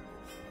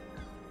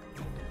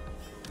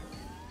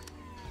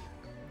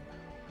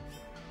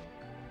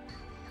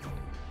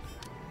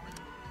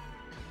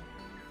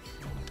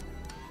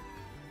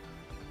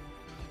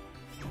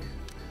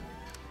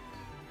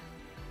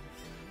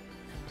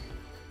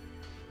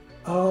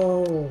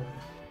 Oh.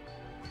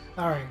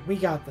 Alright, we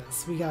got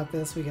this. We got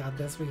this, we got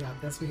this, we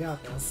got this, we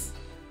got this.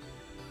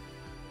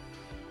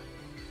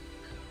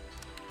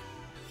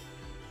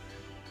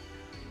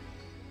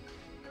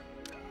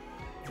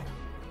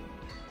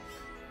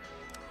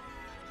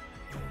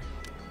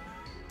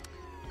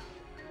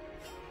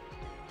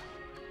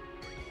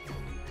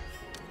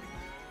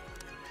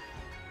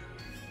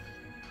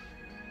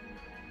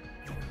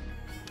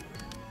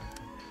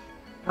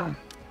 Ah.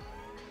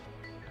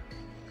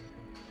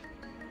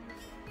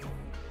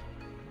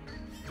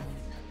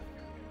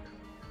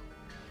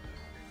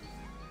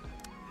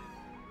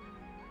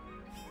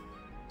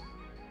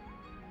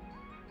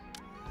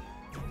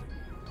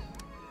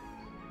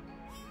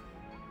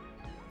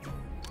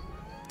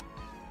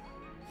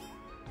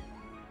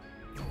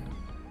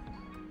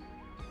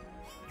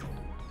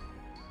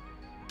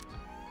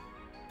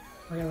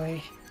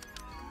 Really?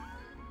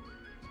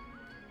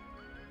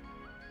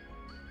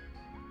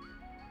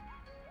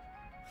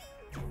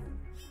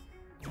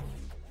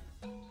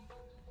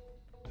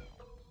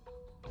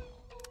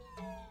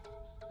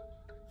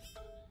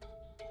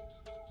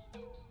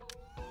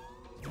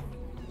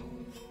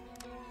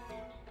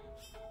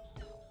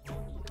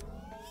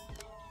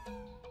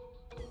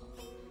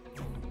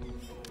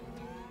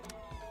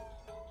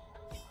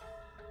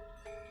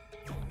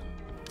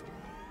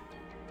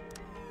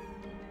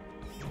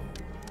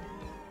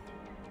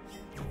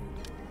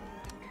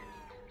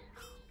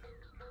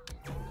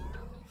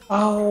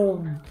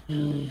 Oh.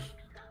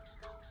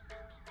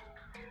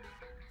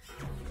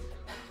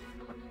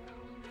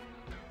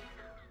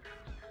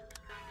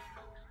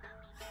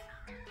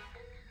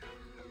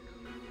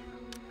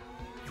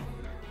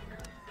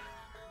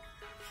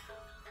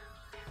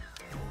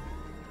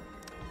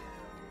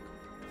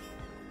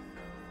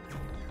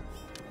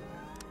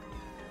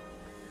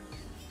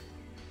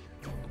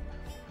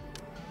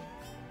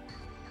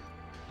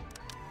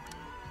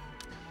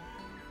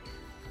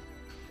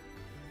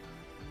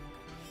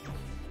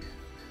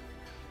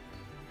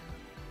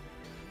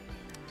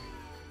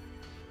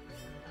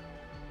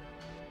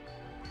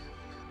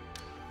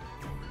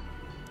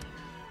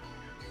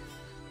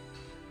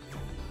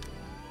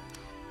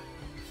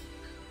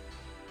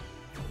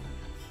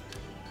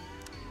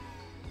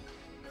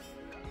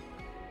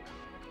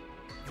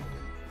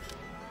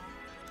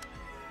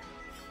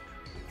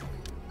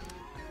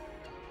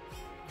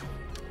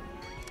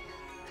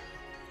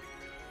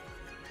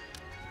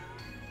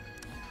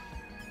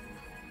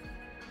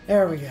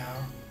 There we go.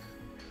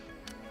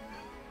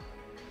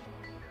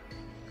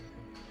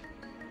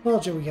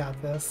 Told you we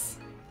got this.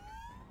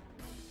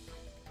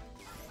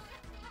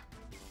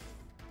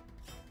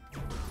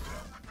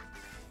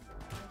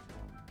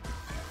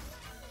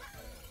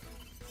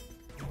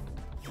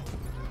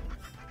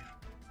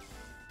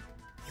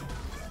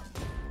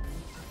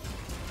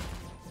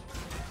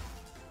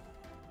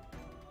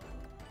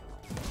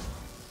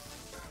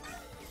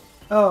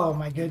 Oh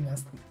my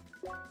goodness.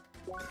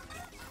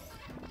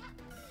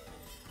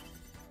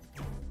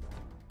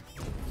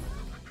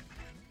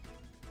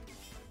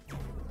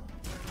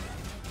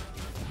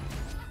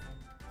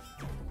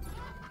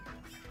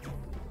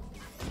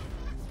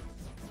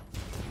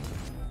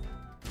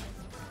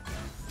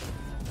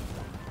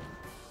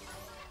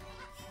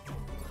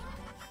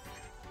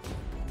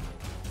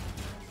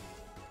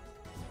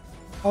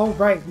 Oh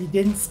right, we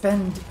didn't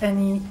spend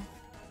any.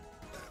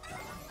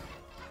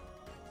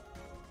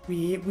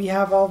 We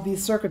have all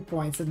these circuit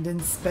points and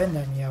didn't spend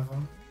any of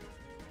them.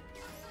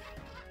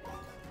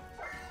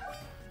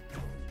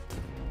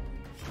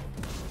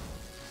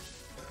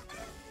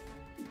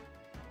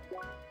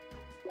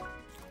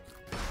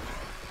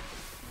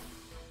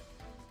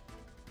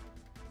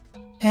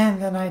 And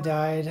then I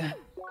died.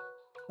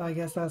 So I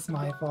guess that's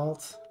my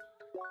fault.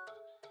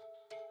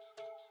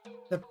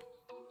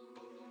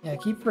 Yeah, I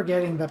keep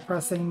forgetting that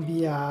pressing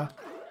the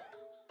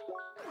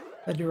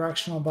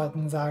directional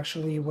buttons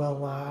actually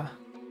will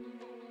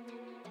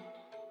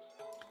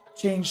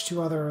change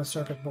to other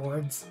circuit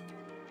boards.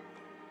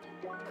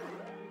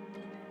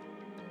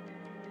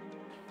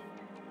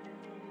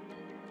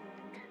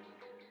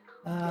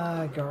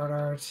 Guard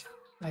art.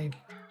 I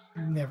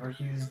never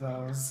use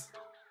those.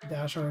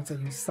 Dash arts I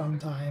use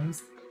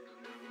sometimes.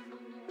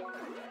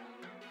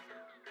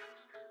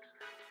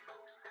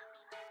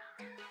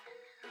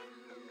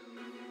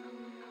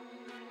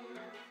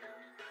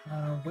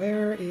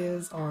 Where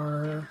is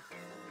our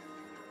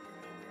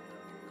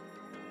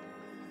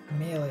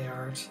melee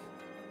art?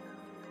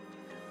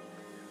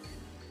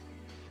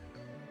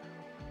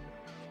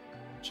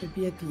 Should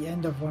be at the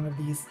end of one of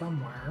these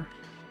somewhere.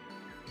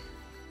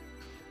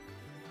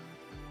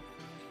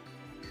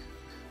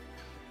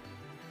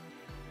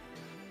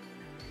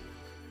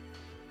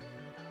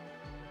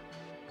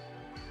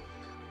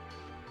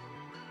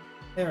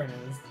 There it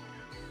is.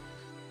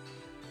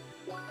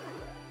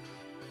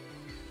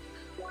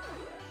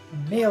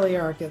 Melee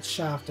art gets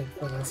shafted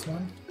for this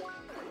one.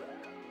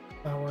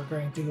 So we're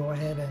going to go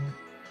ahead and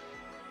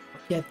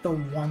get the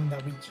one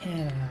that we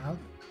can have.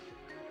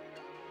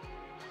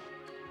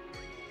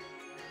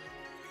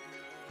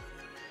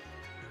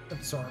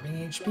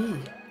 Absorbing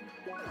HP.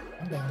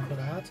 I'm down for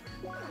that.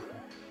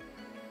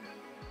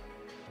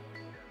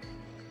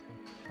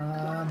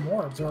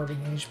 More absorbing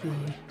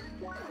HP.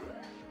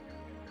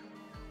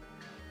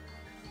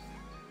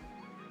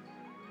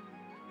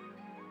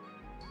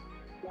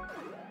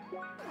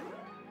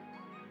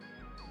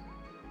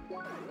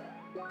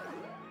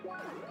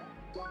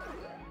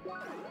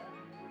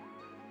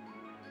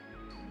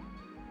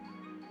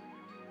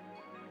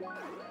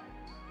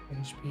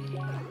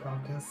 HP,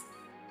 focus.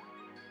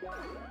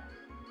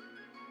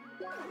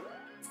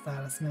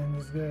 Statusman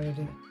is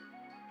good.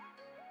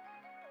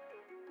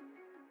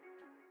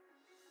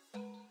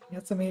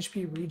 Get some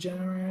HP regen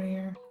around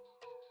here.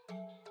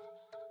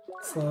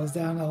 Slows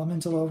down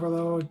elemental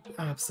overload,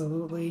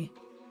 absolutely.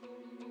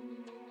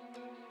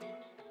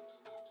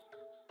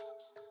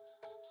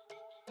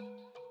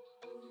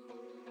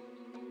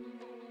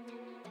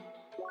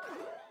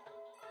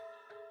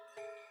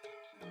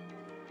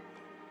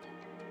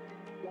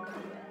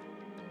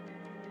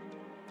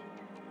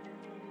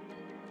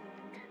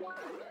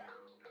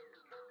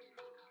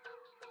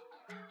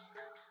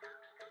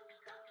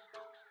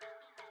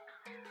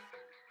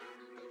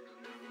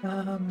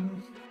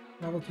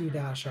 Level 2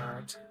 dash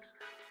art.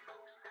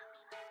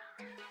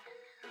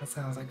 That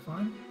sounds like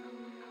fun.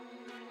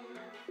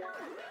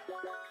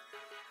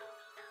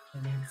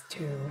 It needs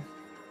 2.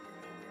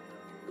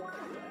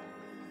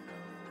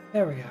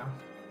 There we go.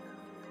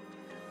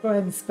 Go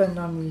ahead and spend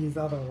on these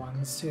other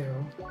ones too.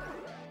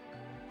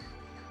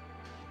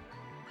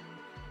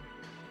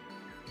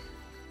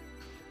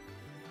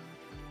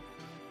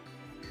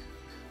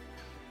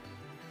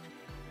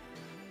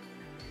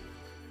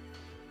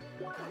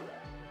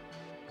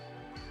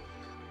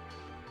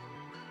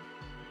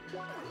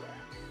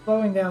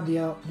 Slowing down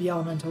the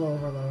elemental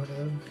overload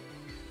is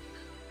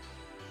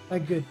a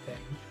good thing.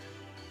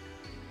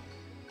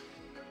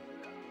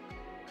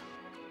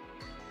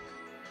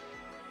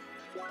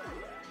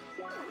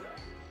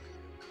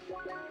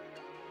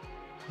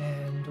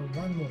 And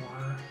one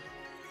more.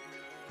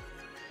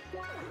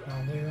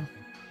 I'll do.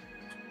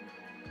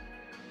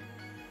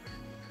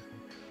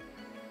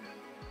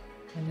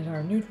 And in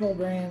our neutral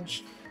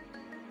branch,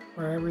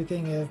 where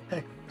everything is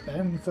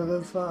expensive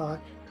as fuck.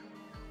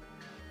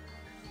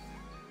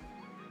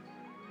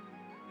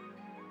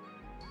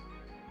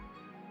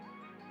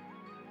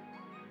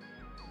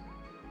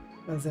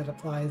 Because it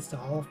applies to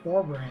all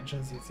 4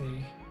 branches, you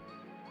see.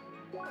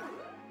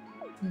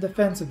 Some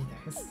defense would be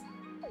nice.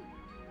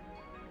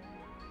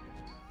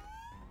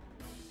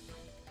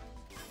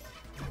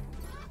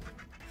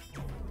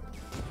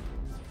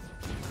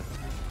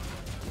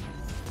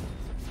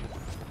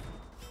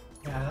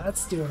 Yeah,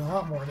 that's doing a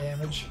lot more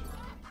damage.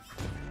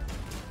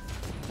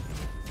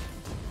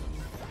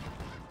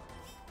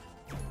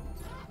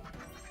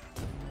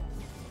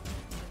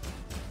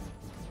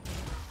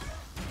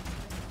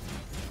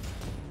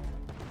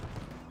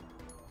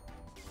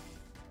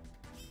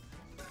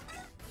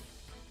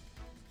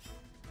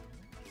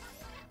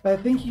 But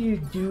I think you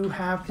do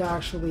have to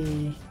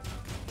actually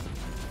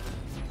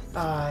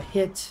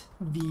hit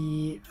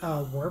the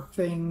warp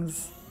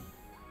things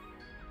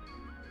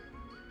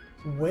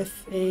with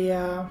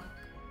a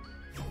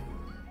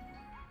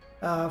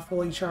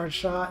fully charged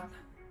shot.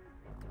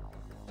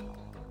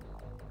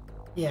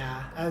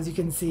 Yeah, as you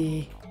can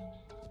see,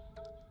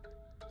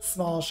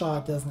 small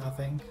shot does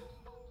nothing.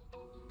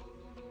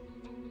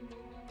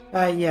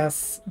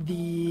 Yes,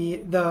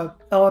 the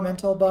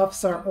elemental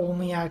buffs are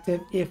only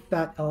active if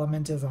that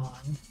element is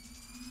on.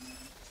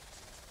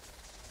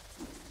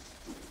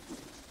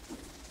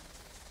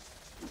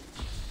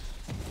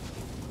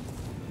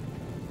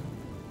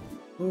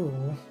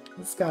 Ooh,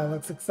 this guy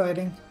looks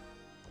exciting.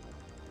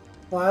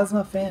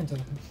 Plasma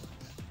Phantom.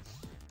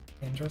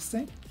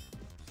 Interesting.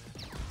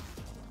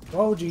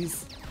 Oh,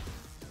 jeez.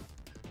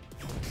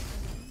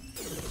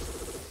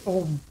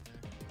 Oh,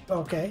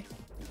 okay.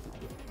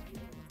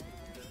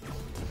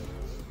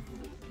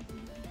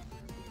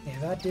 Yeah,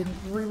 that didn't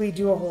really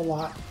do a whole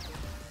lot.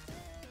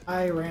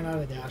 I ran out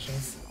of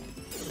dashes.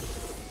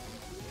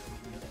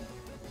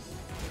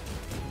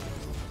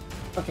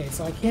 Okay,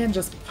 so I can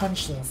just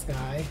punch this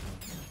guy.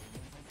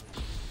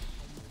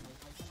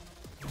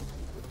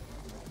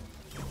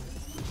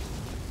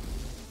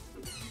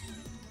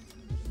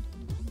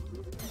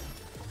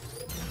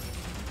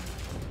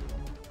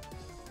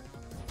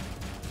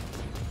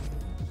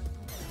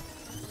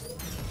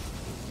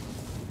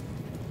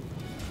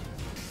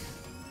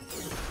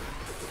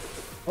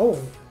 Oh.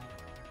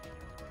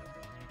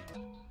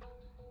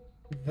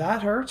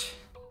 That hurt.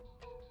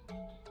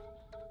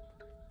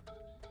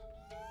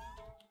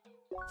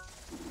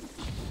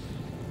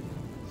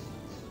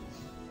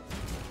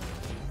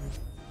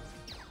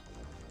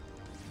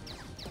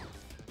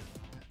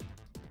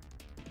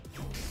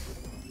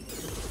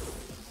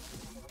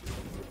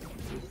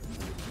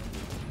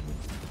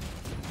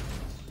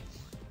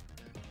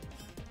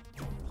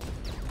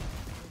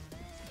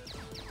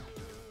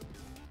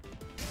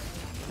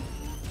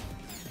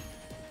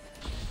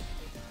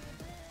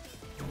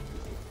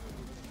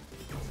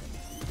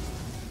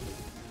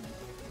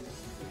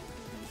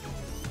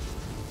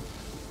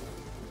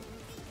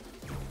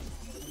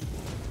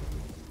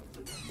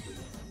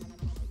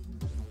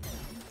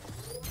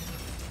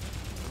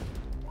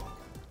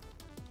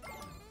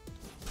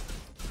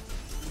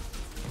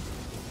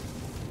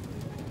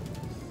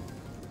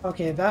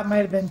 Okay, that might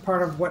have been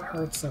part of what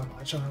hurt so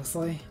much,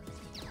 honestly.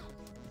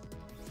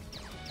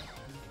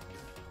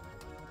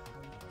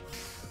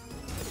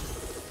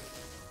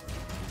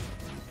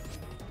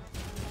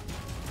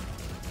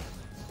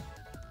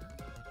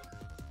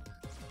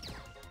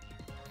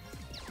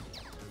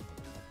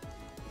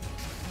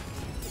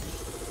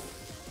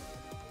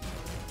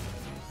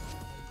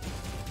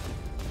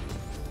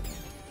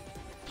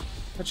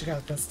 What you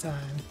got this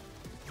time?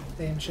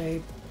 Same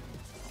shape.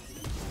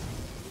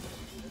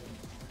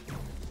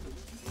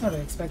 I was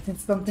expecting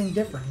something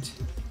different.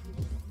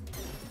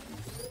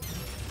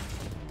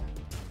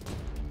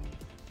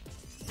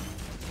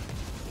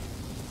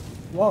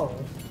 Whoa.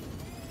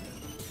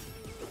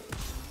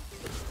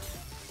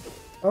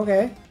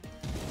 Okay.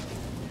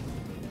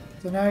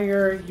 So now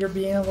you're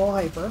being a little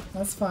hyper.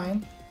 That's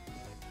fine.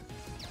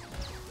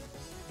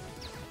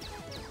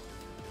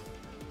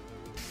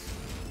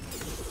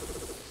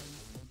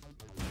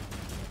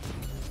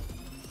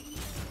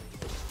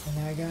 And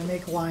now I gotta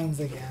make lines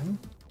again.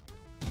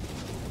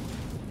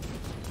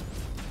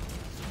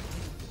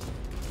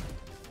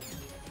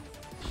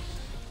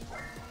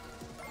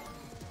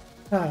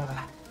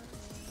 Ah.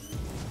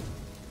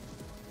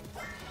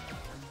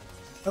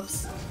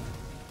 Oops.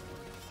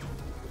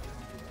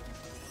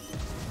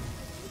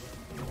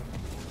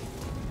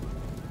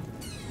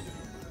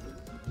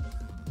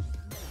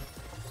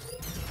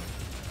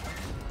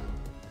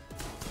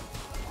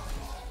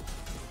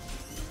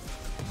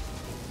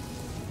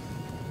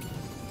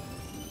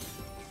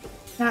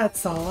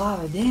 That's a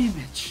lot of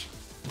damage.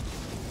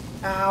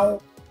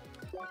 Ow.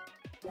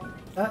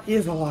 That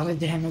is a lot of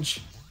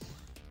damage.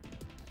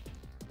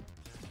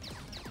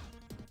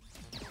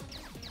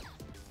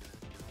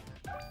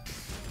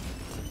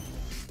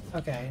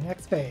 Okay,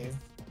 next phase.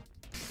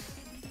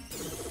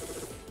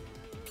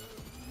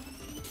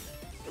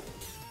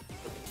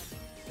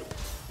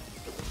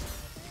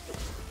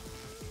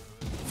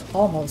 It's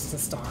almost a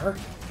star.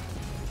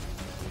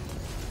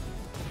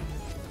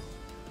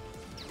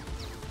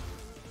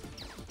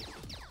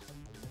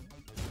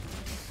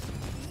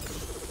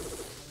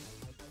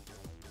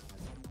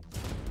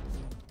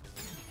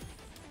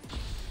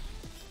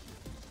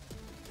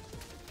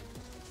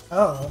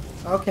 Oh,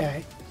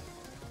 okay.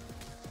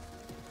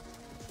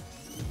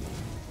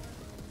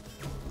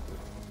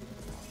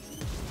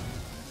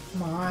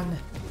 Come on.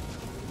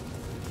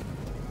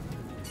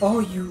 Oh,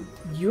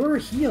 you're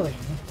healing.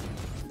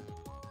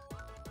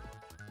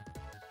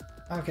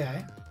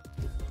 Okay.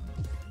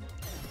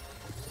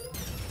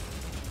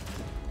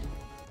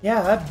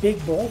 Yeah, that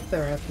big bolt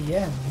there at the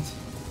end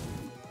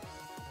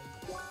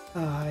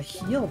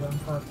healed them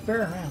for a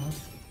fair amount.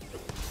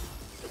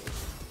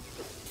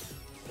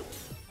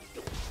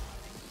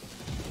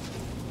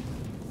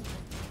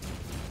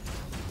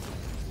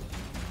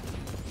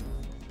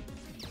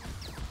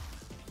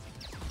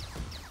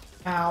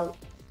 Ow.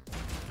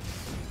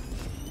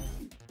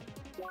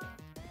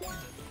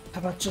 How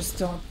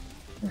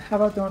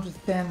about don't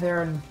just stand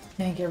there and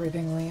tank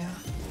everything, Leah?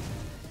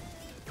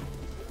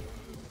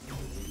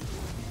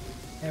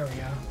 There we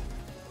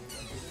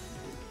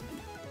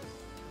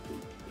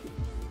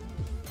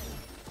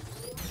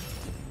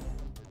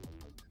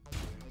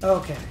go.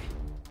 Okay.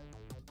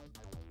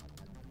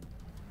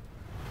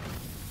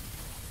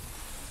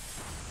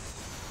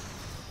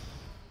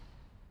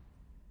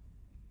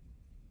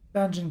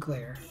 Dungeon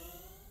clear.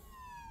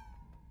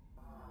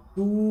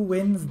 Who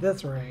wins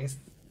this race?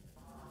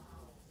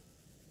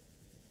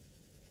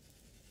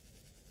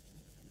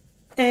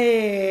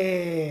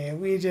 Hey,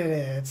 we did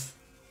it.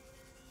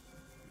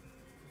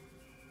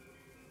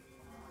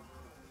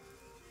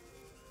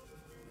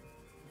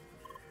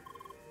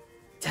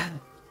 Damn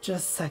it,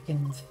 just a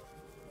second.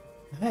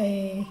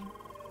 Hey.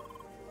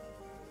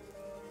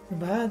 Too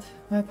bad.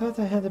 I thought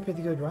I had a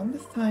pretty good run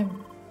this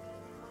time.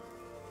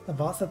 The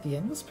boss at the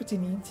end was pretty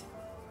neat.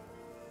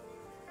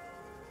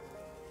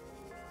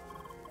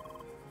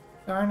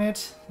 Darn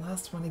it,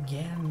 last one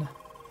again.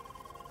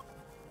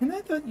 And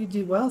I thought you'd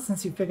do well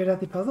since you figured out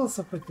the puzzle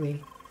so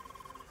quickly.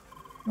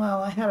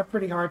 Well, I had a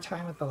pretty hard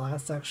time with the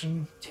last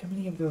section. Too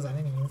many of those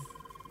enemies.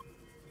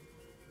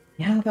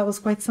 Yeah, that was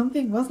quite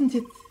something, wasn't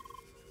it?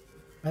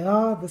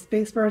 Oh, the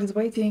space bird is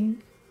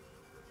waiting.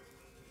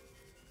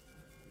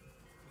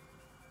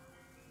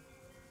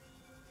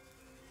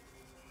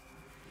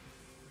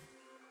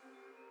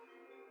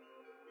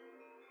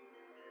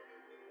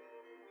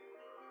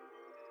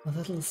 A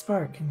little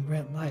spark can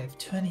grant life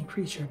to any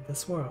creature of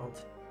this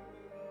world.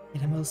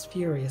 Yet a most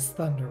furious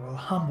thunder will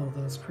humble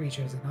those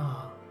creatures in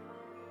awe.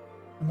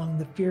 Among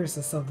the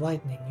fiercest of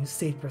lightning, you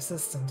stayed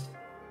persistent.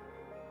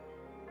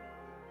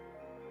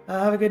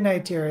 Have a good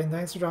night, Tyrion.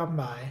 Thanks for dropping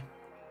by.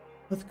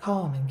 With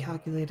calm and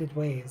calculated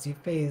ways, you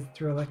phased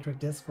through electric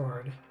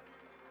discord.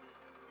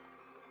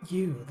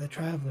 You, the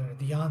traveler,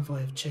 the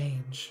envoy of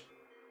change.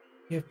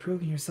 You have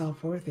proven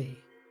yourself worthy.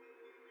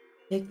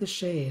 Take the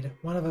shade,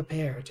 one of a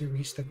pair, to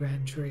reach the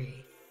grand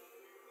tree.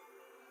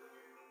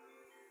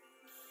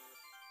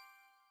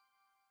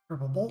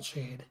 Purple bolt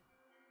shade.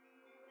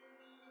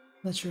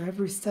 Let your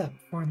every step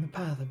form the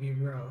path of your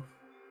growth.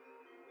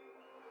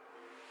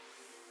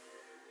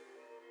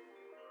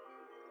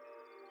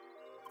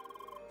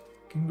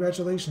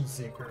 Congratulations,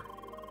 Seeker.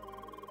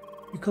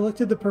 You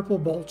collected the purple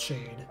bolt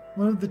shade,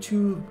 one of the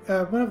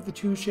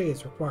two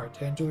shades required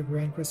to enter the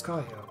Grand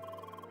Criscaio.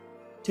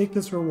 Take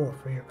this reward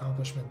for your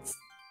accomplishments.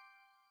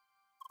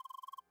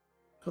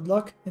 Good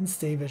luck and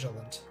stay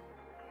vigilant.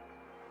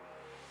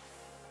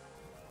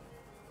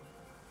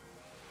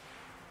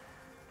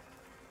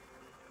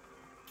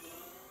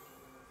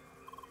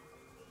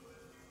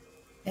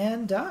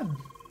 And done.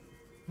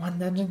 One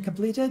dungeon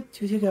completed,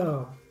 2 to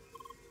go.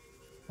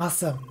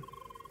 Awesome.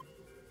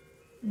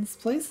 This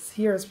place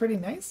here is pretty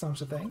nice, don't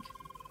you think?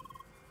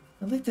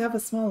 I'd like to have a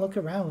small look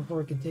around before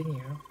we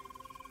continue.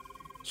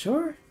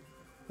 Sure.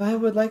 I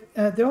would like,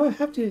 though I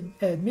have to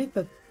admit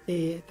that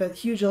that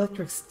huge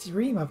electric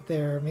stream up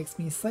there makes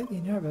me slightly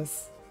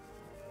nervous.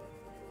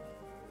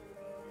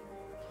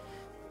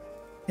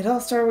 It all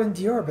started when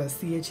Diorbus,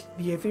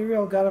 the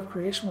ethereal god of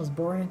creation, was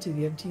born into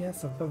the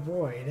emptiness of the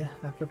void.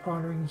 After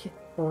pondering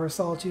for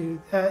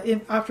solitude,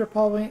 after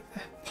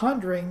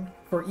pondering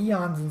for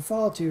eons in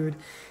solitude,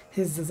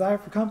 his desire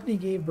for company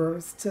gave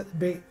birth to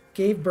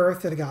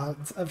the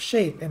gods of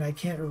shape. And I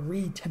can't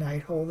read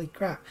tonight. Holy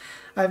crap!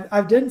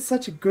 I've done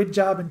such a good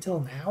job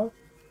until now.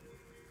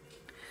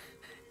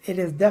 It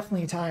is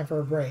definitely time for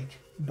a break,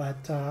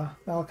 but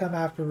I'll come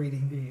after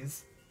reading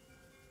these.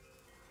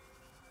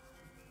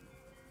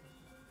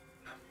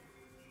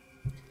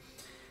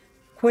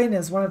 Quinn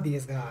is one of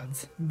these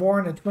gods.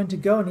 Born a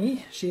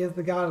Twintagoni, she is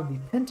the god of the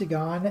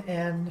Pentagon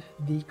and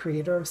the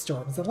creator of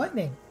storms and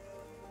lightning.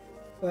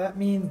 So that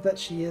means that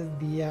she is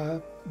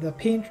the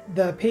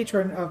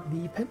patron of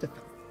the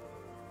Pentagon.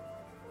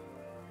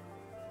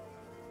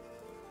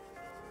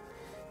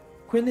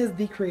 Quinn is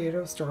the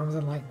creator of storms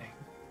and lightning.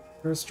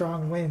 Her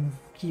strong winds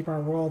keep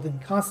our world in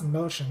constant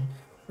motion.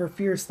 Her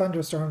fierce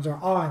thunderstorms are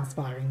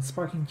awe-inspiring,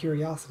 sparking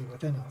curiosity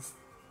within us.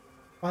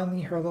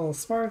 Finally, her little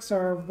sparks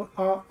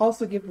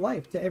also give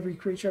life to every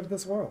creature of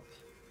this world.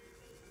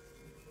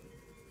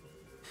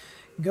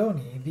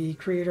 Goni, the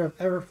creator of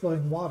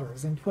ever-flowing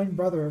waters and twin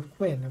brother of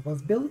Quinn,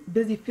 was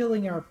busy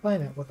filling our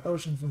planet with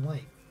oceans and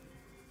lakes.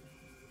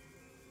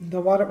 The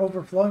water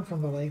overflowing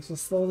from the lakes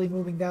was slowly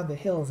moving down the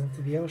hills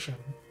into the ocean.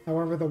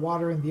 However, the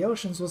water in the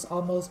oceans was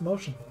almost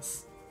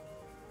motionless.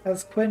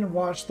 As Quinn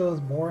watched those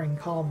boring,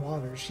 calm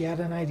waters, she had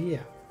an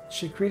idea.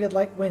 She created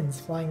light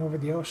winds flying over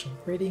the ocean,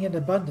 creating an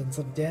abundance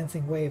of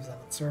dancing waves on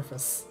its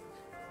surface.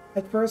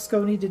 At first,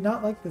 Goni did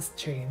not like this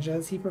change,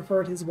 as he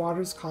preferred his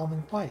waters calm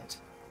and quiet.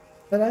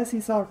 But as he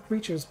saw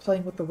creatures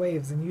playing with the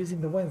waves and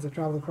using the winds to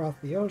travel across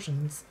the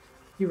oceans,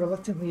 he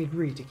reluctantly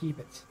agreed to keep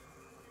it.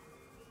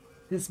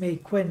 This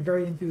made Quinn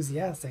very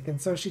enthusiastic,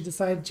 and so she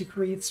decided to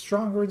create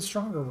stronger and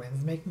stronger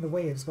winds, making the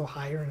waves go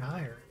higher and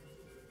higher.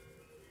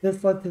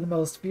 This led to the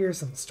most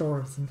fearsome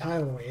storms and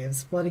tidal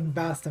waves, flooding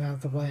vast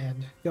amounts of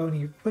land.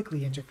 Goni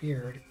quickly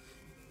interfered.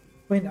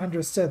 Quinn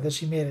understood that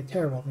she made a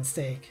terrible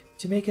mistake.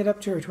 To make it up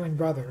to her twin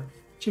brother,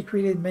 she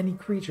created many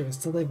creatures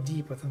to live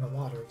deep within the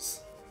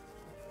waters.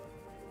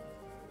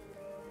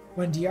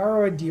 When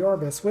Diaro and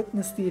Diorbus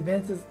witnessed the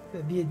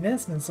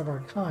advancements of our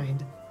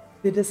kind,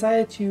 they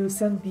decided to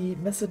send the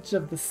message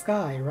of the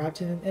sky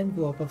wrapped in an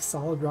envelope of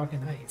solid rock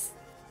and ice.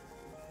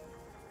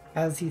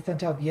 As he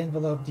sent out the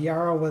envelope,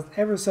 Diaro was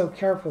ever so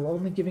careful,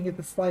 only giving it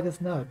the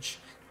slightest nudge.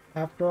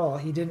 After all,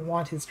 he didn't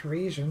want his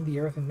creation, the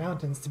earth and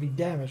mountains, to be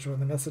damaged when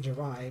the message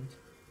arrived.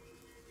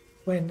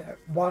 Quinn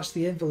watched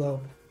the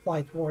envelope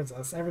fly towards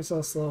us, ever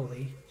so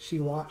slowly. She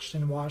watched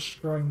and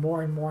watched, growing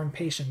more and more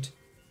impatient.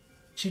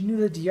 She knew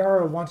that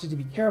Diaro wanted to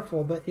be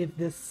careful, but if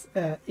this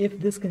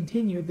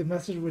continued, the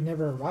message would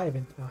never arrive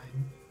in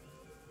time.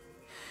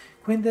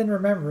 Quinn then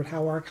remembered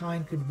how our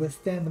kind could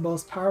withstand the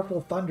most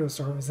powerful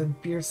thunderstorms and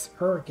fierce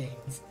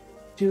hurricanes.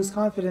 She was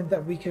confident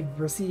that we could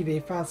receive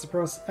a fast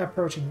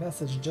approaching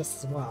message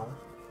just as well.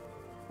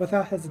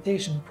 Without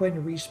hesitation,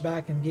 Quinn reached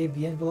back and gave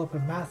the envelope a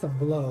massive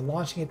blow,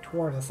 launching it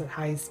toward us at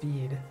high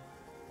speed.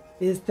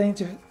 It is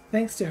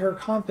thanks to her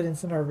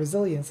confidence in our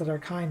resilience that our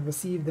kind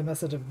received the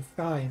message of the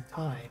sky in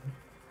time.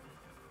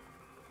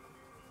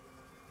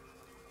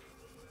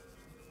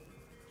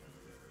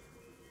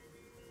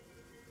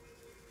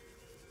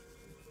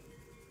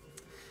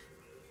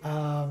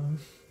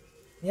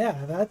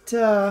 Yeah, that's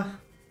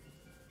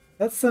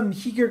some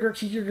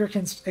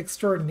Higurgurk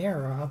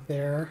extraordinaire up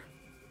there.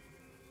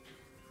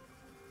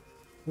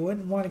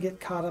 Wouldn't want to get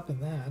caught up in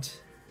that.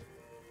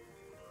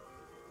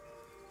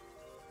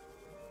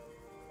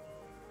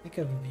 Heck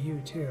of a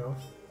view, too.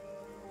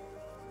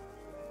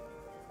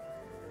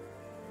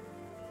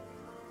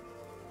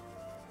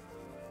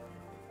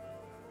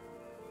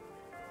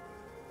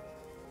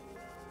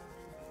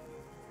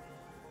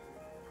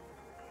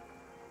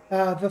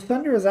 The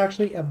thunder is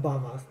actually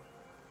above us.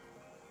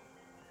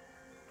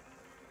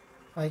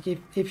 Like,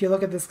 if you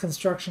look at this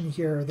construction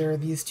here, there are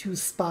these two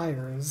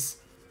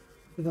spires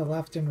to the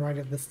left and right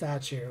of the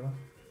statue.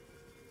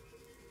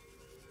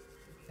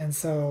 And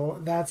so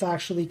that's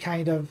actually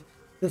kind of,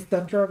 the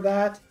center of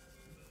that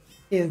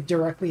is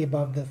directly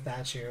above the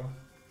statue.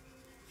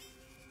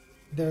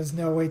 There's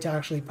no way to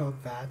actually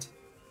poke that,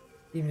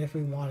 even if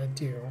we wanted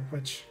to,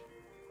 which,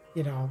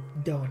 you know,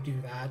 don't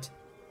do that.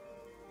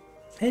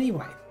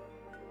 Anyway.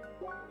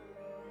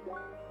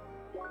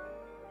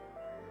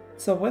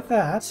 So with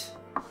that,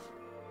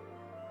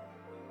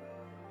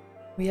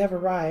 we have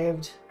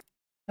arrived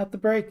at the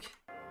break.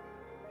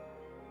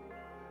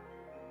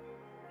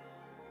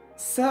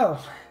 So,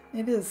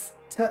 it is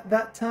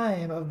that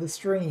time of the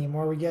stream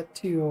where we get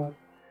to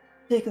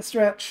take a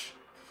stretch,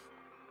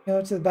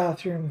 go to the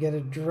bathroom, get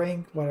a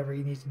drink, whatever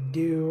you need to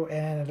do,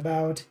 and at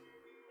about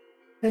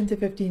 10 to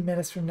 15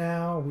 minutes from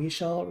now, we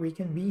shall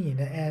reconvene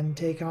and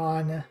take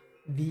on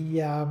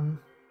the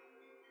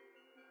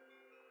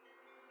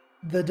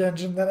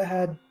dungeon that I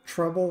had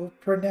trouble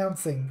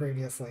pronouncing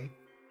previously.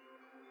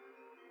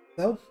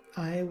 So,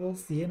 I will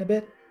see you in a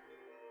bit.